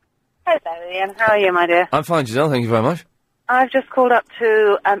 Giselle. Hello, Ian. How are you, my dear? I'm fine, Giselle. Thank you very much. I've just called up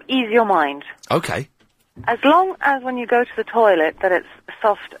to ease your mind. Okay. As long as when you go to the toilet that it's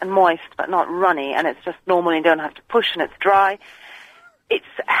soft and moist but not runny and it's just normal and you don't have to push and it's dry, it's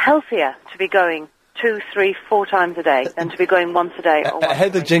healthier to be going 2, 3, 4 times a day than to be going once a day. Or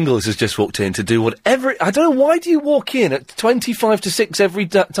Heather Jingles has just walked in to do whatever... I don't know, why do you walk in at 25 to 6 every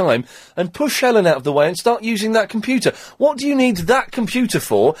time and push Helen out of the way and start using that computer? What do you need that computer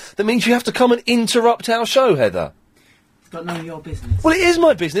for that means you have to come and interrupt our show, Heather? Got none of your business. Well, it is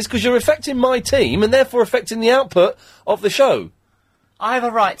my business because you're affecting my team and therefore affecting the output of the show. I have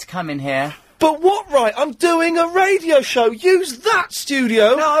a right to come in here. But what right? I'm doing a radio show. Use that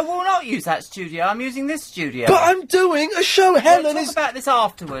studio. No, I will not use that studio. I'm using this studio. But I'm doing a show. Helen is... talk about this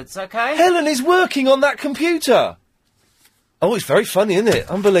afterwards, okay? Helen is working on that computer. Oh, it's very funny, isn't it?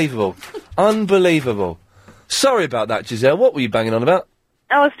 Unbelievable. Unbelievable. Sorry about that, Giselle. What were you banging on about?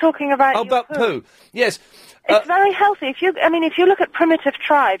 I was talking about about poo. Yes. It's very healthy. If you look at primitive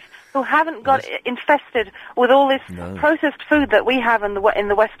tribes who haven't got infested with all this processed food that we have in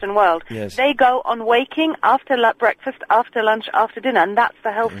the Western world, they go on waking after breakfast, after lunch, after dinner, and that's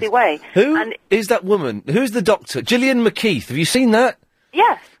the healthy way. Who is that woman? Who's the doctor? Gillian McKeith. Have you seen that?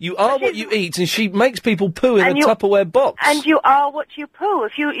 Yes. You are what you eat, and she makes people poo in a Tupperware box. And you are what you poo.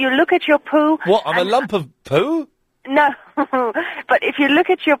 If you look at your poo... What, I'm a lump of poo? No, but if you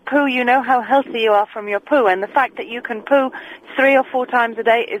look at your poo, you know how healthy you are from your poo, and the fact that you can poo 3 or 4 times a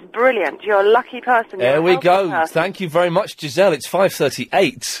day is brilliant. You're a lucky person. There we go. Thank you very much, Giselle. It's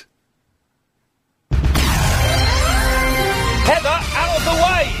 5:38. Heather, out of the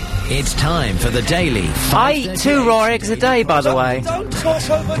way! It's time for the Daily. I eat 2 raw eggs a day, by the way. Don't talk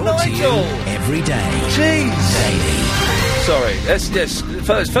over Nigel. Every day. Jeez. Daily. Sorry.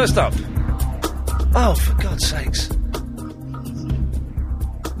 First up. Oh, for God's sakes.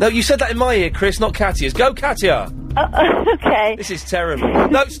 No, you said that in my ear, Chris, not Katya's. Go, Katya! Okay. This is terrible.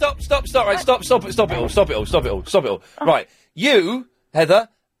 No, stop, right, stop it all. Right, you, Heather,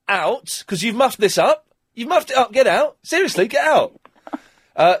 out, because you've muffed this up. You've muffed it up, get out. Seriously, get out.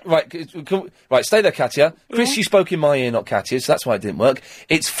 Right, stay there, Katya. Chris, you spoke in my ear, not Katya's, so that's why it didn't work.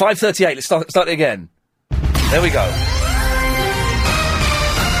 It's 5:38. Let's start it again. There we go.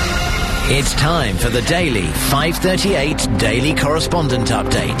 It's time for the daily 538 Daily Correspondent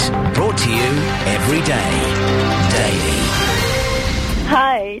Update. Brought to you every day. Daily.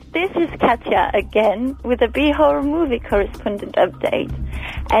 Hi, this is Katya again with a B-horror movie correspondent update.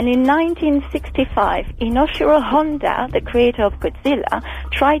 And in 1965, Inoshiro Honda, the creator of Godzilla,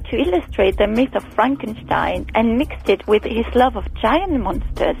 tried to illustrate the myth of Frankenstein and mixed it with his love of giant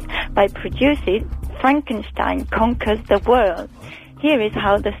monsters by producing Frankenstein Conquers the World. Here is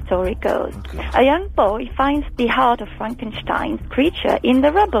how the story goes. A young boy finds the heart of Frankenstein's creature in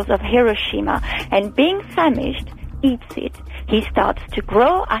the rubble of Hiroshima and, being famished, eats it. He starts to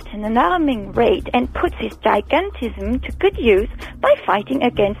grow at an alarming rate and puts his gigantism to good use by fighting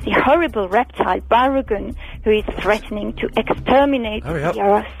against the horrible reptile Barugun, who is threatening to exterminate the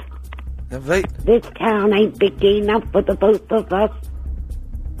Earth. This town ain't big enough for the both of us.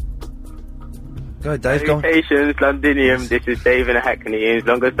 Go ahead, Dave. Go on. Salutations, Londinium. This is Dave in Hackney,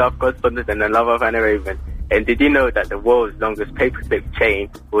 longest South correspondent and the lover of Anna Raven. And did you know that the world's longest paperclip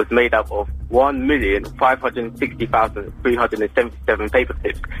chain was made up of 1,560,377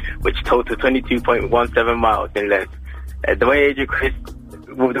 paperclips, which total 22.17 miles in length? The way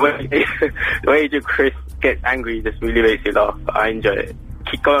Agent Chris gets angry just really makes you laugh. I enjoy it.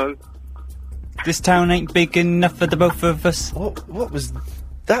 Keep going. This town ain't big enough for the both of us. What was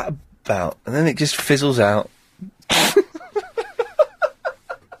that about? And then it just fizzles out.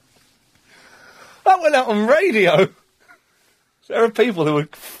 That went out on radio. There are people who would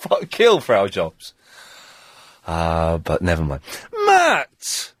kill for our jobs. But never mind.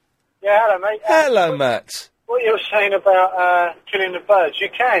 Matt! Yeah, hello, mate. Hello, Matt. What you were saying about killing the birds, you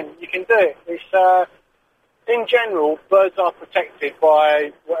can do it. It's, in general, birds are protected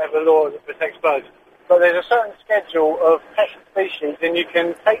by whatever law that protects birds. But there's a certain schedule of pest species, and you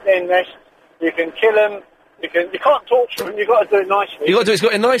can take their nests, you can kill them, you can't torture them, you've got to do it nicely. It's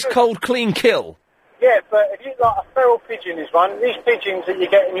got a nice, cold, clean kill. Yeah, but if you like a feral pigeon is one, these pigeons that you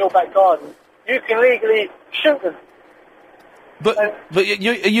get in your back garden, you can legally shoot them. But are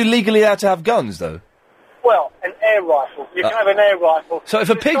you legally allowed to have guns, though? Well, an air rifle. You can have an air rifle. So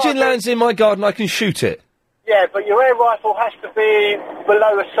if a pigeon lands in my garden, I can shoot it? Yeah, but your air rifle has to be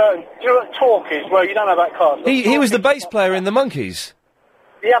below a certain... Do you know what torque is? Well, you don't know about cars. He was the bass player in the Monkees.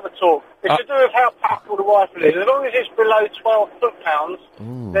 The other torque. It's to do with how powerful the rifle is. As long as it's below 12 foot-pounds,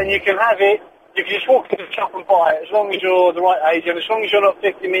 then you can have it. You can just walk into the shop and buy it, as long as you're the right age, and as long as you're not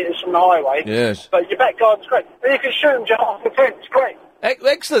 50 metres from the highway. Yes. But your back garden's great. And you can shoot them just off the fence. It's great.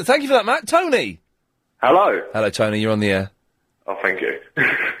 Excellent. Thank you for that, Matt. Tony. Hello. Hello, Tony. You're on the air. Oh, thank you.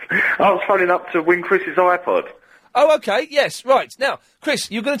 I was phoning up to win Chris's iPod. Oh, okay. Yes. Right. Now, Chris,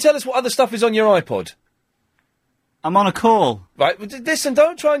 you're going to tell us what other stuff is on your iPod. I'm on a call. Right. Listen,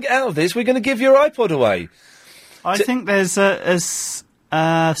 don't try and get out of this. We're going to give your iPod away. I think there's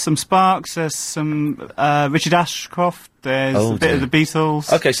some Sparks, there's some Richard Ashcroft, there's a bit of the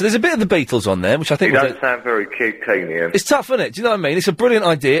Beatles. Okay, so there's a bit of the Beatles on there, which I think... You don't sound very keen, Ian. It's tough, isn't it? Do you know what I mean? It's a brilliant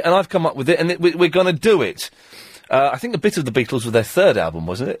idea, and I've come up with it, and we're going to do it. I think a bit of the Beatles was their third album,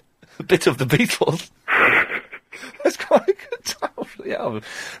 wasn't it? A bit of the Beatles. That's quite a good title for the album.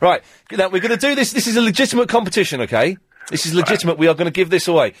 Right, now we're going to do this. This is a legitimate competition, okay? This is legitimate. We are going to give this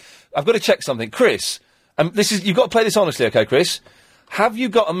away. I've got to check something. Chris, you've got to play this honestly, okay, Chris? Have you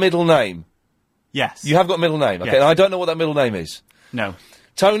got a middle name? Yes. You have got a middle name, okay? Yes. And I don't know what that middle name is. No.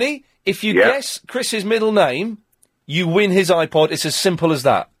 Tony, if you guess Chris's middle name, you win his iPod. It's as simple as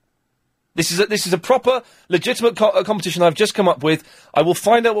that. This is a proper, legitimate competition I've just come up with. I will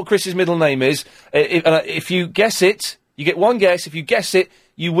find out what Chris's middle name is. If you guess it, you get one guess. If you guess it,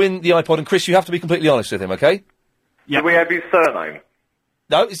 you win the iPod. And Chris, you have to be completely honest with him, okay? Yeah. Do we have his surname?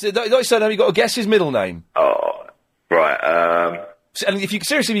 No, it's not his surname. You've got to guess his middle name. Oh, right. And if you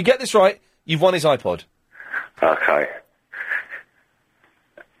get this right, you've won his iPod. Okay.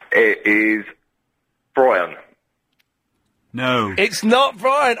 It is Brian. No. It's not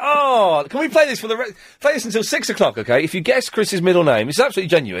Brian. Oh, can we play this play this until 6 o'clock, okay? If you guess Chris's middle name, it's absolutely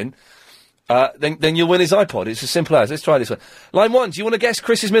genuine, then you'll win his iPod. It's as simple as. Let's try this one. Line 1, do you want to guess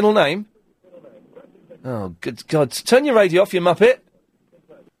Chris's middle name? Oh, good God. Turn your radio off, you muppet.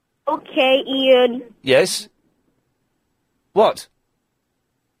 Okay, Ian. Yes? What?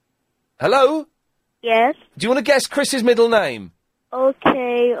 Hello? Yes? Do you want to guess Chris's middle name?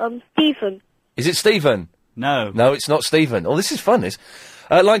 Okay, Stephen. Is it Stephen? No. No, it's not Stephen. Oh, this is fun, this.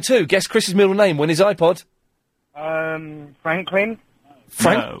 Line 2, guess Chris's middle name, win his iPod. Franklin?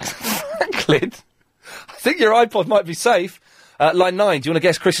 Franklin? I think your iPod might be safe. Line 9, do you want to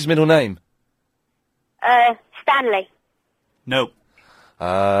guess Chris's middle name? Stanley. Nope.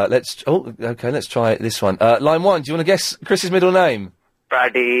 Let's try this one. Line 1, do you want to guess Chris's middle name?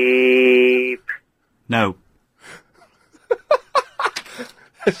 Pradeep. No.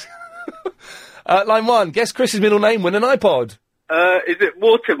 Line 1, guess Chris's middle name, win an iPod. Is it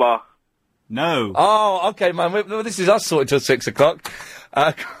Mortimer? No. Oh, okay, man. This is us sorted till 6 o'clock.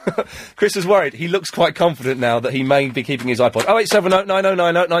 Chris is worried. He looks quite confident now that he may be keeping his iPod. 0870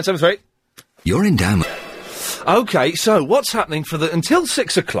 9090 973. You're in down. Okay, so what's happening until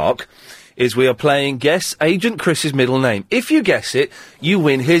 6 o'clock is we are playing Guess Agent Chris's middle name. If you guess it, you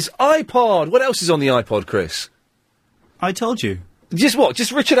win his iPod. What else is on the iPod, Chris? I told you. Just what?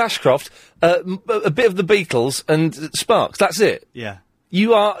 Just Richard Ashcroft, a bit of the Beatles and Sparks. That's it? Yeah.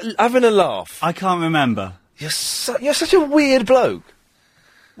 You are having a laugh. I can't remember. You're such a weird bloke.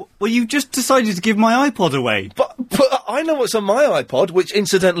 Well, you just decided to give my iPod away. But I know what's on my iPod, which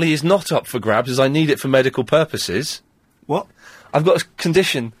incidentally is not up for grabs, as I need it for medical purposes. What? I've got a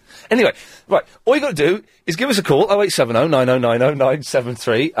condition. Anyway, right, all you got to do is give us a call, 0870 9090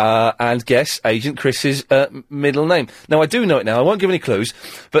 973, and guess Agent Chris's middle name. Now, I do know it now, I won't give any clues,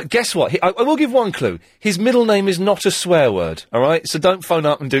 but guess what? I will give one clue. His middle name is not a swear word, alright? So don't phone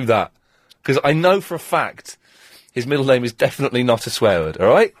up and do that. Because I know for a fact his middle name is definitely not a swear word,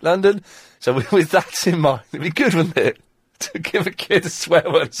 alright, London? So with that in mind, it'd be good, wouldn't it, to give a kid a swear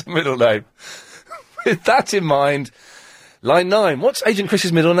word as a middle name? With that in mind... Line 9, what's Agent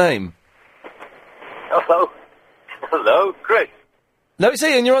Chris's middle name? Hello. Hello, Chris. No, it's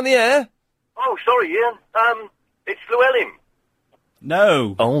Ian, you're on the air. Oh, sorry, Ian. It's Llewellyn.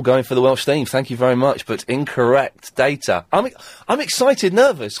 No. Oh, going for the Welsh theme, thank you very much, but incorrect data. I'm excited,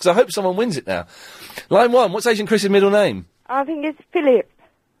 nervous, because I hope someone wins it now. Line 1, what's Agent Chris's middle name? I think it's Philip.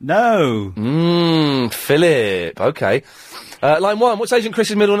 No. Philip, okay. Line 1, what's Agent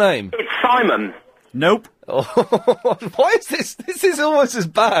Chris's middle name? It's Simon. Nope. Oh, why is this? This is almost as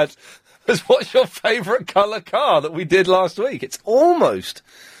bad as what's your favourite colour car that we did last week. It's almost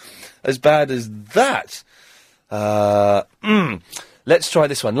as bad as that. Let's try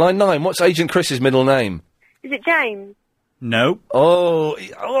this one. Line 9, what's Agent Chris's middle name? Is it James? Nope.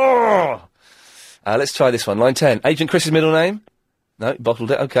 Let's try this one. Line 10, Agent Chris's middle name? No,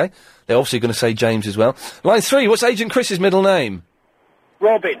 bottled it, okay. They're obviously going to say James as well. Line 3, what's Agent Chris's middle name?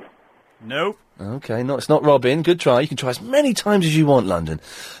 Robin. Nope. Okay, no, it's not Robin. Good try. You can try as many times as you want, London.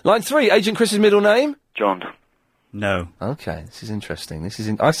 Line 3, Agent Chris's middle name? John. No. Okay, this is interesting.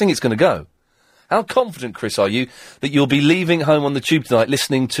 I think it's going to go. How confident, Chris, are you that you'll be leaving home on the tube tonight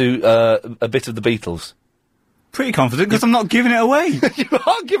listening to a bit of the Beatles? Pretty confident, because I'm not giving it away. You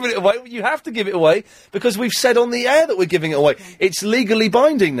are giving it away. You have to give it away, because we've said on the air that we're giving it away. It's legally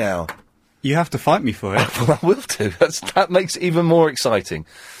binding now. You have to fight me for it. Well, I will do. That makes it even more exciting.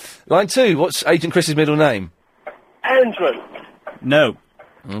 Line 2, what's Agent Chris's middle name? Andrew. No.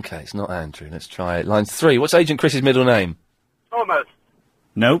 Okay, it's not Andrew. Let's try it. Line 3, what's Agent Chris's middle name? Thomas.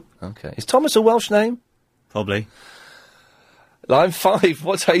 Nope. Okay. Is Thomas a Welsh name? Probably. Line 5,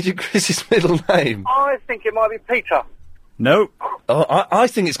 what's Agent Chris's middle name? I think it might be Peter. Nope. Oh, I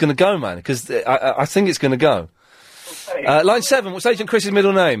think it's going to go, man, because I think it's going to go. Okay. Line 7, what's Agent Chris's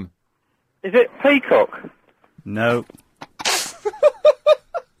middle name? Is it Peacock? No.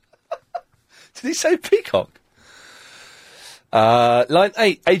 Did he say Peacock? Line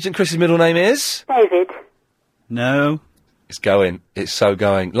 8, Agent Chris's middle name is? David. No. It's going. It's so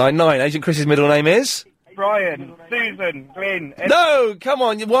going. Line 9, Agent Chris's middle name is? Brian, Susan, Glyn. No! Come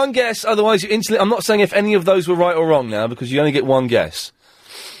on, one guess, otherwise you instantly... I'm not saying if any of those were right or wrong now, because you only get one guess.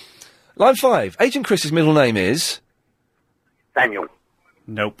 Line 5, Agent Chris's middle name is? Daniel.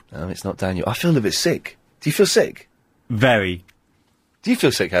 Nope. No, it's not Daniel. I feel a bit sick. Do you feel sick? Very. Do you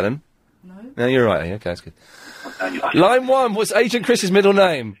feel sick, Helen? No, you're right. Okay, that's good. Line 1, what's Agent Chris's middle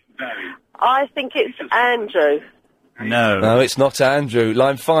name? I think it's Andrew. No. No, it's not Andrew.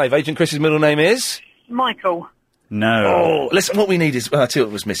 Line 5, Agent Chris's middle name is? Michael. No. Oh, listen, what we need is... I tell you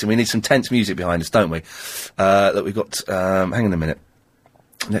what was missing. We need some tense music behind us, don't we? That we've got... hang on a minute.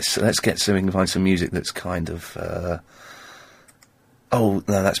 Let's get so we can find some music that's kind of... Oh,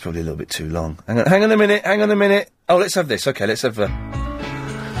 no, that's probably a little bit too long. Hang on a minute. Oh, let's have this. Okay, let's have...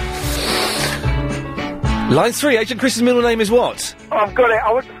 Line 3, Agent Chris's middle name is what? I've got it.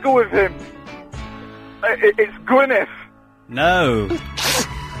 I went to school with him. It's Gwyneth. No.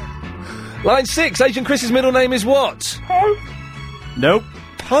 Line 6, Agent Chris's middle name is what? Poe. Nope.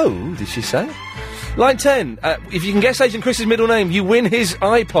 Poe, did she say? Line 10, if you can guess Agent Chris's middle name, you win his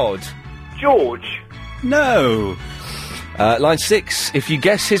iPod. George. No. Line 6, if you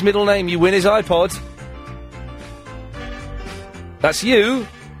guess his middle name, you win his iPod. That's you.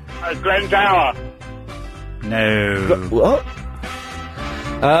 Glenn Dower. No. What?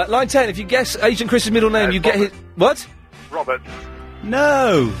 Line 10, if you guess Agent Chris's middle name, you get his... What? Robert.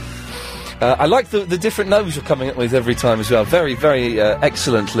 No. I like the different no's you're coming up with every time as well. Very, very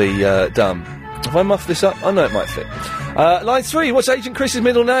excellently done. Have I muffed this up? I know it might fit. Line 3, what's Agent Chris's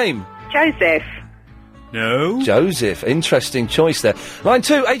middle name? Joseph. No. Joseph. Interesting choice there. Line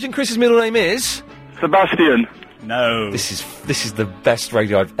 2, Agent Chris's middle name is... Sebastian. No. This is the best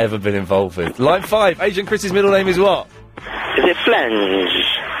radio I've ever been involved with. Line 5, Agent Chris's middle name is what? Is it Flange?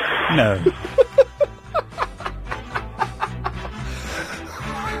 No.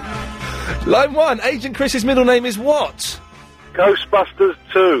 Line 1, Agent Chris's middle name is what? Ghostbusters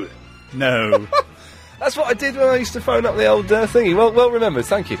 2. No. That's what I did when I used to phone up the old thingy. Well remembered,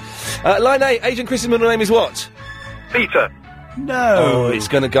 thank you. Line 8, Agent Chris's middle name is what? Peter. No. Oh, it's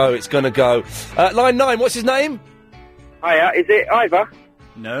gonna go. Line 9, what's his name? Hiya, is it Ivor?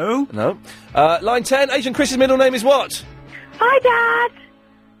 No. No. Line 10, Agent Chris's middle name is what? Hi, Dad.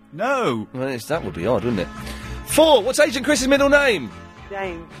 No. Well, that would be odd, wouldn't it? 4, what's Agent Chris's middle name?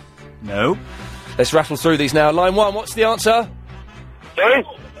 James. No. Let's rattle through these now. Line 1, what's the answer? Sorry?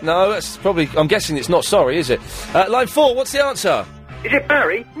 No, that's probably... I'm guessing it's not sorry, is it? Line 4, what's the answer? Is it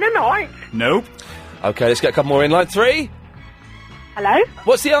Barry? Nanite. Nope. OK, let's get a couple more in. Line 3? Hello?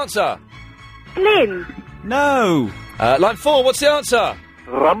 What's the answer? Lynn. No. Line 4, what's the answer?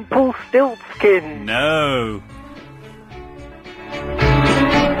 Rumpelstiltskin. No.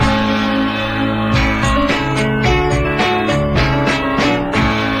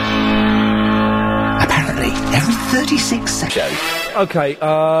 Apparently, every 36 seconds. OK,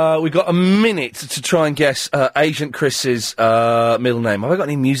 we've got a minute to try and guess Agent Chris's middle name. Have I got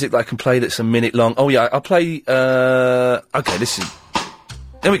any music that I can play that's a minute long? Oh, yeah, I'll play... OK, this is...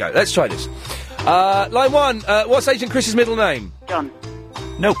 There we go, let's try this. Line 1, what's Agent Chris's middle name? John.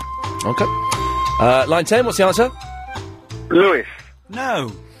 Nope. OK. Line 10, what's the answer? Lewis.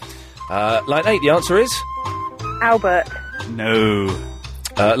 No. Line 8, the answer is? Albert. No.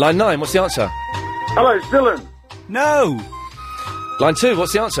 Line 9, what's the answer? Hello, it's Dylan. No. Line 2,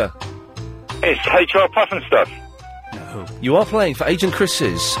 what's the answer? It's HR Puff and Stuff. No. You are playing for Agent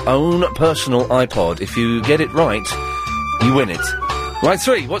Chris's own personal iPod. If you get it right, you win it. Line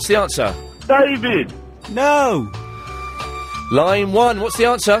 3, what's the answer? David. No. Line 1, what's the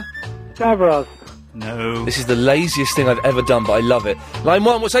answer? Davros. No. This is the laziest thing I've ever done, but I love it. Line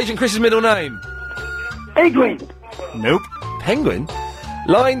 1, what's Agent Chris's middle name? Penguin. Nope. Penguin?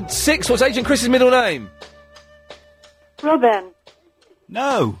 Line 6, what's Agent Chris's middle name? Robin.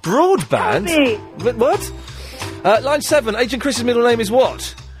 No. Broadband? Bobby. What? Line 7, Agent Chris's middle name is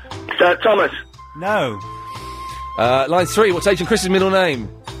what? Thomas. No. Line 3, what's Agent Chris's middle name?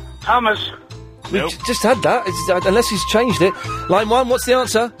 Thomas. We just had that, unless he's changed it. Line 1, what's the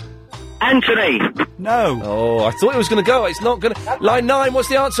answer? Anthony. No. Oh, I thought it was going to go. It's not going to... Line 9, what's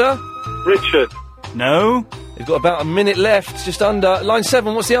the answer? Richard. No. We've got about a minute left, just under. Line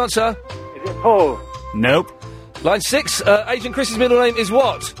 7, what's the answer? Is it Paul? Nope. Line 6, Agent Chris's middle name is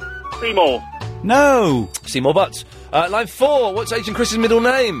what? Seymour. No. Seymour Butts. Line 4, what's Agent Chris's middle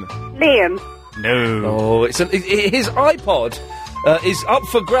name? Liam. No. Oh, his iPod is up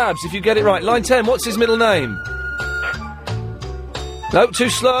for grabs if you get it right. Line 10, what's his middle name? No, too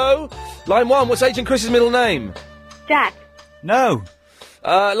slow. Line 1, what's Agent Chris's middle name? Jack. No.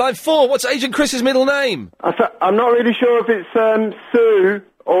 Line 4, what's Agent Chris's middle name? I'm not really sure if it's Sue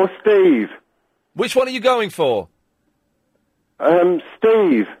or Steve. Which one are you going for?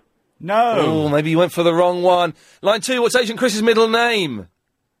 Steve. No. Oh, maybe you went for the wrong one. Line 2, what's Agent Chris's middle name?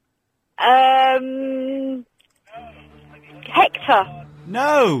 Hector.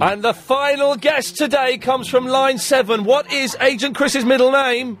 No. And the final guess today comes from line 7. What is Agent Chris's middle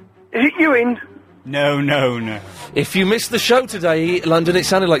name? Is it Ewan? No. If you missed the show today, London, it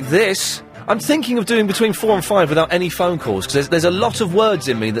sounded like this. I'm thinking of doing between 4 and 5 without any phone calls, because there's a lot of words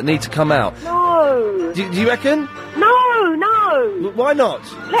in me that need to come out. No. Do you reckon? No. Why not?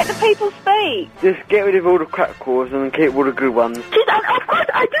 Let the people speak. Just get rid of all the crap calls and keep all the good ones. Of course,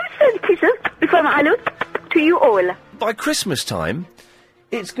 I do send kisses from Hello to you all. By Christmas time,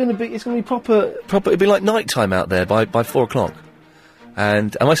 it's going to be proper. It'll be like night time out there by 4 o'clock.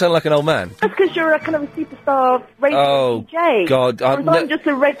 And am I sounding like an old man? That's because you're a kind of a superstar radio DJ. God, I'm just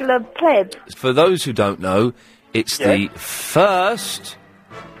a regular pleb. For those who don't know, it's the first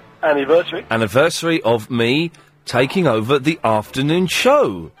anniversary of me taking over the afternoon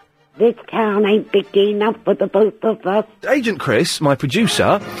show. This town ain't big enough for the both of us. Agent Chris, my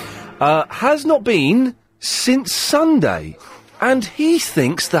producer, has not been since Sunday, and he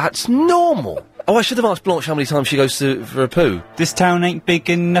thinks that's normal. Oh, I should have asked Blanche how many times she goes for a poo. This town ain't big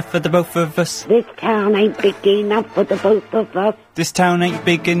enough for the both of us. This town ain't big enough for the both of us. This town ain't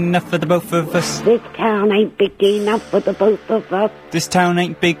big enough for the both of us. This town ain't big enough for the both of us. This town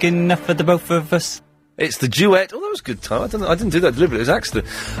ain't big enough for the both of us. It's the duet. Oh, that was a good time. I didn't do that deliberately. It was accident.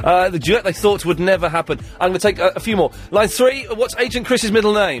 The duet they thought would never happen. I'm going to take a few more. Line 3, what's Agent Chris's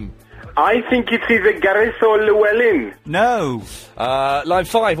middle name? I think it's either Gareth or Llewellyn. No. Line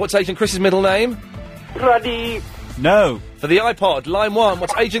 5, what's Agent Chris's middle name? Ruddy. No. For the iPod, line 1,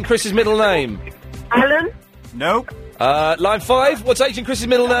 what's Agent Chris's middle name? Alan. Nope. Line 5, what's Agent Chris's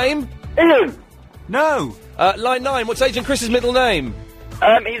middle name? Ian. No. Line 9, what's Agent Chris's middle name?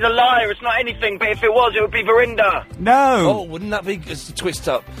 He's a liar. It's not anything, but if it was, it would be Verinda. No. Oh, wouldn't that be twist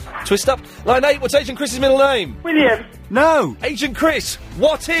up? Twist up. Line 8, what's Agent Chris's middle name? William. No. Agent Chris,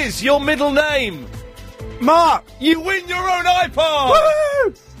 what is your middle name? Mark. You win your own iPod!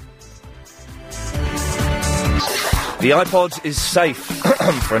 Woo! The iPod is safe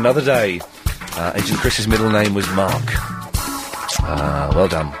for another day. Agent Chris's middle name was Mark. Well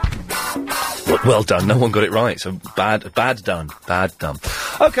done. Well done. No one got it right. So bad done. Bad done.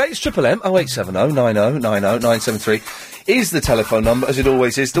 Okay, it's Triple M. 0870 90 90 973 is the telephone number, as it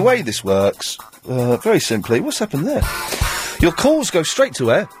always is. The way this works, very simply. What's happened there? Your calls go straight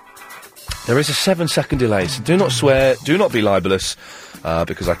to air. There is a 7-second delay, so do not swear, do not be libelous,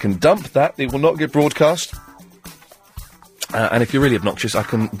 because I can dump that. It will not get broadcast. And if you're really obnoxious, I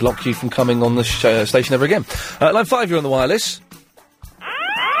can block you from coming on the station ever again. Line 5, you're on the wireless.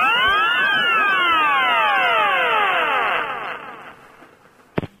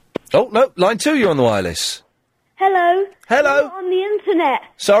 Oh, no, line 2, you're on the wireless. Hello. Hello. We were on the internet.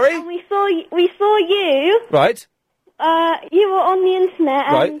 Sorry? And we saw you. Right. You were on the internet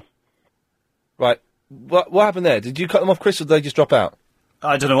and... Right. What happened there? Did you cut them off, Chris, or did they just drop out?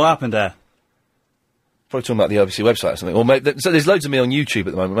 I don't know what happened there. Probably talking about the OBC website or something. Or maybe, so there's loads of me on YouTube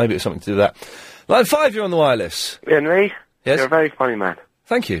at the moment. Maybe it's something to do with that. Line 5, you're on the wireless. Henry? Yes? You're a very funny man.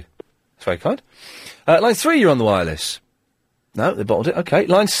 Thank you. That's very kind. Line 3, you're on the wireless. No, they bottled it. Okay.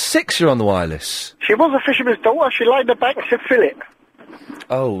 Line 6, you're on the wireless. She was a fisherman's daughter. She laid in the bank and said, fill it.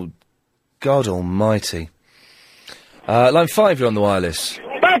 Oh, God almighty. Line 5, you're on the wireless.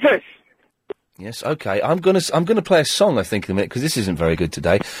 Baptist! Yes, okay. I'm gonna play a song, I think, in a minute, because this isn't very good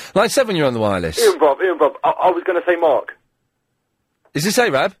today. Line 7, you're on the wireless. Ian Bob. I was going to say Mark. Is this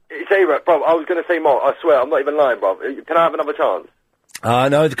Arab? It's Arab, bro. I was going to say Mark. I swear, I'm not even lying, bro. Can I have another chance?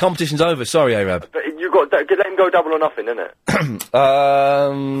 No, the competition's over. Sorry, Arab. But you got let him go double or nothing, innit?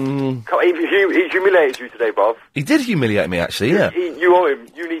 He humiliated you today, bruv. He did humiliate me, actually. Yeah. You owe him.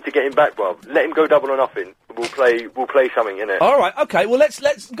 You need to get him back, bruv. Let him go double or nothing. We'll play something, innit? All right. Okay. Well, let's.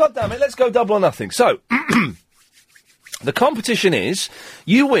 God damn it. Let's go double or nothing. So. The competition is,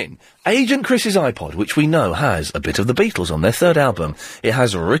 you win Agent Chris's iPod, which we know has a bit of the Beatles on their third album. It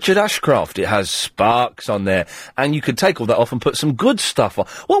has Richard Ashcroft, it has Sparks on there, and you could take all that off and put some good stuff on.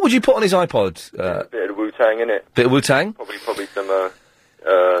 What would you put on his iPod? A bit of Wu-Tang, innit? Bit of Wu-Tang? Probably some,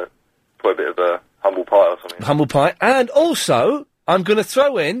 put a bit of Humble Pie or something. Humble Pie, and also, I'm going to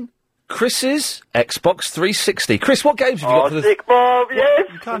throw in Chris's Xbox 360. Chris, what games have you got for the... sick, Bob, yes!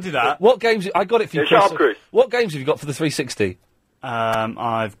 You can't do that. What games... I got it for you, Chris. Shut up, Chris. What games have you got for the 360?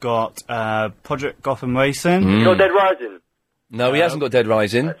 I've got, Project Gotham Racing. You got Dead Rising? No, he hasn't got Dead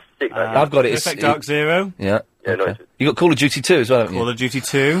Rising. Sick, I've got it. Perfect Dark Zero. Yeah. Yeah, okay. no. You got Call of Duty 2 as well, haven't you? Call of Duty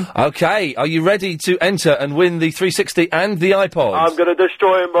 2. Okay, are you ready to enter and win the 360 and the iPod? I'm gonna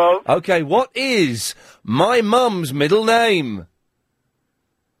destroy him, bro. Okay, what is my mum's middle name?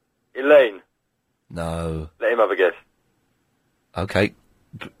 Elaine. No. Let him have a guess. Okay.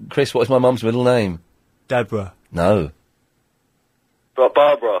 Chris, what is my mum's middle name? Deborah. No. But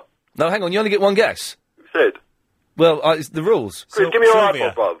Barbara. No, hang on, you only get one guess. Who said? Well, it's the rules. Chris, give me your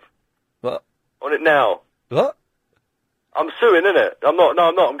Sylvia. iPod, bruv. What? On it now. What? I'm suing, innit? I'm not,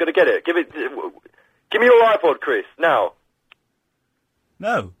 I'm gonna get it. Give me your iPod, Chris, now.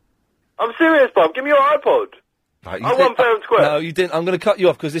 No. I'm serious, bruv. Give me your iPod. Right, I won fair and square. No, you didn't. I'm going to cut you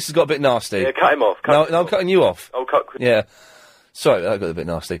off because this has got a bit nasty. Yeah, cut him off. No, I'm cutting you off. I'll cut Chris. Yeah. Sorry, that got a bit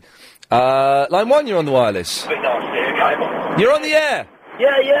nasty. Line 1, you're on the wireless. A bit nasty. Cut him off. You're on the air.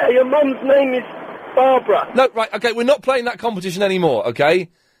 Yeah, your mum's name is Barbara. No, right, okay, we're not playing that competition anymore, okay?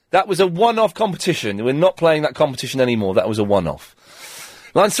 That was a one-off competition. We're not playing that competition anymore. That was a one-off.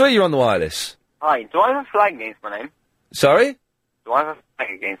 Line 3, you're on the wireless. Hi, do I have a flag against my name? Sorry? Do I have a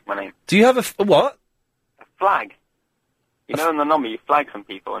flag against my name? Do you have a what? A flag. You know in the number you flag some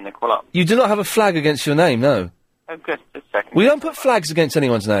people and they call up. You do not have a flag against your name, no. Oh, good, just checking. We don't put flags against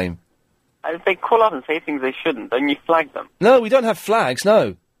anyone's name. If they call up and say things they shouldn't, then you flag them. No, we don't have flags,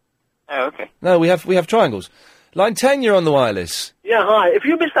 no. Oh, okay. No, we have triangles. Line 10, you're on the wireless. Yeah, hi. If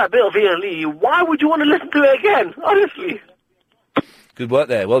you missed that bit of Ian Lee, why would you want to listen to it again? Honestly. Good work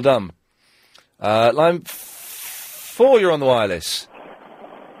there. Well done. Line 4, you're on the wireless.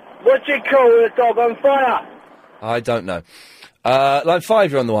 What's it called with a dog on fire? I don't know. Line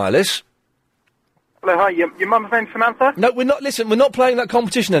 5, you're on the wireless. Hello, hi. Your mum's name Samantha? No, we're not. Listen, we're not playing that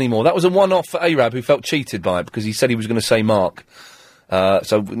competition anymore. That was a one-off for Arab who felt cheated by it because he said he was going to say Mark.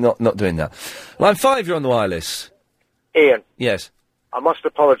 So we're not doing that. Line 5, you're on the wireless. Ian. Yes. I must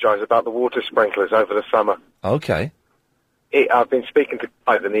apologise about the water sprinklers over the summer. Okay. I've been speaking to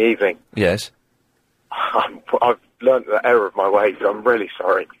Clive in the evening. Yes. I've learnt the error of my ways. I'm really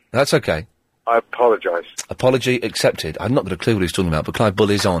sorry. That's okay. I apologise. Apology accepted. I've not got a clue what he's talking about, but Clive Bull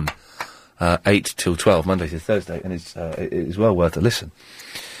is on 8 till 12, Monday to Thursday, and it is well worth a listen.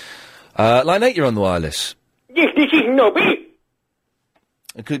 Line 8, you're on the wireless. Yes, this is Nobby.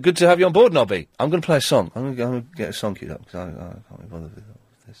 Good to have you on board, Nobby. I'm going to play a song. I'm going to get a song queued up, because I can't be bothered with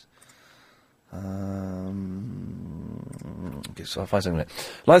this. I'll find something there.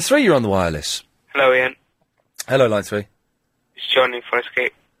 Line 3, you're on the wireless. Hello, Ian. Hello, Line 3. It's Johnny for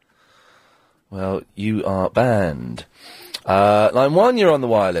Escape. Well, you are banned. Line 1, you're on the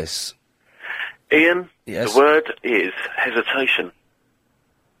wireless. Ian, yes? The word is hesitation.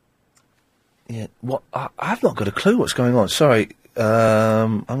 Yeah, what? I've not got a clue what's going on. Sorry.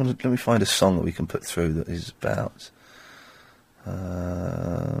 Let me find a song that we can put through that is about.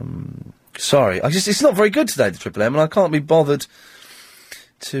 Sorry, it's not very good today, the Triple M, and I can't be bothered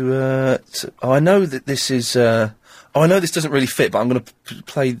to I know that this is, I know this doesn't really fit, but I'm going to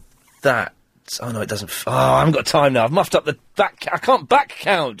play that. Oh, no, it doesn't. I haven't got time now. I've muffed up the back. I can't back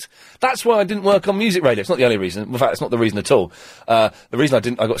count. That's why I didn't work on music radio. It's not the only reason. In fact, it's not the reason at all. The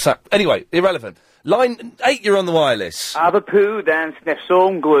reason I got sacked. Anyway, irrelevant. Line 8, you're on the wireless. Have a poo, then sniff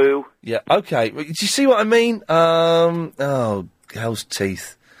some glue. Yeah, okay. Do you see what I mean? Oh, hell's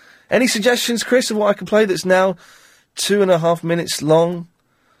teeth. Any suggestions, Chris, of what I can play that's now 2.5 minutes long?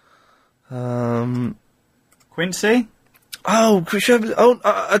 Quincy? Oh,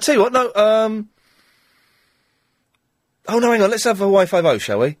 I'll tell you what, no, oh, no, hang on, let's have a Y50,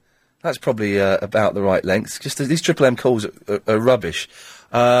 shall we? That's probably, about the right length. Just these Triple M calls are rubbish.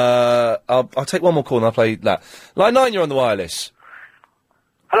 I'll take one more call and I'll play that. Line 9, you're on the wireless.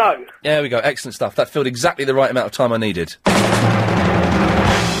 Hello. There we go, excellent stuff. That filled exactly the right amount of time I needed.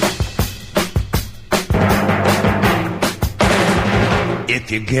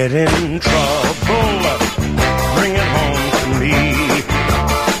 If you get in trouble, bring it home to me.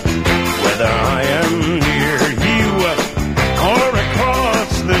 Whether I am near you or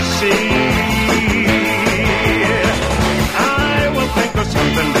across the sea, I will think of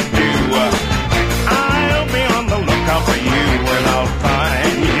something to do. I'll be on the lookout for you, and I'll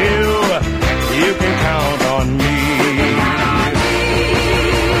find you. You can count on me.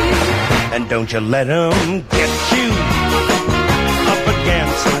 And don't you let 'em get you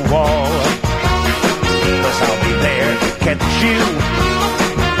against the wall, 'cause I'll be there to catch you,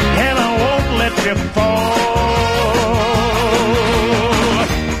 and I won't let you fall.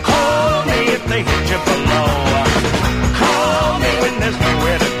 Call me if they hit you below. Call me when there's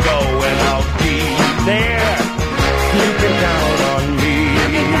nowhere to go, and I'll be there. You can count on me. You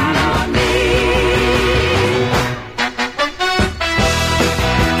can count on me.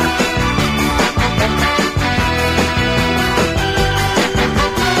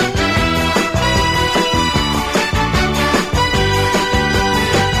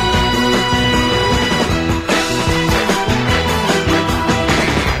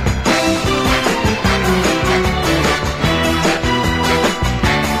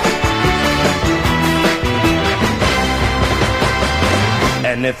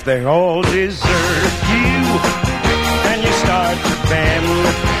 And if they all desert you, and you start to bend,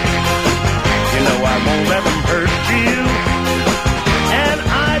 you know I won't let them hurt you, and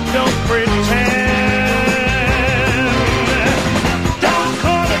I don't pretend. Don't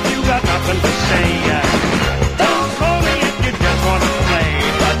call if you got nothing to say. Don't call me if you just want to play,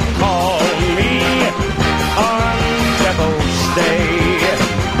 but call me on Devil's Day.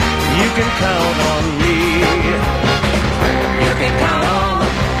 You can count on me. You can count on.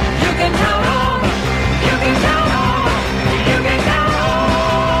 You can count on, you can count on, you can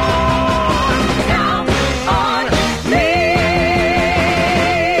count on me.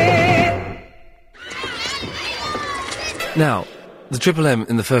 Now, the Triple M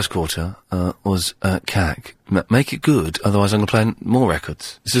in the first quarter was CAC. Make it good, otherwise I'm going to play more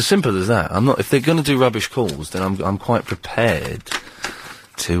records. It's as simple as that. I'm not. If they're going to do rubbish calls, then I'm quite prepared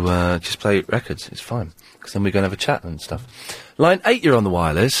to just play records. It's fine. Because then we're going to have a chat and stuff. Line 8, you're on the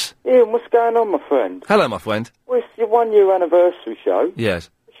wireless. Ian, what's going on, my friend? Hello, my friend. Well, it's your 1 year anniversary show. Yes.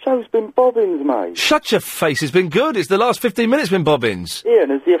 The show's been bobbins, mate. Shut your face, it's been good. It's the last 15 minutes been bobbins.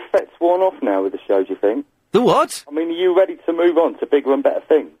 Ian, has the effects worn off now with the show, do you think? The what? I mean, are you ready to move on to bigger and better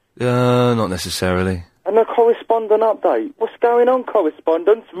things? Not necessarily. And a correspondent update. What's going on,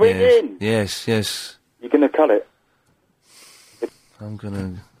 correspondents? Ring in. Yes. You're going to cut it. I'm going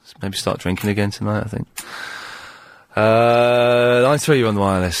to maybe start drinking again tonight, I think. Line 3, you're on the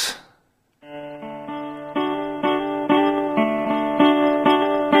wireless.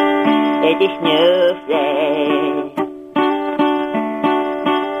 It's a snowflake,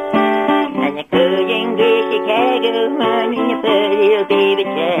 and the couldn't get Chicago man in the little baby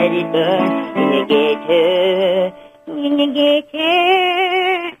daddy bun in the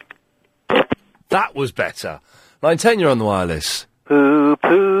guitar. That was better. Line 10, you're on the wireless. Poo,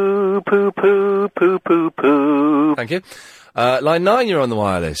 poo, poo, poo, poo, poo, poo. Thank you. Line 9, you're on the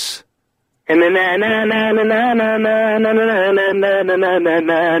wireless. There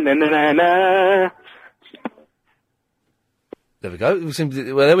we go.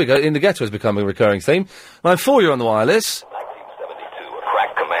 There we go. In the Ghetto has become a recurring theme. Line 4, you're on the wireless. 1972, a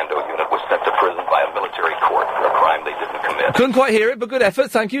crack commando unit was sent to prison by a military court for a crime they didn't commit. Couldn't quite hear it, but good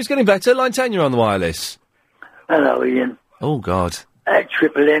effort. Thank you. It's getting better. Line 10, you're on the wireless. Hello, Ian. Oh, God.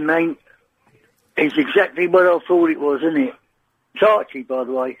 Triple M, mate. It's exactly what I thought it was, isn't it? It's Archie, by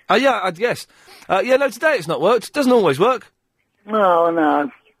the way. Yeah, yes. No, today it's not worked. Doesn't always work. No.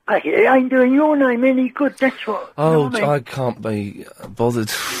 It ain't doing your name any good, that's what. Oh, you know what I mean? I can't be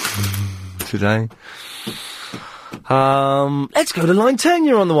bothered today. Let's go to line 10,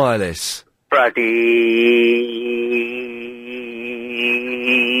 you're on the wireless.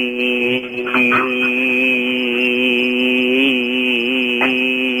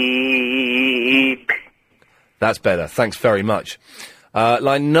 That's better. Thanks very much.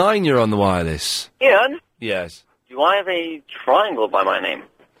 Line 9, you're on the wireless. Ian? Yes. Do I have a triangle by my name?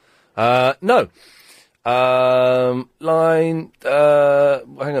 No. Line,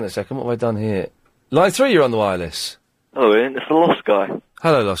 hang on a second, what have I done here? Line 3, you're on the wireless. Hello, Ian. It's the Lost Guy.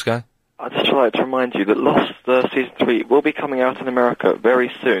 Hello, Lost Guy. I'd just like to remind you that Lost Season 3 will be coming out in America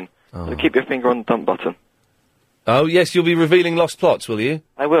very soon. So keep your finger on the dump button. Oh, yes, you'll be revealing Lost Plots, will you?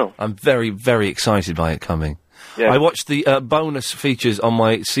 I will. I'm very, very excited by it coming. Yeah. I watched the bonus features on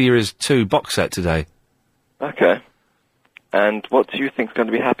my Series 2 box set today. Okay. And what do you think's going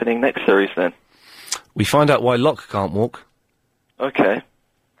to be happening next series, then? We find out why Locke can't walk. Okay.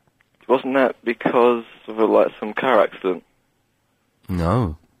 Wasn't that because of, some car accident?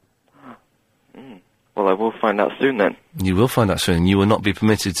 No. Well, I will find out soon, then. You will find out soon. You will not be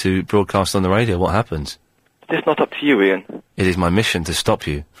permitted to broadcast on the radio what happens. It's not up to you, Ian. It is my mission to stop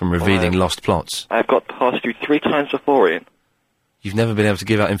you from revealing lost plots. I've got past you 3 times before, Ian. You've never been able to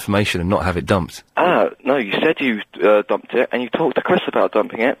give out information and not have it dumped. No, you said you dumped it, and you talked to Chris about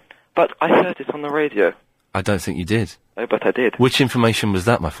dumping it, but I heard it on the radio. I don't think you did. Oh, but I did. Which information was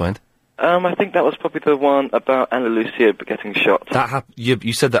that, my friend? I think that was probably the one about Anna Lucia getting shot. That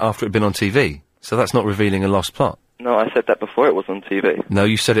you said that after it had been on TV, so that's not revealing a lost plot. No, I said that before it was on TV. No,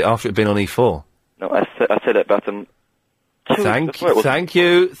 you said it after it had been on E4. No, I said it about Thank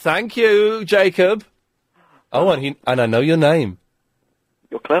you, Jacob. Oh, and I know your name.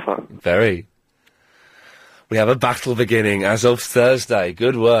 You're clever. Very. We have a battle beginning as of Thursday.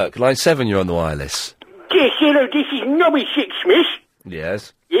 Good work. Line 7, you're on the wireless. Yes, hello, this is Nobby Sixsmith.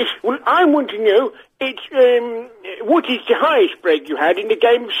 Yes. Yes, well, I want to know, what is the highest break you had in the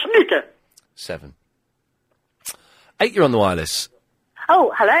game of snooker? 7. 8, you're on the wireless.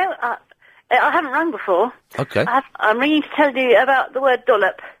 Oh, hello. I haven't rung before. Okay. I'm ringing to tell you about the word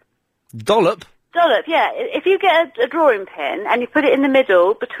dollop. Dollop? Dollop, yeah. If you get a drawing pin and you put it in the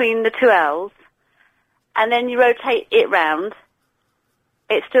middle between the 2 L's, and then you rotate it round,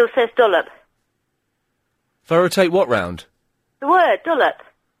 it still says dollop. If I rotate what round? The word dollop.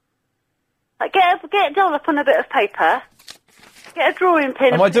 Like get a dollop on a bit of paper. Get a drawing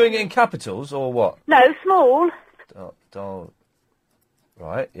pin. Am I doing it in capitals or what? No, small.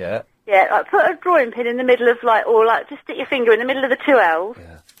 Right, yeah. Yeah, like put a drawing pin in the middle of just stick your finger in the middle of the 2 L's,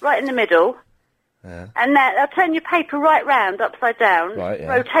 right in the middle. Yeah. And then I'll turn your paper right round, upside down. Right,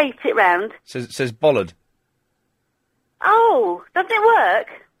 yeah. Rotate it round. Says bollard. Oh, doesn't it work?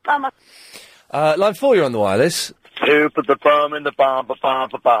 Line 4, you're on the wireless. Two, put the bum in the bomb,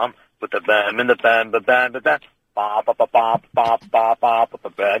 ba-bum. Put the bam in the bam, ba-bam, ba-bam. Ba-ba-ba-bam, ba-ba-ba, put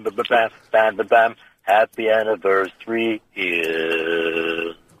the bam, ba-bam, bam, ba-bam. Happy anniversary,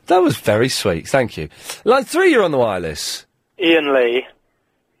 yeah. That was very sweet, thank you. Line 3, you're on the wireless. Ian Lee,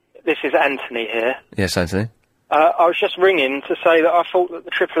 this is Anthony here. Yes, Anthony. I was just ringing to say that I thought that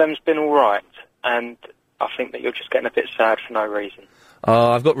the Triple M's been all right, and I think that you're just getting a bit sad for no reason.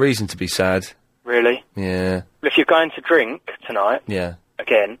 Oh, I've got reason to be sad. Really? Yeah. If you're going to drink tonight, Yeah.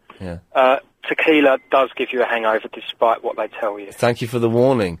 again, Yeah. tequila does give you a hangover despite what they tell you. Thank you for the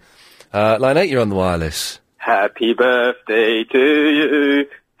warning. Line 8, you're on the wireless. Happy birthday to you.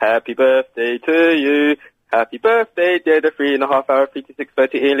 Happy birthday to you. Happy birthday, dear, the 3.5-hour 3 to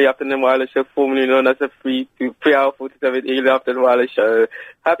 6:30 early afternoon wireless show, formerly known as the 3-hour 47 early afternoon wireless show.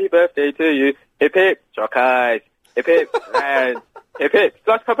 Happy birthday to you. Hip hip, chalk eyes. Hip hip, and hip hip,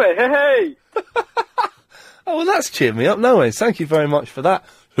 slash puppet, hey hey! Oh, well, that's cheered me up. No worries. Thank you very much for that,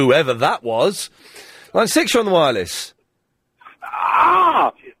 whoever that was. Line 6, you're on the wireless.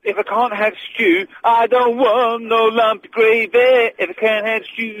 Ah! If I can't have stew, I don't want no lumpy gravy. If I can't have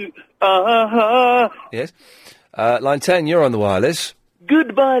stew, Yes. Line 10, you're on the wireless.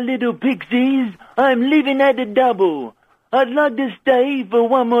 Goodbye, little pixies. I'm leaving at the double. I'd like to stay for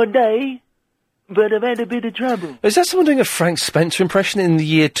one more day, but I've had a bit of trouble. Is that someone doing a Frank Spencer impression in the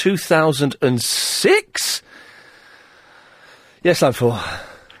year 2006? Yes, line 4.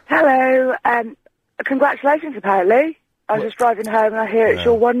 Hello, congratulations, apparently. I was just driving home and I hear it's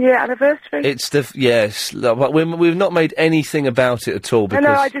your 1-year anniversary. It's the... Yes, but we've not made anything about it at all because...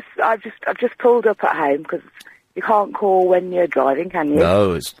 No, I've just pulled up at home because you can't call when you're driving, can you?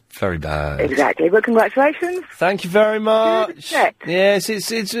 No, it's very bad. Exactly, but congratulations. Thank you very much. Yes,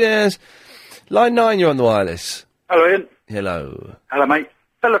 it's yes. Line 9, you're on the wireless. Hello, Ian. Hello. Hello, mate.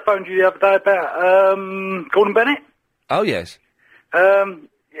 Fella phoned you the other day about, Gordon Bennett. Oh, yes.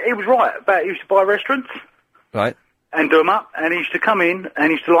 He was right about he used to buy restaurants. Right. And do them up, and he used to come in, and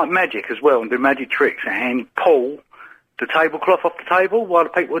he used to like magic as well, and do magic tricks, and he'd pull the tablecloth off the table while the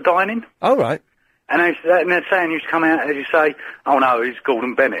people were dining. Oh, right. And that saying used to come out, as you say, oh no, he's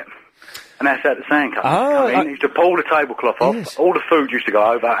Gordon Bennett. And that's how the saying comes. He used to pull the tablecloth off, all the food used to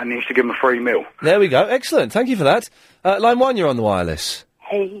go over, and he used to give him a free meal. There we go. Excellent. Thank you for that. Line 1, you're on the wireless.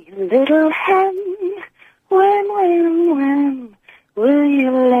 Hey, little hen, when, will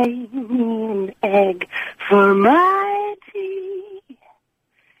you lay me an egg for my tea?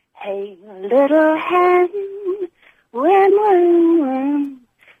 Hey, little hen, when,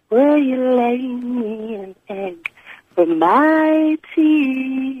 will you lay me an egg for my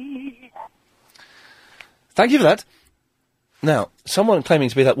tea? Thank you for that. Now, someone claiming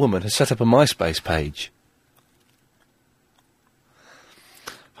to be that woman has set up a MySpace page.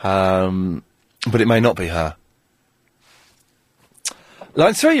 But it may not be her.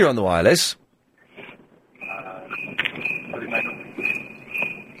 Line 3, you're on the wireless.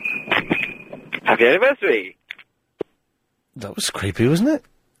 Happy anniversary! That was creepy, wasn't it?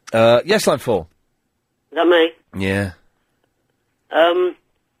 Yes, line 4. Is that me? Yeah.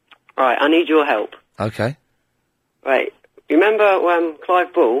 Right, I need your help. Okay. Right, remember when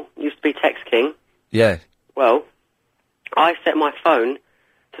Clive Bull used to be Text King? Yeah. Well, I set my phone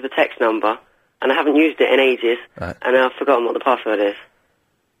to the text number, and I haven't used it in ages, and I've forgotten what the password is.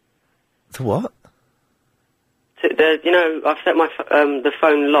 The what? I've set my the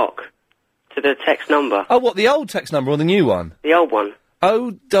phone lock to the text number. Oh, what, the old text number or the new one? The old one.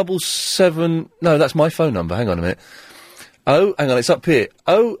 077... No, that's my phone number. Hang on a minute. Oh, hang on, it's up here.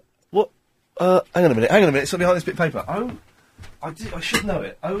 Oh, what? Hang on a minute. It's behind this bit of paper. Oh, I should know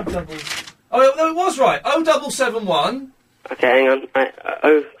it. Oh, no, it was right. 0771... Okay, hang on. Press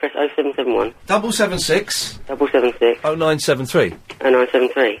 0771. 776... 776. 0973.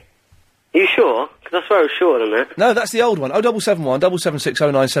 0973. Are you sure? Because I swear I was shorter than that. No, that's the old one. 0771 776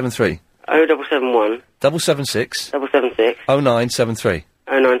 0973. 0771 776 776 0973.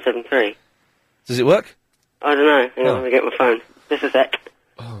 0973. Does it work? I don't know. Hang on, let me get my phone. Just a sec.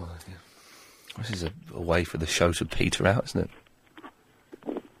 Oh, yeah. This is a way for the show to peter out, isn't it?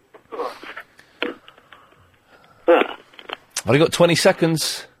 I've only got 20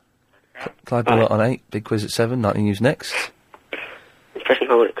 seconds. Clive Bull on 8, big quiz at 7, 19 news next. Press and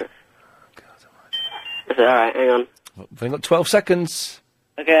hold it, Chris. That's it, alright, hang on. I've only got 12 seconds.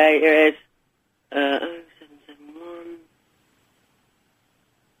 Okay, here it is. 0771.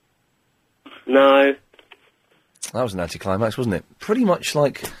 No. That was an anticlimax, wasn't it? Pretty much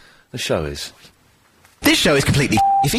like the show is. This show is completely